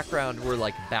in the background were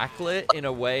like backlit in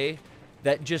a way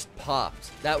that just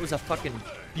popped. That was a fucking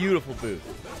beautiful booth.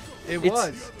 It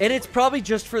was. And it's probably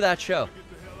just for that show.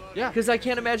 Yeah. Because I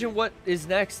can't imagine what is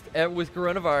next with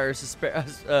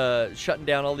coronavirus shutting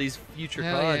down all these future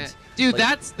Hell cons. yeah. Dude,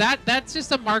 Like, that's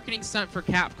just a marketing stunt for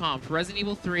Capcom. For Resident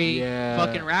Evil 3,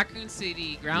 fucking Raccoon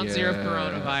City, Ground Zero of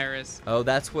coronavirus. Oh,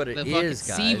 that's what it the is,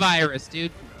 fucking guys. C virus,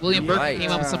 dude. William Burton Right.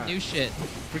 came up with some new shit.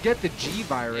 Forget the G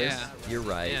virus. Yeah. You're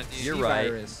right. Yeah, dude. You're G right.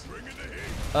 virus.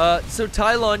 So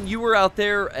Tylon, you were out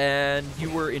there and you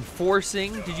were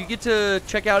enforcing. Did you get to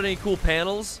check out any cool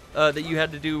panels that you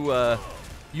had to do?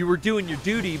 You were doing your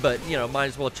duty, but you know, might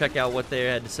as well check out what they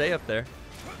had to say up there.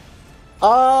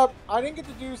 I didn't get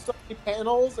to do so many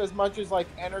panels as much as like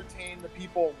entertain the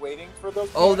people waiting for those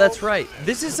panels. Oh, that's right.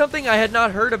 This is something I had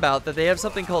not heard about, that they have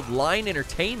something called line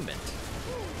entertainment.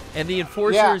 And the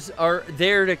enforcers are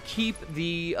there to keep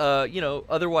the, you know,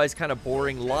 otherwise kind of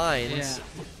boring lines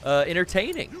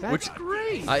entertaining. That's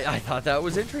great. I thought that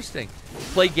was interesting.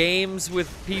 Play games with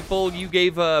people. You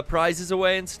gave prizes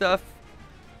away and stuff.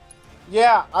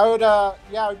 Yeah, I would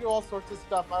do all sorts of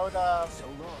stuff. I would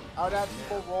have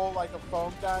people roll like a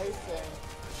foam dice, and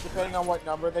depending on what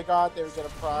number they got, they would get a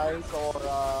prize,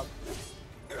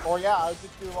 or yeah, I would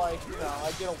just do like, you know,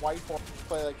 I'd get a whiteboard and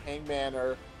play like Hangman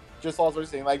or just all sorts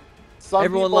of things. Like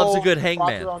Everyone loves a good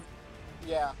Hangman.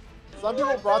 Some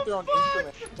people brought their own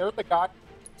instruments. There was a guy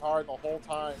playing guitar the whole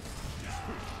time.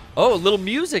 Oh, a little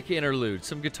music interlude,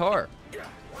 some guitar.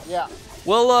 Yeah.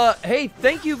 Well, hey,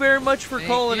 thank you very much for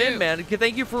calling in, man.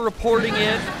 Thank you for reporting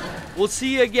in. We'll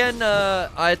see you again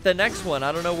at the next one.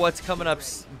 I don't know what's coming up,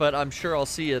 but I'm sure I'll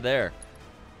see you there.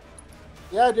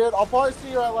 Yeah, dude. I'll probably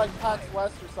see you at like PAX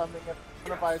West or something if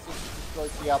coronavirus is really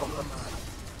Seattle.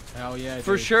 Hell yeah,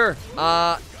 For dude. sure.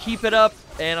 Keep it up,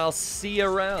 and I'll see you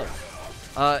around.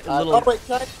 Oh wait,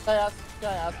 can I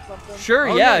ask something? Sure,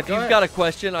 Oh, yeah. yeah, If go you've ahead. got a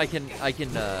question, I can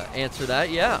answer that.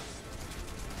 Yeah.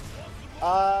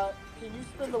 Can you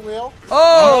spin the wheel?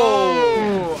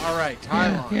 Oh! All right,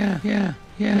 Tylon. Yeah.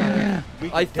 We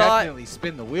can I thought- definitely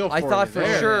spin the wheel for I thought you for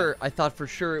there. sure. I thought for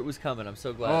sure it was coming. I'm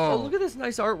so glad. Oh, Oh. look at this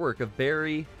nice artwork of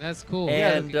Barry That's cool.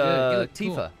 and You look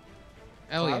Tifa. cool.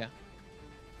 Hell yeah.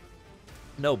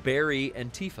 No, Barry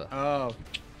and Tifa. Oh,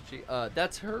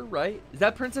 That's her, right? Is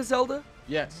that Princess Zelda?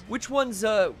 yes. Which one's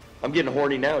I'm getting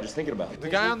horny now just thinking about it. The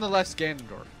guy on the left,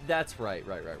 Ganondorf. That's right.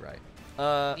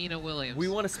 Nina Williams. We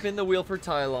want to spin the wheel for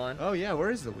Tylon. Oh yeah,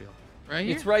 where is the wheel? right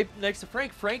here. It's right next to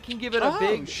Frank. Frank can give it a Oh,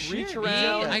 big shit, reach yeah.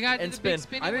 around I got and the spin. big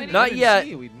spinny I didn't- winny. Not even yet,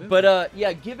 see we'd moved but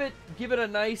yeah, give it a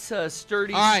nice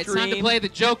sturdy All right, it's stream. time to play the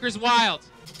Joker's Wild.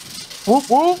 Whoop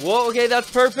whoop. Whoa, okay, that's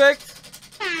perfect.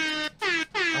 I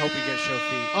hope you get show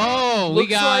feet. Oh, we Looks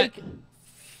got like.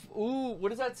 Ooh, what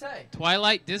does that say?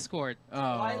 Twilight Discord. Oh,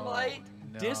 Twilight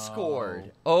no.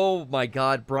 Discord. Oh my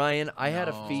God, Brian, I had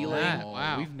a No. feeling.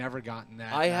 Wow. We've never gotten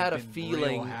that. I and had I've a been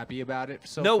feeling- real happy about it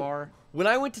so No. far. When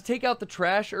I went to take out the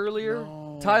trash earlier,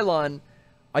 No. Tylon,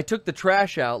 I took the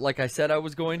trash out like I said I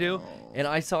was going to, and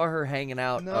I saw her hanging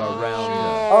out around.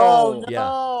 Oh Yeah.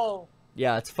 no.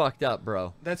 Yeah, it's fucked up,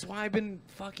 bro. That's why I've been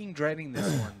fucking dreading this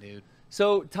one, dude.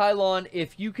 So, Tylon,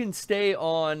 if you can stay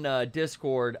on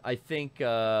Discord, I think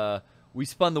we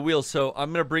spun the wheel. So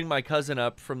I'm gonna bring my cousin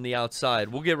up from the outside.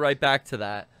 We'll get right back to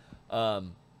that.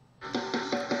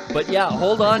 But yeah,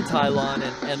 hold on, Tylon,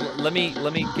 and let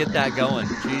me get that going.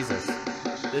 Jesus,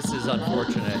 this is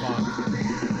unfortunate.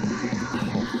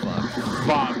 Oh,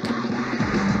 fuck.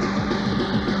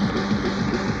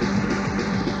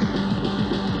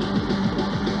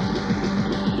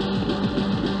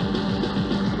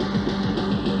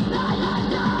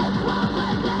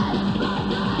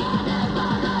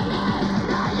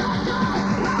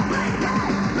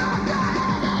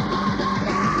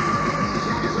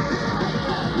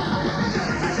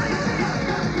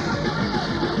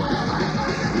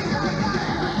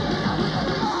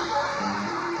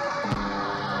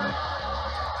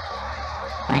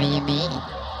 What do you mean?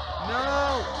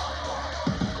 No!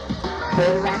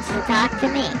 Who wants to talk to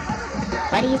me?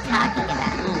 What are you talking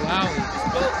about? Ooh, wow.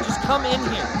 Well, just come in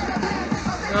here.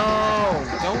 No!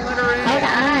 Don't let her in! Hold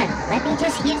on, let me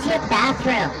just use your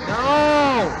bathroom.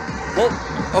 No! Well,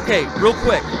 okay, real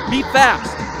quick. Be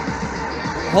fast.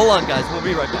 Hold on, guys. We'll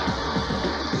be right back.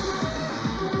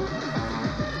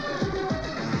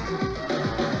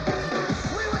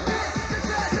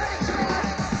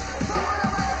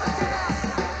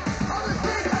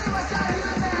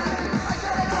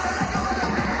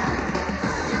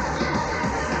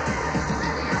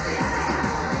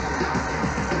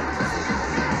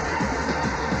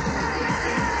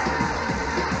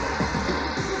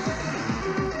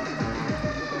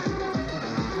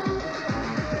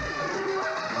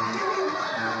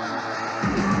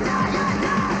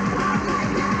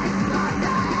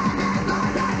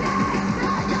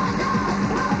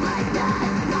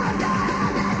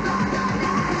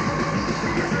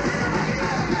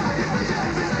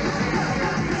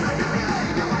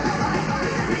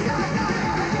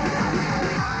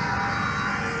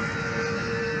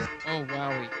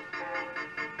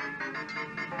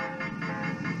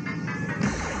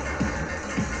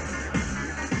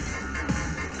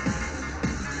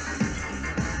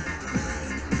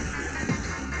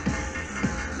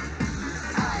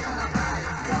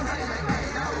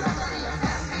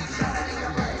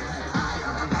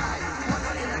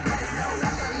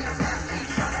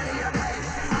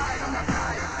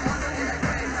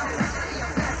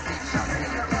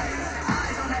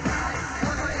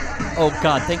 Oh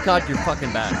God, thank God you're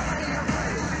fucking back.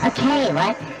 Okay,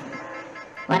 what?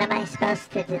 What am I supposed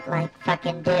to do, like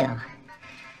fucking do?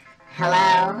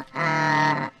 Hello?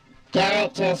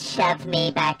 Garrett just shoved me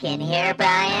back in here,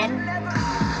 Bryan.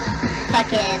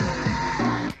 Fucking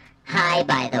hi,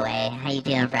 by the way. How you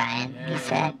doing, Bryan? He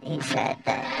said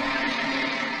that.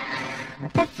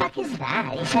 What the fuck is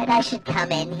that? He said I should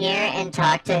come in here and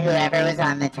talk to whoever was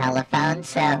on the telephone,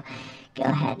 so go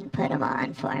ahead and put him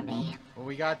on for me. Well,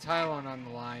 we got Tylon on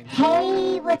the line.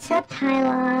 Hey, what's up,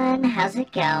 Tylon? How's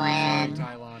it going?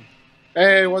 Tylon.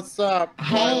 Hey, what's up?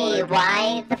 Hey,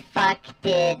 why the fuck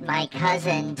did my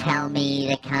cousin tell me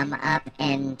to come up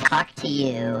and talk to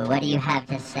you? What do you have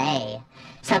to say?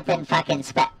 Something fucking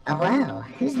oh, whoa,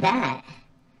 who's that?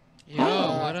 Yo,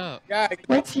 what up?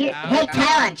 What's your... Hey,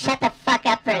 Tylon, shut the fuck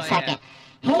up for a second.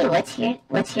 Hey, what's your name,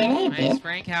 My name's dude?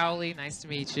 Frank Howley. Nice to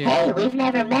meet you. Hey, we've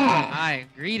never met. Hi,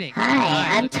 greetings.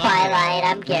 Hi, I'm Twilight.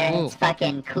 I'm Garrett's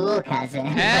fucking cool cousin.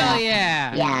 Hell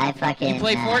yeah. Yeah, I fucking... You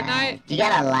play Fortnite? You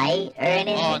got a light or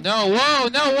anything? Oh, no. Whoa,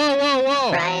 no, whoa.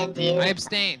 Brian, do you... I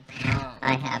abstain.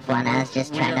 I have one. I was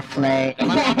just trying to flirt.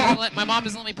 My mom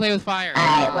doesn't let me play with fire.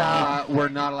 Alright, well... we're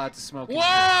not allowed to smoke. Whoa,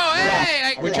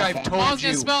 hey! Which I've told Mom's you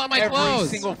gonna smell out my every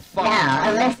clothes. single fucking...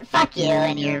 No, listen, fuck you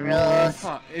and your rules.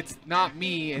 It's not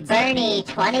me, it's... Bernie,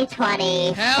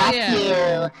 2020, Hell fuck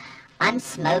yeah. you. I'm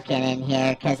smoking in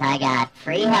here because I got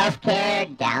free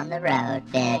healthcare down the road,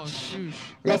 bitch. Oh,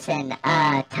 Listen,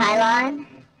 Tylon,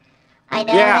 I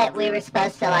know Yeah. that we were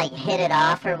supposed to, like, hit it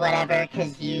off or whatever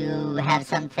because you have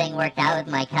something worked out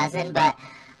with my cousin, but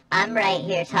I'm right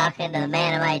here talking to the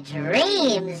man of my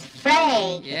dreams,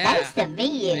 Frank. Yeah. Nice to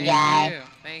meet you, Thank guy. you.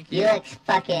 Thank You look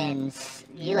fucking...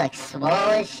 You look swole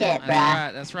as shit,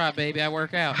 brah. That's right, baby. I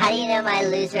work out. How do you know my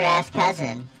loser-ass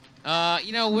cousin?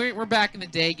 You know, we're back in the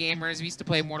day gamers. We used to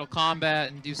play Mortal Kombat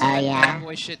and do some Oh, yeah?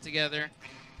 boy shit together.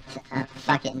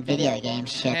 Fucking video game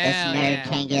shit. Hell This nerd yeah.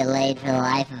 can't get laid for the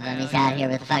life of him. He's out here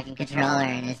with a fucking controller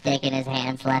and his dick in his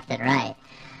hands left and right.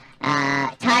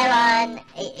 Tylon,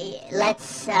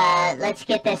 let's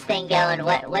get this thing going.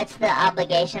 What's the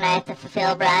obligation I have to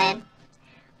fulfill, Bryan?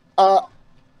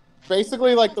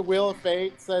 Basically, like the Wheel of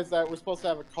Fate says that we're supposed to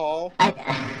have a call.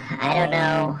 I don't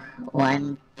know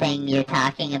one thing you're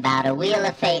talking about. A Wheel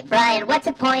of Fate. Bryan, what's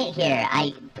the point here?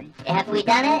 Have we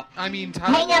done it? I mean,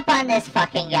 Tylon... Hang up on this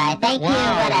fucking guy. Thank you,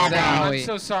 whatever. I'm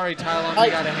so sorry, Tylon. We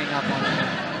gotta hang up on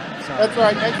him. Sorry. That's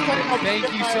right. Next time,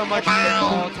 Thank you so much for the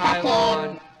call,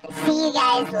 Tylon. See you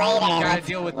guys later. Gotta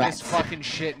deal with this fucking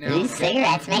shit now. These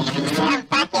cigarettes make me sound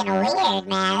fucking weird,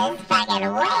 man. It's fucking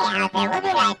way out there. We'll be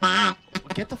right back.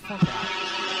 Get the fuck out.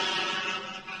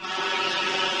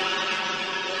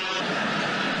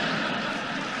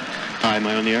 Hi, am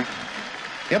I on the air?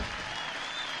 Yep.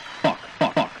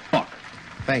 Fuck.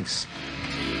 Thanks.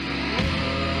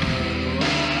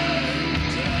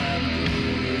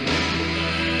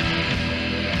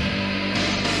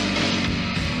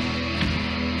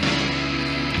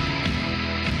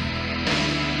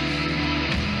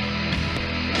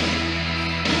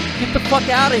 Get the fuck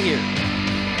out of here.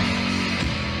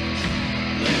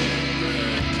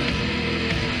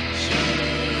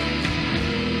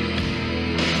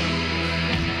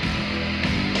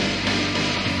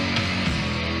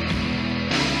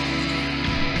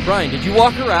 Bryan, did you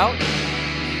walk her out?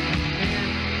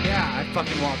 Yeah, I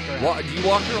fucking walked her out. Did you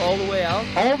walk her all the way out?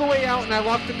 All the way out, and I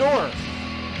locked the door.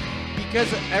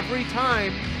 Because every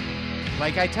time,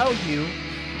 like I tell you,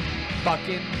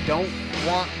 fucking don't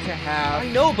want to have... I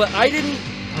know, but I didn't...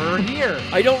 her here.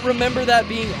 I don't remember that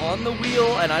being on the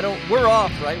wheel, and I don't... We're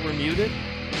off, right? We're muted?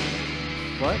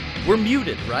 What? We're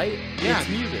muted, right? Yeah. It's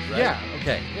muted, right? Yeah.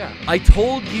 Okay. Yeah. I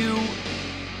told you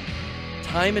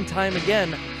time and time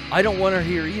again, I don't want her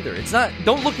here either. It's not...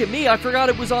 Don't look at me. I forgot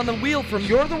it was on the wheel from...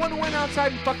 You're the one who went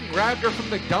outside and fucking grabbed her from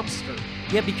the dumpster.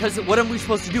 Yeah, because what are we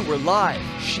supposed to do? We're live.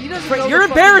 She doesn't Frank, know you're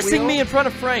the embarrassing fucking wheel. me in front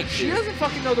of Frank. She dude. doesn't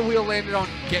fucking know the wheel landed on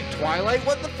Get Twilight.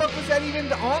 What the fuck was that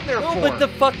even on there No, for? but the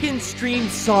fucking stream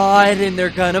saw it and they're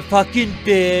gonna fucking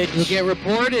bitch. You'll get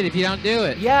reported if you don't do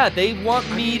it. Yeah, they want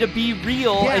me to be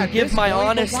real Yeah, and give this my point, but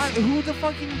honest... why- who the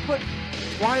fucking put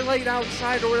Twilight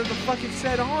outside or whatever the fuck it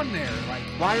said on there? Like,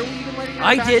 why are we even letting her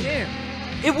back in?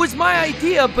 It was my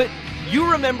idea, but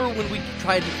you remember when we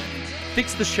tried to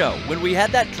fix the show, when we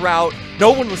had that drought,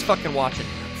 no one was fucking watching.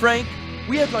 Frank,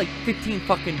 we had like 15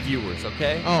 fucking viewers,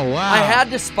 okay? Oh, wow. I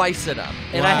had to spice it up,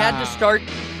 and I had to start...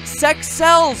 Sex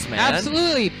sells, man.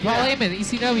 Absolutely. Paul Heyman,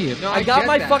 ECW. No, I got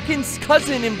my fucking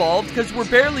cousin involved because we're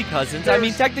barely cousins. I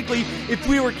mean, technically, if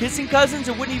we were kissing cousins,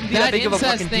 it wouldn't even be that big of a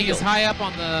incest fucking thing deal. is high up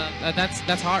on the.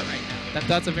 That's hot right now.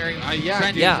 That's a very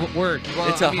trendy yeah. word. Well,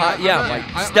 It's I mean,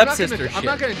 my stepsister I'm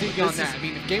not gonna dig on that. I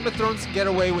mean, if Game of Thrones can get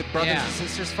away with brothers and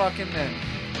sisters fucking, then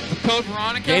Code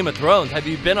Veronica. Game of Thrones. Have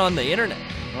you been on the internet?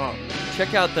 Oh.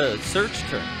 Check out the search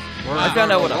terms. Wow. I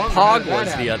found out what a How pog did that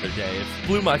was the happen? other day. It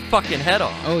blew my fucking head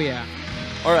off. Oh yeah.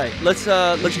 All right, let's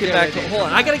get back to. Hold on,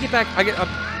 from I gotta get back. I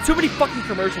got too many fucking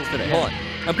commercials today. Yeah. Hold on,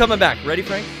 I'm coming back. Ready,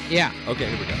 Frank? Yeah. Okay,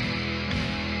 here we go.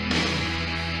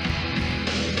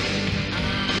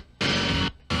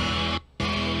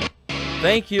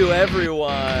 Thank you,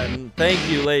 everyone. Thank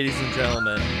you, ladies and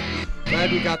gentlemen.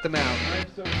 Glad we got them out.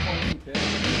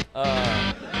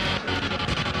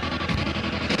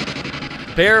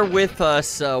 Bear with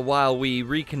us while we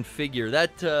reconfigure.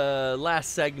 That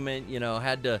last segment,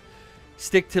 had to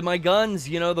stick to my guns.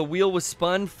 The wheel was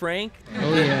spun, Frank.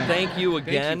 Oh, yeah. Thank you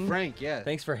again. Thank you, Frank, yeah.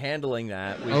 Thanks for handling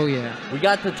that. Oh, yeah. We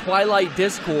got the Twilight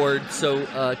Discord, so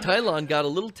Tylon got a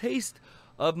little taste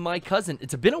of my cousin.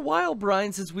 It's been a while,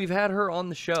 Brian, since we've had her on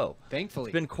the show.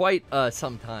 Thankfully. It's been quite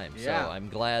some time, Yeah. so I'm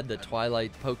glad that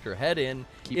Twilight poked her head in.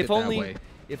 Keep it that way.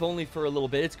 If only for a little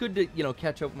bit. It's good to,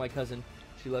 catch up with my cousin.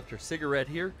 She left her cigarette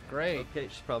here. Great. Okay,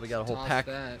 she's probably got a whole Toss pack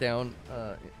that. down,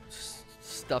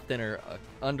 stuffed in her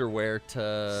underwear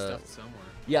to... Stuffed somewhere.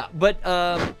 Yeah, but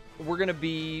we're going to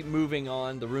be moving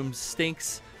on. The room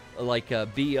stinks like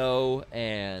BO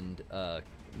and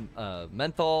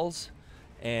menthols,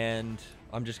 and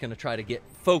I'm just going to try to get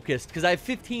focused because I have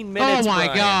 15 minutes, Oh, my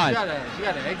Brian. God. You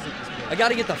gotta exit this place. I got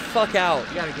to get the fuck out.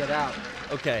 You gotta get out.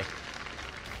 Okay.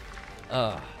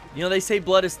 They say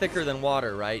blood is thicker than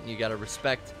water, right? And you got to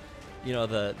respect,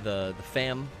 the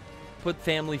fam. Put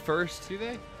family first. Do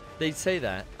they? They say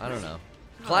that. I don't know.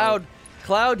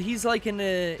 Cloud, he's like in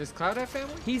a... Does Cloud have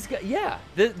family? He's got, yeah.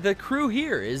 The crew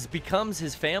here becomes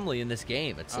his family in this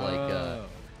game. It's like,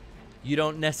 you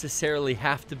don't necessarily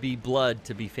have to be blood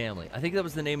to be family. I think that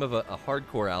was the name of a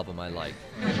hardcore album I liked.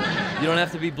 You don't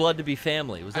have to be blood to be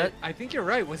family. Was that... I think you're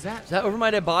right. Was that Over My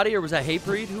Dead Body or was that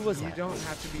Hatebreed? Who was that? You don't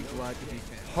have to be blood to be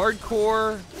family.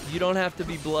 Hardcore, you don't have to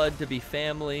be blood to be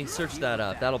family. Search that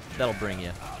up. That'll bring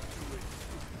you.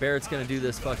 Barrett's gonna do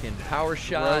this fucking power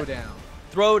shot.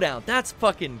 Throwdown. That's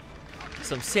fucking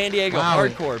some San Diego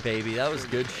hardcore, baby. That was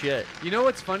good shit. You know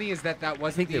what's funny is that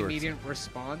wasn't the immediate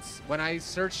response. When I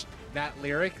searched that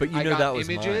lyric, but I got that was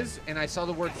images and I saw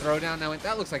the word throwdown and I went,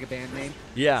 that looks like a band name.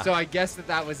 Yeah. So I guessed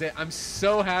that was it. I'm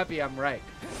so happy I'm right.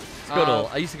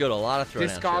 I used to go to a lot of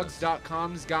throwdown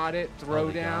Discogs.com's got it.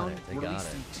 Throwdown. They got released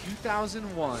it. in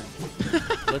 2001.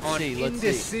 Let's on see.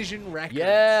 Indecision Records.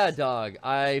 Yeah, dog.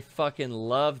 I fucking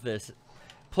love this.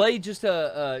 Play just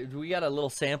we got a little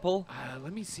sample?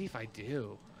 Let me see if I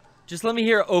do. Just let me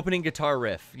hear an opening guitar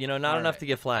riff. Not enough to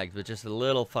get flagged, but just a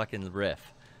little fucking riff.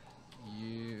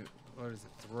 What is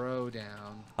it?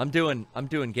 Throwdown. I'm doing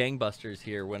gangbusters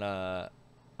here when I'm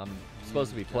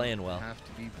supposed to be playing well. Have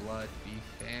to be blood, be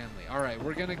family. All right,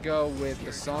 we're gonna go with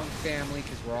the song "Family"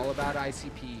 because we're all about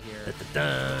ICP here.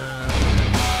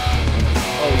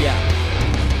 Oh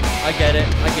yeah, I get it.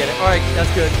 All right,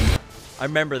 that's good. I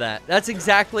remember that. That's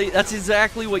exactly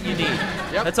what you need.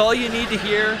 Yep. That's all you need to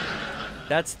hear.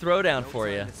 That's Throwdown for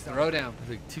you. It's Throwdown.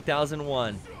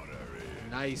 2001.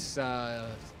 Nice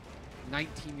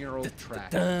 19-year-old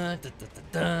track.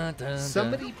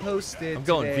 Somebody posted I'm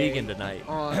going today vegan tonight.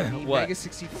 on the Mega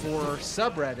 64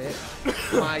 subreddit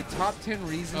my top 10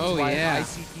 reasons why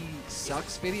ICP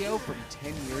sucks video from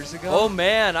 10 years ago. Oh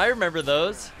man, I remember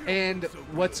those. And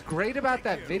what's great about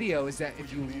that video is that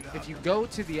if you go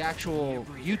to the actual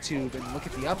YouTube and look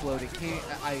at the upload,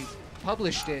 I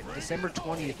published it December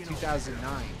 20th,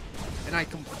 2009, and I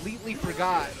completely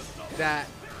forgot that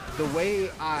the way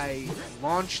I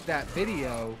launched that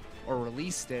video or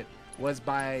released it was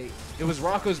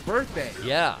Rocco's birthday.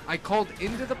 Yeah. I called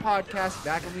into the podcast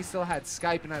back when we still had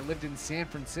Skype and I lived in San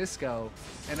Francisco,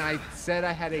 and I said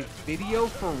I had a video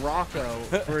for Rocco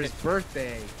for his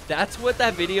birthday. That's what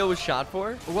that video was shot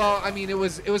for? Well, I mean, it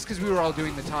was because we were all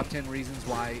doing the top 10 reasons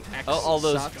why X all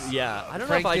those sucks. Yeah. I don't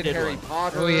Frank know if I did Harry one.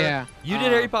 Potter. Oh yeah. You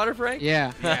did Harry Potter, Frank?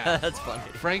 Yeah. Yeah. That's funny.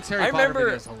 Frank's Harry Potter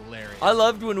video is hilarious. I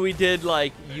loved when we did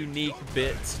like unique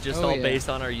bits just all yeah. based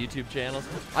on our YouTube channels.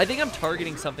 I think I'm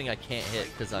targeting something I can't hit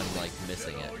because I'm like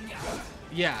missing it.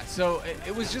 Yeah, so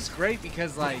it was just great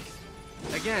because, like,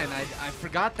 again, I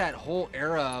forgot that whole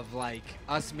era of, like,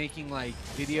 us making, like,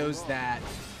 videos that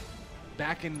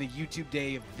back in the YouTube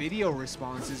day of video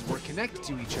responses were connected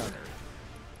to each other.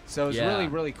 So it's really,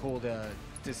 really cool to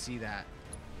see that.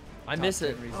 I miss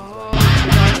it.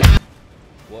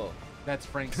 Whoa. That's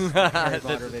Frank's Harry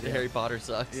Potter video. Harry Potter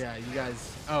sucks. Yeah, you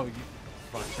guys. Oh,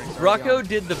 Frank's Rocco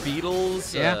did the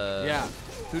Beatles. Yeah.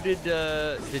 Who did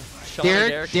Sean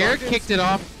and Derek kicked it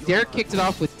off. Derek kicked it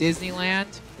off with Disneyland.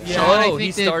 Yeah. Sean, I Oh,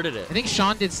 think, he started it. I think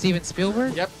Sean did Steven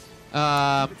Spielberg. Yep.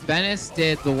 Venice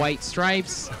did the White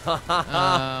Stripes.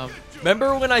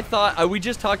 Remember when I thought we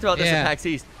just talked about this Yeah. at PAX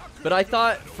East, but I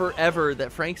thought forever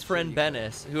that Frank's friend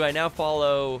Bennis, who I now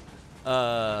follow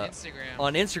on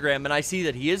Instagram, and I see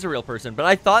that he is a real person, but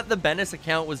I thought the Bennis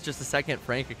account was just a second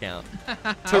Frank account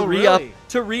to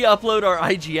re-upload our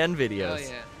IGN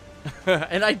videos. Oh, yeah.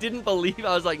 And I didn't believe.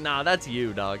 I was like, nah, that's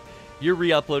you, dog. You're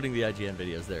re-uploading the IGN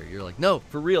videos there. You're like, no,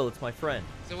 for real, it's my friend.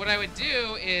 So what I would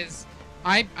do is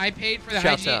I paid for the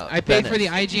Shouts IGN. out, I paid Bennis. for the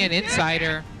IGN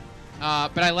Insider,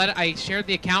 but I shared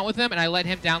the account with him and I let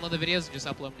him download the videos and just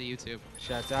upload them to YouTube.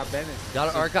 Shouts out Bennett.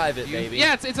 Gotta archive it, baby.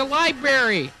 Yeah, it's a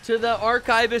library. To the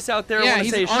archivists out there, Yeah, I want to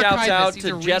he's say an shouts archivist. out He's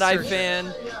to a Jedi researcher. Fan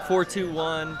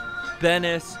 421,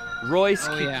 Bennis, Royce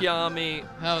Oh, yeah. Kikiami.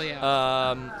 Hell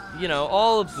yeah. You know,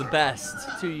 all of the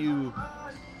best to you,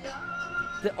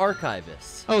 the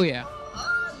archivists. Oh yeah.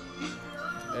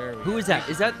 There we Who go. is that?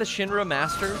 Is that the Shinra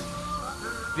Master?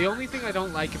 The only thing I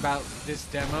don't like about this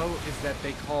demo is that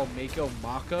they call Mako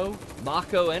Mako.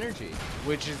 Mako Energy.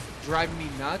 Which is driving me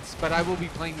nuts, but I will be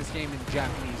playing this game in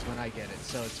Japanese when I get it,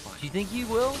 so it's fine. Do you think you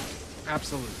will?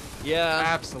 Absolutely. Yeah.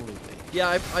 Absolutely. Yeah,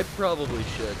 I probably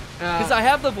should. Because I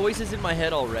have the voices in my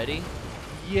head already.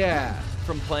 Yeah.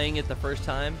 From playing it the first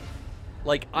time.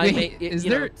 Like, Wait, is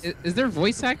there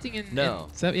voice acting in? No.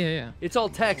 Yeah. It's all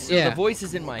text, so Yeah. the voice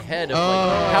is in my head of Oh,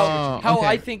 like how okay.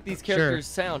 I think these characters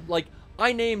sound. Like,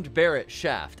 I named Barrett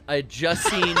Shaft. I had just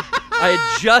seen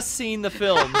the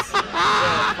films.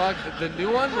 Yeah, fuck the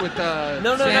new one with the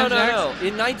No. Sam In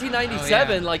Jackson?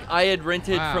 1997, like I had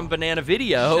rented from Banana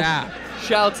Video. Shaft.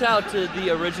 Shouts out to the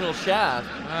original Shaft.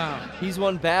 Wow. He's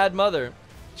one bad mother.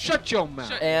 Shut your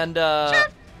mouth. And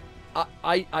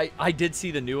I did see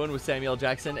the new one with Samuel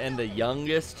Jackson and the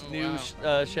youngest new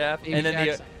Shaft, Baby and then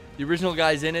Jackson. the original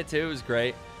guy's in it too. It was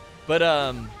great, but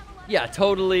yeah,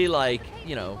 totally like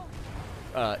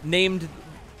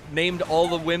named all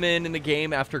the women in the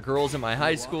game after girls in my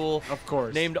high school. Of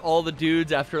course. Named all the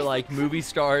dudes after like movie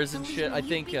stars and shit. I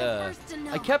think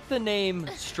I kept the name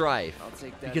Strife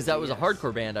because that was a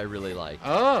hardcore band I really liked.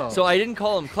 Oh. So I didn't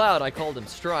call him Cloud. I called him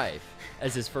Strife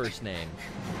as his first name.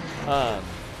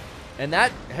 And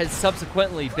that has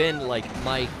subsequently been like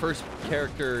my first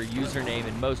character username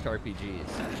in most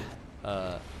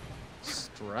RPGs.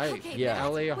 Strife. Yeah.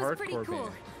 LA hardcore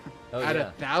band. Oh, Out yeah.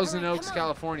 of Thousand Oaks,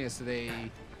 California. So they.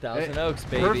 Thousand Oaks,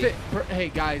 baby. Perfect. Hey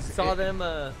guys. Saw them.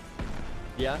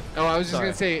 Yeah. Oh, I was just Sorry.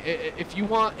 gonna say, if you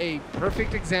want a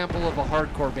perfect example of a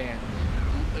hardcore band,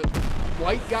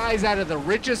 white guys out of the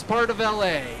richest part of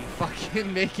LA,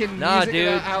 fucking making music dude.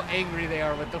 about how angry they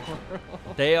are with the world.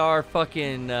 They are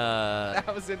fucking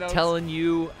Thousand Oaks. telling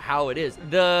you how it is.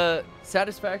 The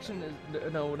Satisfaction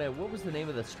is no. What was the name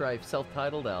of the Strife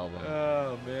self-titled album?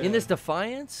 Oh man. In This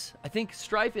Defiance? I think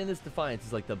Strife In This Defiance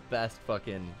is like the best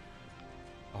fucking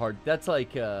hard. That's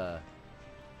like Yeah,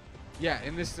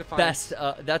 In This Defiance.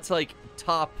 best. That's like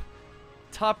top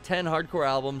 10 hardcore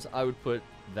albums. I would put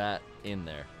that in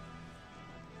there.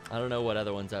 I don't know what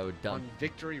other ones I would done. On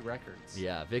Victory Records.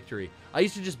 Yeah, Victory. I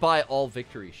used to just buy all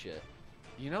Victory shit.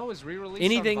 You know, it was re-released.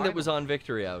 Anything on that was vinyl. on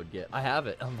Victory, I would get. I have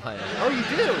it on vinyl. Oh, you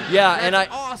do? Yeah, That's and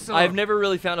awesome. I've never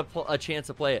really found a chance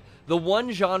to play it. The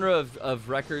one genre of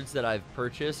records that I've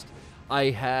purchased, I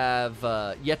have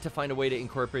yet to find a way to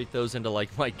incorporate those into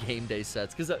like my game day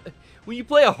sets. Because when you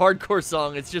play a hardcore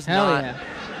song, it's just Hell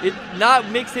not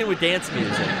mixed in with dance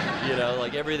music. You know,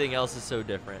 like everything else is so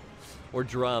different. Or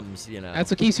drums, you know.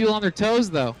 That's what keeps you on their toes,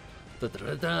 though.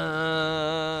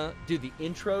 Da-da-da-da. Dude, the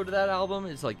intro to that album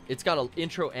is like, it's got an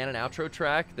intro and an outro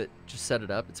track that just set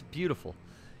it up. It's beautiful.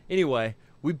 Anyway,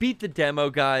 we beat the demo,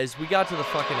 guys. We got to the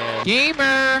fucking end.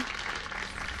 Gamer!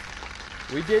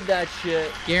 We did that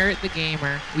shit. Garrett the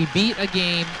gamer. We beat a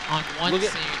game on one Look at-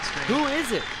 screen. Who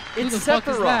is it? Who It's the fuck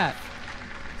is Sephiroth. that?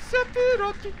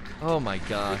 Oh my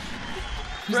gosh.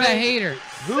 Who's that hater?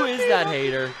 Who is that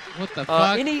hater? What the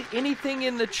fuck? Anything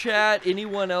in the chat?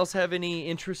 Anyone else have any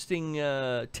interesting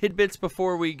tidbits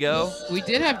before we go? We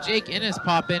did have Jake Innes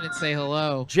pop in and say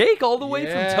hello. Jake, all the way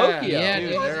from Tokyo. Yeah, dude,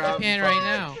 he's in Japan right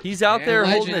now. He's out there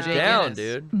Legend holding it Jake down, Innes.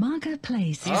 dude.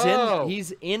 Marketplace.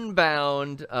 He's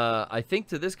inbound. I think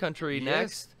to this country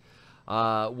next.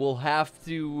 We'll have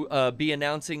to be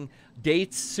announcing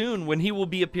dates soon when he will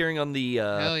be appearing on the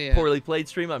Hell yeah. Poorly Played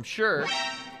stream. I'm sure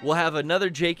we'll have another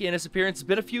Jake Innes appearance. It's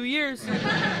been a few years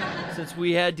since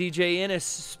we had DJ Innes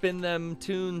spin them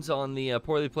tunes on the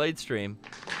Poorly Played stream.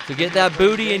 So get that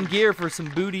booty in gear for some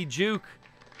booty juke.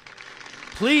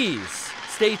 Please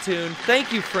stay tuned.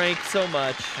 Thank you, Frank, so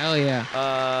much. Hell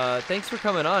yeah. Thanks for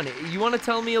coming on. You want to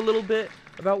tell me a little bit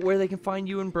about where they can find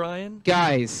you and Bryan?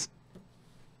 Guys,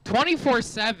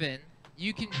 24/7,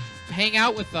 you can hang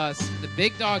out with us in the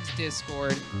Big Dogs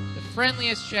Discord, the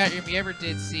friendliest chat room you ever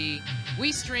did see.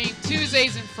 We stream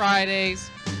Tuesdays and Fridays.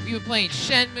 We've been playing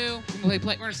Shenmue. We're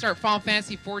going to start Final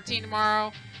Fantasy 14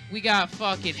 tomorrow. We got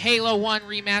fucking Halo 1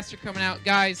 remaster coming out.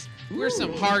 Guys, we're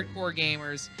some hardcore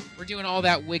gamers. We're doing all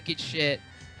that wicked shit.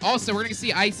 Also, we're going to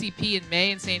see ICP in May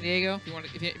in San Diego. If you want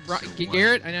to,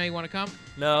 Garrett, I know you want to come.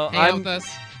 No, hang out with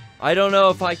us. I don't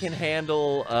know if I can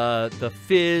handle the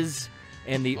fizz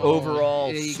and the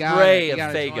overall spray of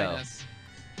Fago.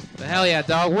 But hell yeah,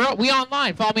 dog. We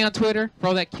online. Follow me on Twitter for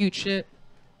all that cute shit.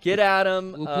 Get at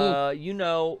him. You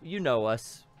know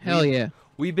us. Hell yeah.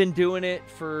 We've been doing it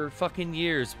for fucking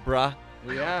years, bruh.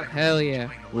 We have. Hell yeah.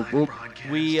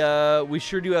 We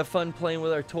sure do have fun playing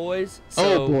with our toys.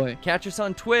 So oh boy. Catch us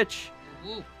on Twitch.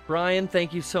 Bryan,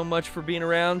 thank you so much for being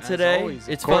around today. As always,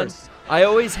 it's fun. I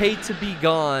always hate to be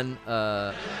gone.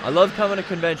 I love coming to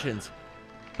conventions,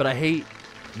 but I hate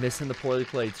missing the Poorly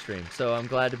Played stream. So I'm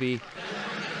glad to be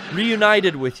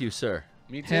reunited with you, sir.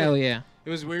 Me too. Hell yeah. It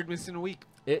was weird missing a week.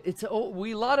 It's a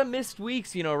lot of missed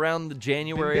weeks, you know, around the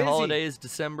January holidays,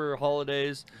 December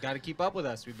holidays. Got to keep up with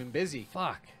us. We've been busy.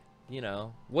 Fuck. You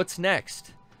know, what's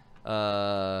next?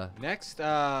 Next,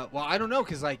 well, I don't know,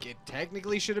 because, like, it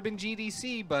technically should have been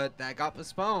GDC, but that got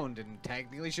postponed, and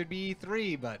technically should be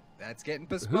E3, but that's getting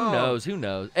postponed. Who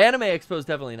knows? Anime Expo's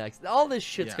definitely next. All this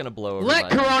shit's gonna blow over.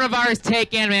 Let coronavirus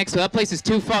take Anime Expo. That place is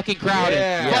too fucking crowded.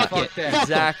 Yeah, fuck it. That.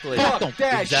 Exactly. Fuck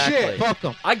that shit. Fuck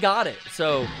them. I got it,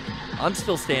 so I'm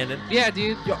still standing. Yeah,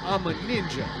 dude. Yo, I'm a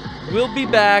ninja. We'll be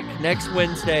back next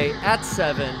Wednesday at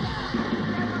 7.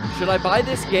 Should I buy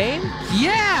this game?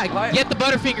 Yeah! Get the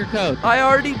Butterfinger code. I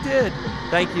already did.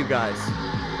 Thank you, guys.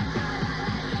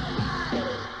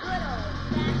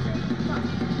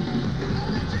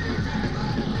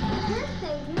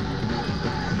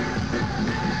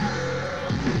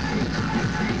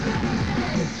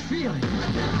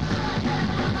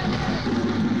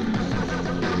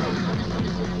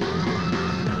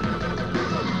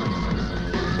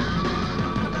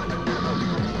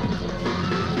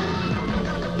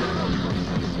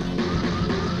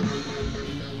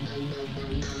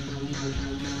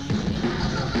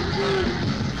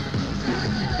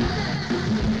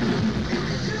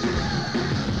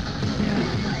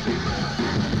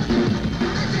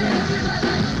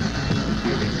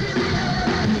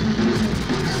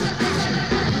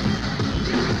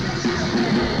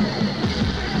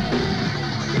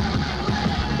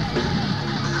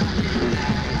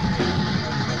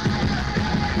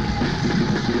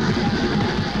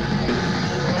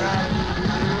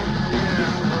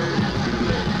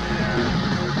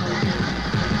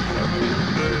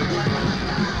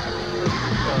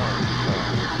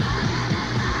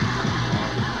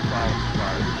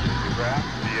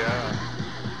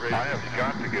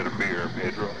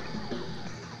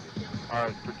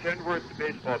 Pretend we're at the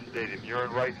baseball stadium. You're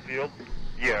in right field?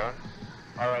 Yeah.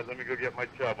 All right, let me go get my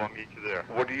tub. I'll meet you there.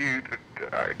 What do you...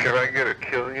 can I get a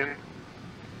Killian?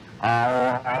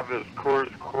 I'll have his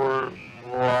Coors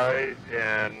Light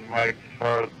and Mike's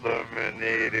Hard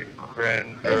Lemonade and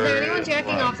Cranberry. Is there anyone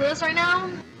jacking off to this right now?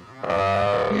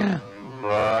 Yeah.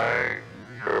 Like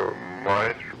a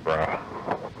Meisterbrow.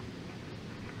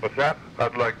 What's that?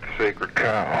 I'd like the Sacred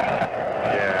Cow.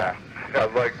 Yeah.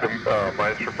 I'd like the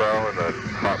Meisterbrow and a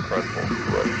hot pretzel.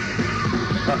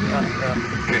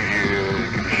 Can you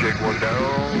shake one down?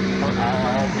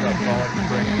 I'll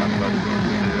bring it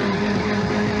up.